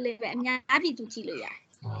publicly available အများပြည်သူကြည့်လို့ရတယ်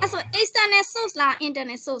အဲ့ဆို external source လား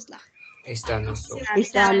internal source လား external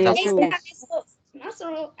source နော်ဆို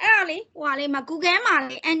တော့အဲ့ဒါလေဟိုဟာလေးမှာ Google မှာ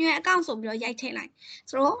လေ annual account ဆိုပြီးတော့ရိုက်ထည့်လိုက်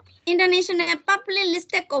ဆိုတော့ international public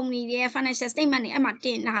listed company တွေရဲ့ financial statement တွေအဲ့မှာတ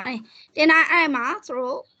င်ထားတယ်အဲ့မှာဆို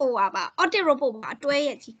တော့ဟိုပါ audit report ပါအတွဲ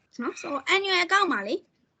ရဲ့ကြီးနော်ဆိုတော့ annual account မှာလေ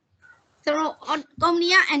ဆိုတော့ company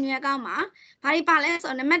က annual account မှာဘာတွေပါလဲဆို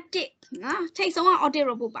တော့နံပါတ်1နော်ထိပ်ဆုံးက audit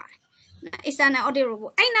report ပါတယ် external audit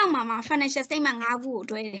report အဲ့နောက်မှာ financial statement 5ခုကို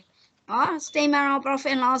တွဲတယ်statement of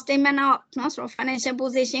profit and loss statement of နော်ဆိုတော့ financial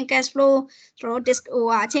position cash flow ဆိုတော့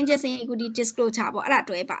changes in equity disclosure ပေါ့အဲ့ဒါ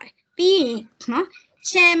တွဲပါတယ်ပြီးရင်နော်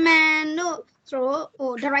chairman တို့ဆို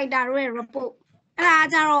တော့ director တို့ရဲ့ report အဲ့ဒါ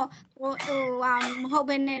ကြတော့မဟုတ်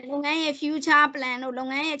ဘဲနဲ့လုပ်ငန်းရဲ့ future plan တို့လုပ်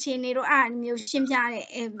ငန်းရဲ့အခြေအနေတို့အဲ့မျိုးရှင်းပြတဲ့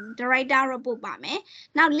director report ပါမယ်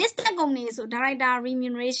နောက် listed company ဆို director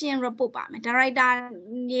remuneration report ပါမယ် director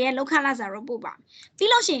ရဲ့လောက်ခလာစာ report ပါမယ်ပြီး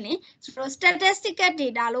လို့ရှိရင်လေဆိုတော့ statistical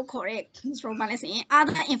data လို့ခေါ်တဲ့ဆိုတော့ဗာလဲဆိုရင်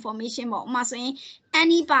other information ပေါ့ဥပမာဆိုရင်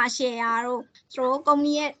any per share တို့ဆိုတော့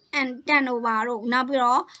company ရဲ့ turnover တို့နောက်ပြီး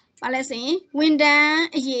တော့ဗာလဲဆိုရင်ဝန်ထမ်း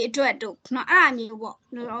အရေအတွက်တို့နော်အဲ့အမျိုးပေါ့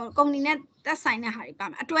company နဲ့သက်ဆိုင်တဲ့ဟာတွေပါ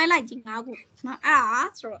မယ်အတွဲလိုက်ကြီး5ခုနော်အဲ့ဒါ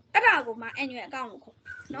ဆိုတော့အဲ့ဒါကိုမှ annual account လို့ခေါ်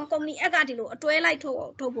နော် company အကဒီလိုအတွဲလိုက်ထုတ်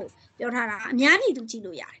ဖို့ပြောထားတာအများပြည်သူကြည့်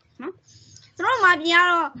လို့ရတယ်နော်ဆိုတော့မှပြန်က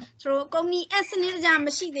တော့ဆိုတော့ company အစနစ်တကျမ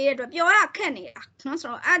ရှိသေးတဲ့အတွက်ပြောရခက်နေတာနော်ဆို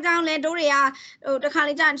တော့အားကြောင့်လဲတို့တွေကဟိုတခါ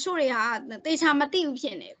လေကြာချို့တွေဟာတေချာမသိဘူးဖြ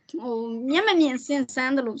စ်နေဟိုမျက်မမြင်စင်စ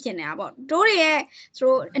မ်းတယ်လို့ဖြစ်နေတာပေါ့တို့တွေရဲ့ဆို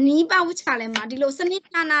တော့အနီးပတ်ဝန်းကျင်လဲမှာဒီလိုစနစ်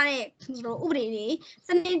ကျနာတဲ့ဆိုတော့ဥပဒေတွေစ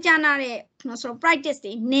နစ်ကျနာတဲ့ဆိုတော့ practice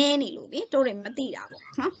တွေနည်းနေလို့လေတို့တွေမသိတာပေါ့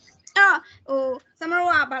နော်အဲ့တော့ဟိုစမ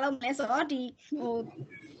တို့ကဘာလုပ်မလဲဆိုတော့ဒီဟို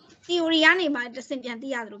theory ကနေမှတစ်စင်ပြန်သိ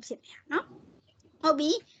ရတယ်လို့ဖြစ်နေတာနော်ဟုတ်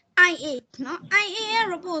ပြီIA နော် IA ရဲ့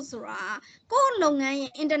report ဆိုတာကိုယ်လုပ်ငန်း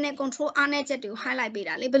ရဲ့ internet control အားနည်းချက်တွေကို highlight ပေး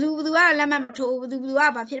တာလေဘယ်သူကလက်မှတ်မထိုးဘယ်သူက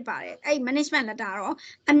ဘာဖြစ်ပါတယ်အဲ့ management letter တော့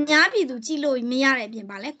အများပြည်သူကြည့်လို့မရတဲ့အပြင်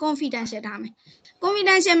ပါလေ confidential ထားမယ်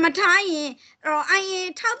confidential မထားရင်အဲ့တော့ IA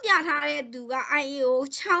ထောက်ပြထားတဲ့သူက IA ကို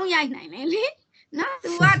ချောင်းရိုက်နိုင်တယ်လေနော်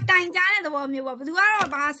သူကတိုင်ကြားတဲ့သဘောမျိုးပေါ့ဘယ်သူကတော့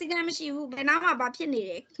ဘာစိတ်ကမရှိဘူးဘယ်နာမှဘာဖြစ်နေ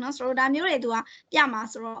တယ်နော်ဆိုတော့ဒါမျိုးတွေသူကပြမှာ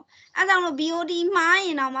ဆိုတော့အဲကြောင့်လို့ BOD မှားရ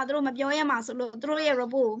င်တော့မှသူတို့မပြောရမှာဆိုလို့သူတို့ရဲ့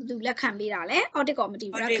report ကိုသူလက်ခံပေးတာလေ audit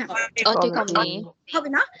committee လက်ခံ audit committee ဟုတ်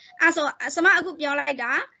ပြီနော်အဲဆိုစမအခုပြောလိုက်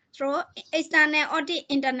တာဆိုတော့ external audit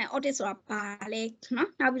internal audit ဆိုတာဘာလဲနော်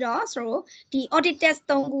နောက်ပြီးတော့ဆိုတော့ဒီ audit test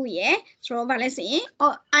 3ခုရယ်ဆိုတော့ဘာလဲဆိုရင်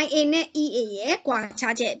IA နဲ့ EA ရယ်ကွာ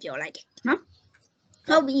ခြားချက်ပြောလိုက်တယ်နော်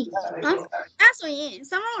ဟုတ်ပြီနော်အဲ့ဆိုရင်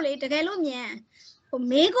စမတို့လေတကယ်လို့မြန်ဟို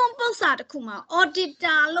မေကွန်ပု္ပ္ပစာတစ်ခုမှာ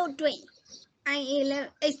auditor လို့တွေ့ IA လဲ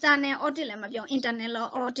external audit လည်းမပြော internal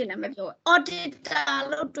audit လည်းမပြော auditor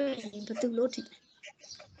လို့တွေ့ရင်ဘယ်သူလို့ထင်လဲ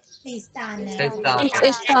external ဟုတ်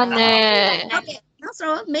ကဲ့ နောက်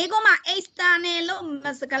ဆိုမေကုန်းမှာ external လို့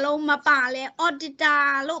စကားလုံးမပါလဲ auditor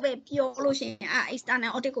လို့ပဲပြောလို့ရှိရင်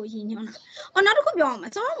external audit ကိုရည်ညွှန်းတာ။နောက်တစ်ခုပြောအောင်မ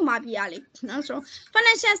ယ်ကျွန်တော်မှာပြရလေနော်ဆို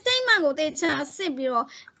financial statement ကိုတေချာစစ်ပြီးတော့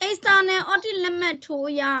external audit လက်မှတ်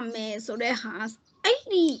ထိုးရမယ်ဆိုတဲ့ဟာအဲ့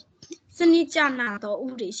ဒီစနစ်ကျနာတော့ဥ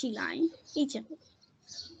ပဒေရှိလာရင်သိချင်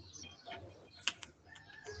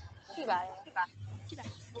ရှိပါတယ်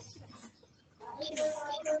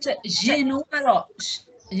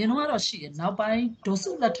ရင်တော့ရှိတယ်နောက်ပိုင်းဒေါ်စု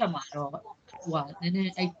လက်ထက်မှာတော့ဟိုကနည်းန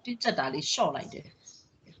ည်းအဲ့တင်းကျပ်တာလေး short လိုက်တယ်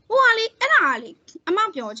ဟိုကလေအဲ့ဒါလေအမ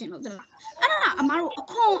ပြောချင်လို့သလားအဲ့ဒါအမတို့အ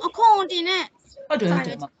ခွန်တင်နဲ့ဟုတ်တယ်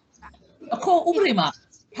အခုဥပဒေမှာ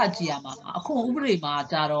ဖတ်ကြည့်ရမှာအခုဥပဒေမှာ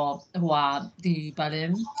ဒါတော့ဟိုဟာဒီဗာလဲ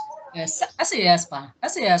SAS ပါ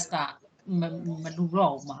SAS ကမလူ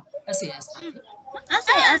တော့ဘူးမှာ SAS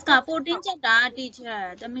ကပိုတင်းချက်တာတီချက်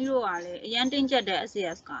သမီးတို့ကလေအရန်တင်းချက်တဲ့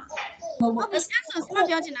SAS ကဟုတ်ပါဘူးအဲ့ဆိုကျွန်မ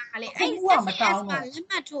ပြောချင်တာကလေအဲ့ SAS ကလက်မှတ်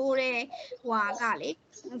ထိုးတဲ့ဟိုကလေ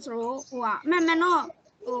ဆိုတော့ဟိုကအမှန်တော့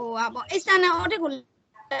ဟိုဟာပေါ့ external audit ကိုလ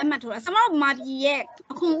က်မှတ်ထိုးတာကျွန်တော်တို့မာပြည်ရဲ့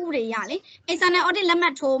အခွန်ဥပဒေရလေ external audit လက်မှ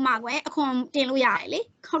တ်ထိုးမှာကွယ်အခွန်တင်လို့ရတယ်လေ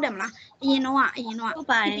ဟုတ်တယ်မလားအရင်တော့ဟုတ်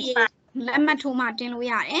ပါတယ်လက်မှတ်ထိုးမှတင်လို့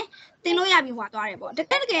ရတယ်တင်လို့ရပြီးဟွာသွားတယ်ပေါ့တ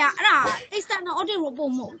ကယ်အဲ့ဒါ external audit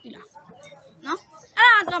report မဟုတ်ဘူးလားနော်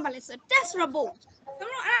အဲ့ဒါတော့ဗာလဲဆို test report ကျွန်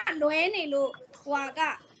တော်အဲ့ဒါလွဲနေလို့ဟွာက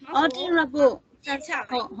audit report ဆက်ချ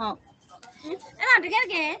ဟုတ်အဲ့ဒါတကယ်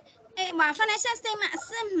အဲ့မှာ financial statement အစ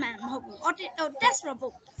စ်မှန်မဟုတ်ဘူး audit test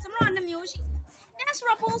report ကျွန်တော်က2မျိုးရှိ test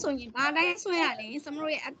report ဆိုရင်ဘာတိုင်းဆွဲရလဲကျွန်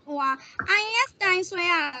တော်ရဲ့ဟိုဟာ IS တိုင်းဆွဲ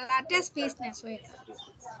ရလား test base နဲ့ဆွဲရ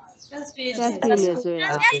test base နဲ့ဆွဲရ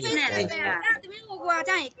အဲ့ဒါတမီးကိုကွာ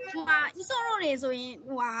ကြရင်ဟိုဟာ ISO တွေဆိုရင်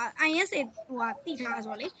ဟိုဟာ IS ဟိုဟာတိထား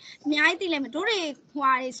ဆိုလေအများကြီးတိလဲမတို့တွေဟို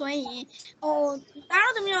ဟာတွေဆွဲရင်ဟိုဒါ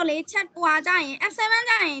တော့တမီးတို့လေ chat ဟိုဟာကြရင် F7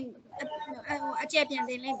 ကြရင်ဟိုအကျယ်ပြန်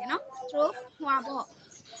တင်လိုက်မယ်နော်သူတို့ဟိုဟာပေါ့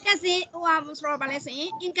တက်စီဟိုဟာဆိုတော့ဗာလဲဆိုရင်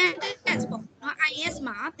income tax ပေါ့နော် IS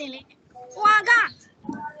မှာတင်လိုက်ဟိုဟာက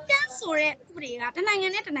တက်ဆိုတဲ့ဥပဒေကတနိုင်ငံ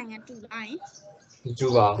နဲ့တနိုင်ငံတူလာရင်မတူ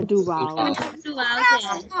ပါဘူးတူပါဆရာဆို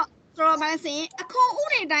တော့ဗာလဲဆိုရင်အခွန်ဥပ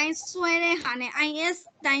ဒေတိုင်းဆွဲတဲ့ဟာနဲ့ IS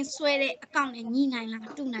တိုင်းဆွဲတဲ့အကောင့်နဲ့ညီနိုင်လား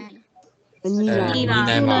တူနိုင်လားညီပါ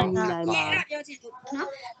ပြောချင်လို့နော်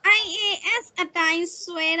IAS အတိုင်း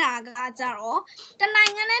ဆွဲတာကကြတော့တနို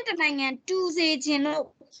င်ငံနဲ့တနိုင်ငံတူစေခြင်းလို့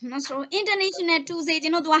နော်ဆို international တူစေခြ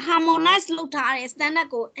င်းလို့သူက harmonize လုပ်ထားတဲ့ standard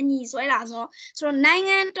ကိုအညီဆွဲတာဆိုတော့နိုင်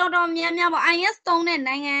ငံတော်တော်များများပေါ့ IS သုံးတဲ့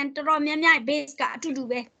နိုင်ငံတော်တော်များများ base ကအတူတူ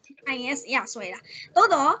ပဲ IS ရဆွဲတာသို့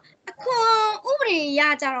တော့အခွန်ဥပဒေရ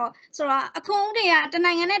ကြတော့ဆိုတော့အခွန်ဥပဒေကတ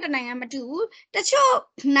နိုင်ငံနဲ့တနိုင်ငံမတူဘူးတချို့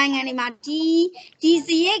နိုင်ငံတွေမှာဒီစ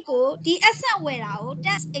ရိတ်ကိုဒီ asset ဝယ်တာကို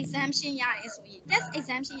tax exemption ရတယ်ဆိုရင် tax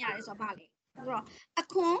exemption ရတယ်ဆိုတော့ဗာလေဆိုတော့အ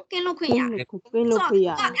ခွန်ကင်းလွတ်ခွင့်ရတယ်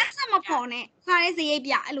asset မဖော်နဲ့ခါရဲစရိတ်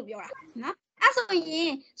ပြအဲ့လိုပြောတာနော်အဲ့ဆိုရ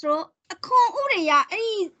င်ဆိုတော့အခွန်ဥပဒေရအဲ့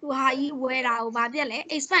ဒီဟိုဟာကြီးဝယ်တာကိုဗာပြက်လဲ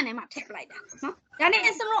expand ထဲမှာထည့်ပလိုက်တာနော်ဒါ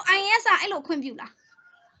နဲ့ဆိုတော့ IS အဲ့လိုခွင့်ပြုလား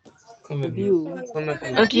ခွင့်မပြုမ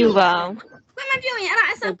ပြုပါဘူးခွင့်မပြုရင်အဲ့ဒါ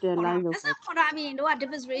asset ခေါ်တာအပြင်တို့က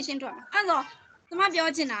demonstration ထွက်မှာအဲ့တော့ကျွန်မပြော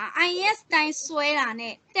ချင်တာ IS တိုင်းဆွဲတာ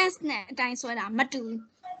နဲ့ test နဲ့အတိုင်းဆွဲတာမတူ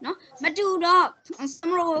နော်မတူတော့ကျွန်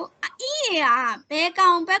တော်တို့ EA ကဘယ်ကော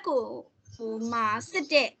င်ဘက်ကိုဟိုမှာစစ်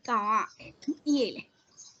တဲ့ကောင်က EA လေ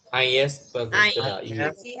IS ဘက်ကိုစစ်တာ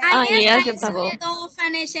IS ဘက်ကို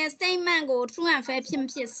financial statement ကို true and fair ဖြ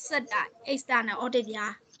စ်စစ်တာ external audit ပြ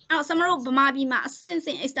အဲ့တော့ကျွန်တော်တို့ဗမာပြည်မှာအစ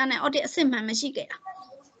စ် external audit အစစ်မှန်မရှိခဲ့တာအဲ့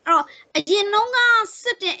တော့အရင်တုန်းကစ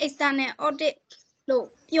စ်တဲ့ external audit လို့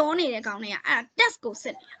ပြောနေတဲ့ကောင်တွေကအဲ့ဒါ test ကိုစ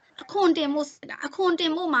စ်နေတာအခွန်တင်မှုစစ်တာအခွန်တ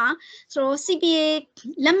င်မှုမှာဆိုတော့ CPA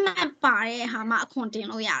လက်မှတ်ပါတဲ့ဟာမှာအခွန်တင်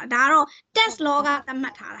လို့ရတာဒါကတော့ test law ကသတ်မှ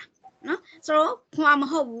တ်ထားတာနော်ဆိုတော့ဟိုမ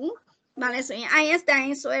ဟုတ်ဘူးဘာလဲဆိုရင် IS တို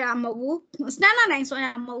င်းဆွဲတာမဟုတ်ဘူး standard တိုင်းဆွဲ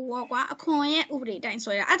တာမဟုတ်ဘူးကွာအခွန်ရဲ့ဥပဒေတိုင်း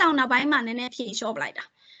ဆွဲတာအဲ့တောင်နောက်ပိုင်းမှာနည်းနည်းဖြေလျှော့ပလိုက်တာ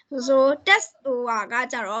ဆို test ဟိုက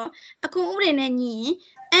ကြတော့အခွန်ဥပဒေနဲ့ညီ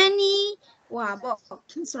ရင် any ဟိုပေါ့ဆို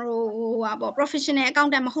ဟိုပေါ့ professional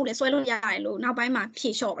accountant မဟုတ်လေဆွဲလို့ရတယ်လို့နောက်ပိုင်းမှာဖြေ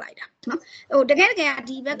လျှော့ပလိုက်တာနော်ဟိုတကယ်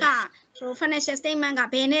ဒီဘက်ကဆို financial statement က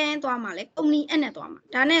ဘယ်နဲ့သွားမှာလဲ company အနဲ့သွားမှာ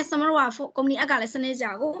ဒါနဲ့ စမတို့က company အကလည်းစနစ်ကြ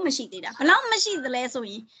ကိုမရှိသေးတာဘလောက်မရှိသလဲဆို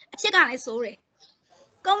ရင်အဖြစ်ကလည်းစိုးတယ်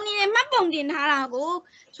company တွေမှတ်ပုံတင်ထားတာကို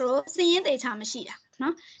ဆိုတော့စီးရင်တေချာမရှိတာ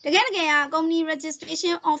နော်တကယ်က company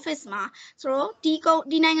registration office မှာဆိုတော့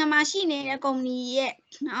ဒီနိုင်ငံမှာရှိနေတဲ့ company ရဲ့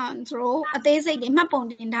ဆိုတော့အသေးစိတ်တွေမှတ်ပုံ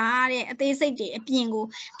တင်ထားတဲ့အသေးစိတ်တွေအပြင်ကို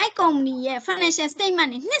အဲ့ company ရဲ့ financial statement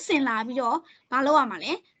တွေနှစ်ဆင်လာပြီးတော့မလုပ်ရမှာ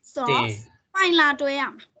လဲဆိုတော့ file လာတွဲရ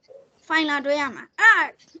မှာ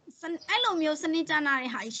အဲ့လိုမျိုးစနစ်ကျနာ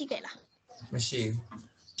တဲ့ဟာရှိခဲ့လားမရှိ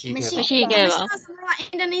မရှိခဲ့ပါ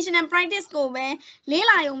international practice ကိုပဲလေး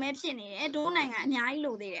လာရုံပဲဖြစ်နေတယ်ဒိုးနိုင်ငံအများကြီး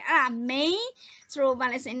လို့သေးတယ်အဲ့ဒါ main ဆိုတော့ဗာ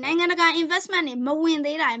လဲစနိုင်ငံတကာ investment တွေမဝင်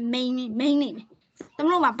သေးတာ main နေတယ်သမ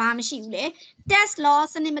တို့မှာဘာမှမရှိဘူးလေ tax law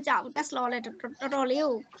စနစ်မကြောက်ဘူး tax law လည်းတော်တော်လေး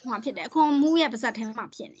ကိုဟိုဖြစ်တယ်အခွန်မှုရဲ့ပါဇက်ထဲမှာ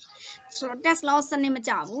ဖြစ်နေဆိုတော့ tax law စနစ်မ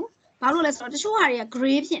ကြောက်ဘူးဘာလို့လဲဆိုတော့တချို့ဟာတွေက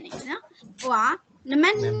gray ဖြစ်နေတယ်နော်ဟိုဟာနံပါ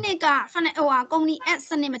တ်2ကဟိုဟာ company act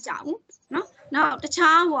စနစ်မကြောက်ဘူးနော်နောက်တ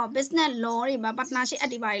ခြားဟို business law တွေမှာ partnership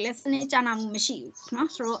act တွေပါလေစနစ်ကြနာမှုမရှိဘူးနော်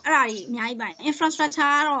ဆိုတော့အဲ့ဒါကြီးအများကြီးပါ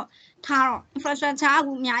infrastructure ကတော့ထားတော့ infrastructure က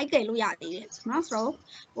အများကြီးကယ်လို့ရသေးတယ်နော်ဆိုတော့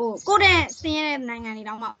ဟိုကိုယ့်တဲ့စင်းရဲတဲ့နိုင်ငံတွေ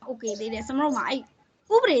တောင်မှ okay သေးတယ်စမတို့မှာအဲ့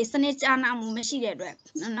ဥပဒေစနစ်ကြနာမှုမရှိတဲ့အတွက်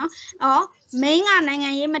နော်အော် main ကနိုင်ငံ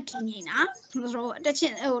ရေးမတည်ငြိမ်တာဆိုတော့တစ်ချိ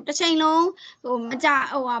န်လုံးဟိုမကြ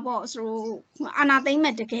ဟိုပါပေါ့ဆိုတော့အာနာသိမ့်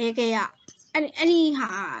မဲ့တကယ်ကဲရအဲ့ဒီဟာ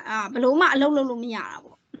ဘလို့မှအလုပ်လုပ်လို့မရတာ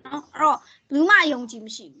ပေါ့နော်အဲ့တော့ဘယ်မှအယုံကြည်မ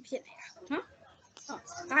ရှိဘူးဖြစ်နေတာနော်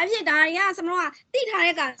ဒါဖြစ်ဒါတွေကစမတို့ကတိထား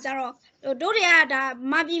တဲ့ကကြတော့တို့တွေကဒါ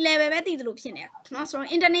မာပြည် level ပဲတည်တယ်လို့ဖြစ်နေတာနော်ဆိုတော့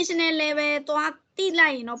international level သွားတိလို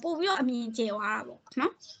က်ရင်တော့ပို့ပြီးတော့အမြင်ကျယ်သွားတာပေါ့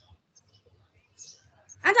နော်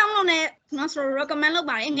အားကြောင့်လို့လည်းနော်ဆိုတော့ recommend လုပ်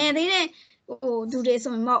ပါတယ်ငယ်သေးတဲ့ဟိုသူတွေ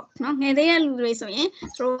ဆိုရင်ပေါ့နော်ငယ်သေးတဲ့လူတွေဆိုရင်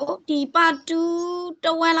ဆိုတော့ဒီ part 2 တ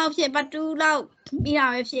ဝက်လောက်ဖြစ် part 2 လောက်ပြီးတာ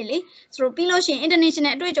ပဲဖြစ်လေဆိုတော့ပြီးလို့ရှိရင်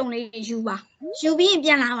international အတွေ့အကြုံလေးယူပါယူပြီးပြ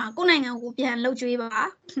န်လာပါကိုယ့်နိုင်ငံကိုပြန်လှုပ်ကြွေးပါ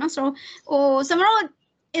နော်ဆိုတော့ဟိုစမတို့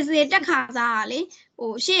is တက်ခါစားကလေ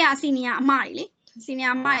ဟိုရှေ့ရ senior အမတွေလေ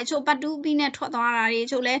senior အမတွေချို့ part 2 ပြီးနဲ့ထွက်သွားတာတွေ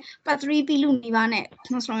ချို့လဲ part 3 ပြီးလူနေပါနဲ့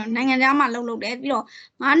နော်ဆိုတော့နိုင်ငံခြားမှာလှုပ်တယ်ပြီးတော့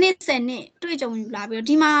9နှစ်10နှစ်တွေ့ကြုံယူလာပြီးတော့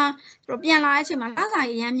ဒီမှာဆိုတော့ပြန်လာတဲ့အချိန်မှာလစာ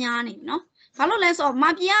ရမ်းများနေပြီနော်ဘာလို့လဲဆိုတော့မာ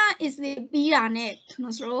ပြည်က is ပြီးတာနဲ့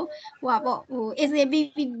နော်ဆိုတော့ဟိုပါပေါ့ဟို is ပြီး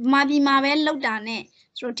မာပြည်မှာပဲလှုပ်တာနဲ့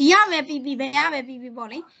ဆိုတော့ဒီရပဲပြီးပဲရပဲပြီးပေါ့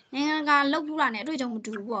လေနိုင်ငံကလှုပ်ပြတာနဲ့အတွေ့အကြုံမ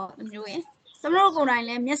တူဘူးပေါ့မျိုးရယ်စမတို့ကိုယ်တိုင်လ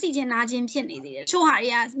ည်းမျက်စိချင်းနားချင်းဖြစ်နေသေးတယ်ချို့ဟာတွေ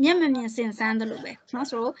ကမျက်မမြင်စင်စမ်းတယ်လို့ပဲเนาะ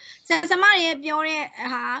ဆိုတော့ဆမတွေပြောတဲ့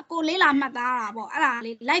ဟာကိုလေးလာမှတ်သားတာပေါ့အဲ့ဒါ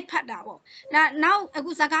လေးလိုက်ဖတ်တာပေါ့ဒါနောက်အ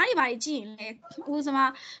ခုဇာကားတွေဘာတွေကြည့်ရင်လဲအခုစမဘာ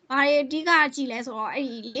တွေအဓိကကြည့်လဲဆိုတော့အဲ့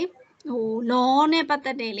ဒီလေဟို law နဲ့ပတ်သ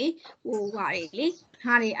က်တယ်လေဟိုဟာတွေလေ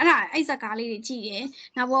ဟာတွေအဲ့ဒါအဲ့ဇာကားလေးတွေကြည့်တယ်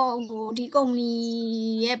နောက်ပေါ့ဟိုဒီကုမ္ပဏီ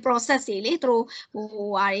ရဲ့ process တွေလေသူတို့ဟို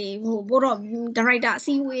ဟာတွေဟိုဘို့တော့ director အစ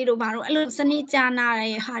ည်းအဝေးတို့ဘာတို့အဲ့လိုစနစ်ကြာနာ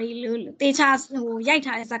တဲ့ဟာတွေတေချာဟိုရိုက်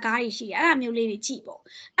ထားတဲ့ဇာကားတွေရှိတယ်အဲ့ဒါမျိုးလေးတွေကြည့်ပေါ့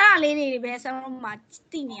အဲ့ဒါလေးတွေပဲစမမှာ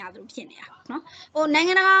သိနေရသလိုဖြစ်နေတာနော်ဟိုနိုင်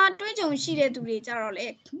ငံတကာတွင်းကြုံရှိတဲ့သူတွေကြတော့လေ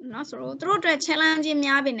နော်ဆိုတော့သူတို့အတွက် challenge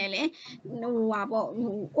များပင်လည်းဟိုဟာပေါ့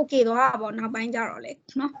ဟို okay သွားတာပေါ့နောက်ပိုင်းကြတော့လေ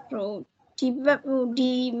နော်ဟို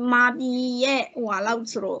ဒီမာပြည်ရဲ့ဟိုဟာလောက်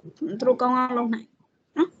ဆိုတော့သူတို့ကောင်းကောင်းလုပ်နိုင်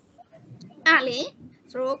နော်အဲ့လေ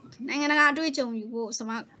ဆိုတော့နိုင်ငံတကာအတွေ့အကြုံယူဖို့စမ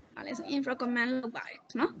ဘာလဲဆို recommend လုပ်ပါတယ်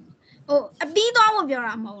နော်ဟိုအပြီးသွားဖို့ပြော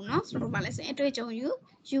တာမဟုတ်နော်ဆိုတော့ဘာလဲဆိုအတွေ့အကြုံ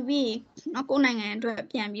ယူပြီးနော်ကိုယ်နိုင်ငံအတွက်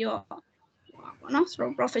ပြန်ပြီးတော့ပေါ့နော်ဆို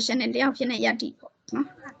တော့ professional တယောက်ဖြစ်နေရတည်ပေါ့နော်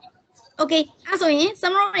okay အဲ့ဆိုရင်စ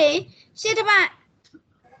မတို့တွေရှေ့တစ်ပတ်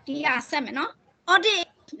ဒီဟာဆက်မယ်နော် audit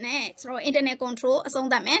နဲ့ဆိုတော့ internet control အဆုံး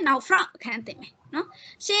သတ်မယ်နောက် fraud အခန်းသင်မယ်နော်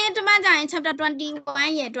ရှင်းတစ်ပတ်ကျရင် chapter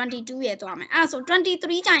 21ရဲ့22ရဲ့သွားမယ်အဲ့ဆို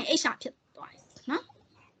23ကျရင် HR ဖြစ်သွားတယ်နော်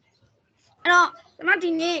အဲ့တော့ကျွန်တော်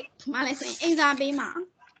ဒီနေ့မလဲဆိုရင်အင်စာပေးမှာ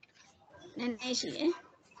နည်းနည်းရှိတယ်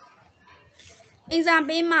အင်စာ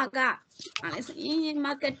ပေးမှာကမလဲဆိုရင်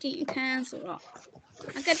marketing အခန်းဆိုတော့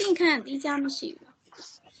marketing အခန်းအတိအကျမရှိဘူး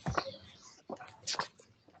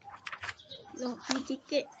လို့ဒီ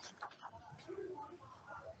က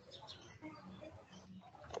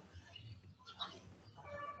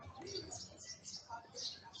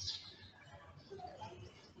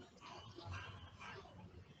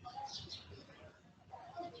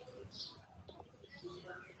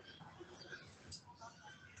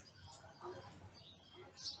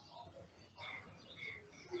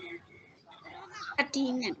အ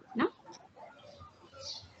တီးနဲ့နော်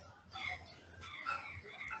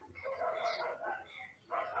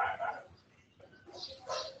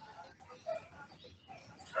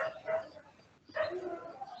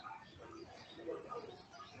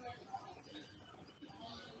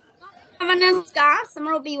governance ကစမ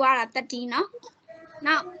လို့ပြီးသွားတာ13နော်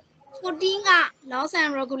နောက်14က laws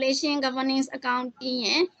and regulation governance accounting ရ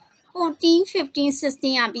ယ်14 15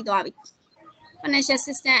 16ကပြီးသွားပြီ financial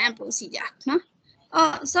system and procedure နော်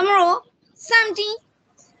စမလို့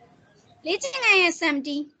17လေ့ကျင့်ခန်းရဲ့17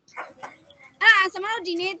အဲ့ဒါစမလို့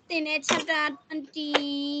ဒီနေ့သင်တဲ့ chapter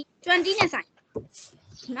 20နဲ့ဆိုင်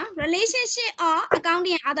နော် relationship or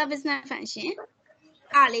accounting and other business function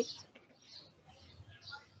အားလေး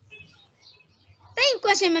တိတ်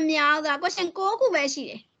question မများဘူးလား question 9ခုပဲရှိ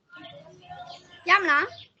တယ်ရမလား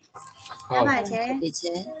ဟုတ်ပါချေ ဒီ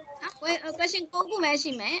ချေ question 9ခုပဲ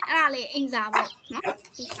ရှိမယ်အဲ့ဒါလေးအင်စာပေါ့နော်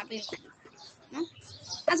သူကပေးနော်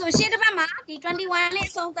အဲ့ဆိုရှေ့တစ်ပတ်မှာဒီ21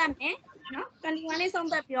လေးဆုံးသက်မယ်နော်21လေးဆုံး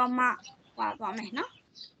သက်ပြီးတော့မှဟွာသွားမယ်နော်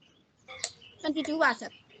22ပါဆ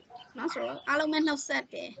က်နော်ဆိုတော့အားလုံးပဲနှုတ်ဆက်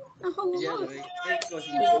တယ်ဟုတ်ဟုတ်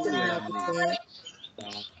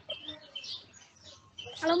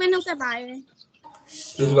အားလုံးပဲနှုတ်ဆက်ပါရယ်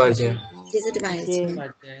ကျေးဇူးပါရှင် ကျေးဇူးတင်ပါတယ်ရှင်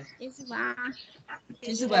ကျေးဇူးပါ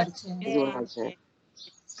ကျေးဇူးပါရှင် ကျေးဇူးပါရှင်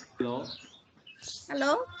Hello. ဟယ်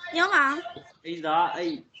လိုပြောပါ Ấy đó, ấy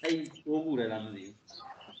bố cụ này làm gì?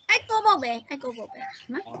 အဲ့ကိုပုတ်ပဲအဲ့ကိုပုတ်ပဲ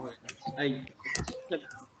နော် Ấy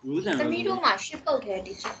rú rằng သမီးတို့မှာရှစ်ပုတ်တယ်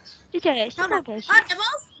ဒီချက်ဒီချက်ရှစ်ပုတ်တယ် အော်တပု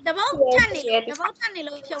တ်ထပ်နေ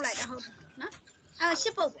လို့ဖြုတ်လိုက်တာဟုတ်နော်အဲ့ရှ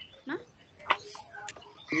စ်ပုတ်ပဲနော်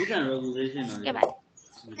rú rằng regulation nó. ကဲပါ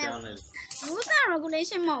rules and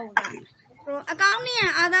regulation မဟုတ်ဘူး accounting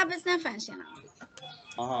and other business function လား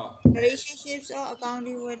relationships or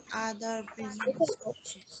accounting with other business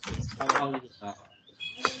How is it?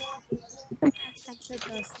 such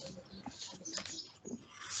as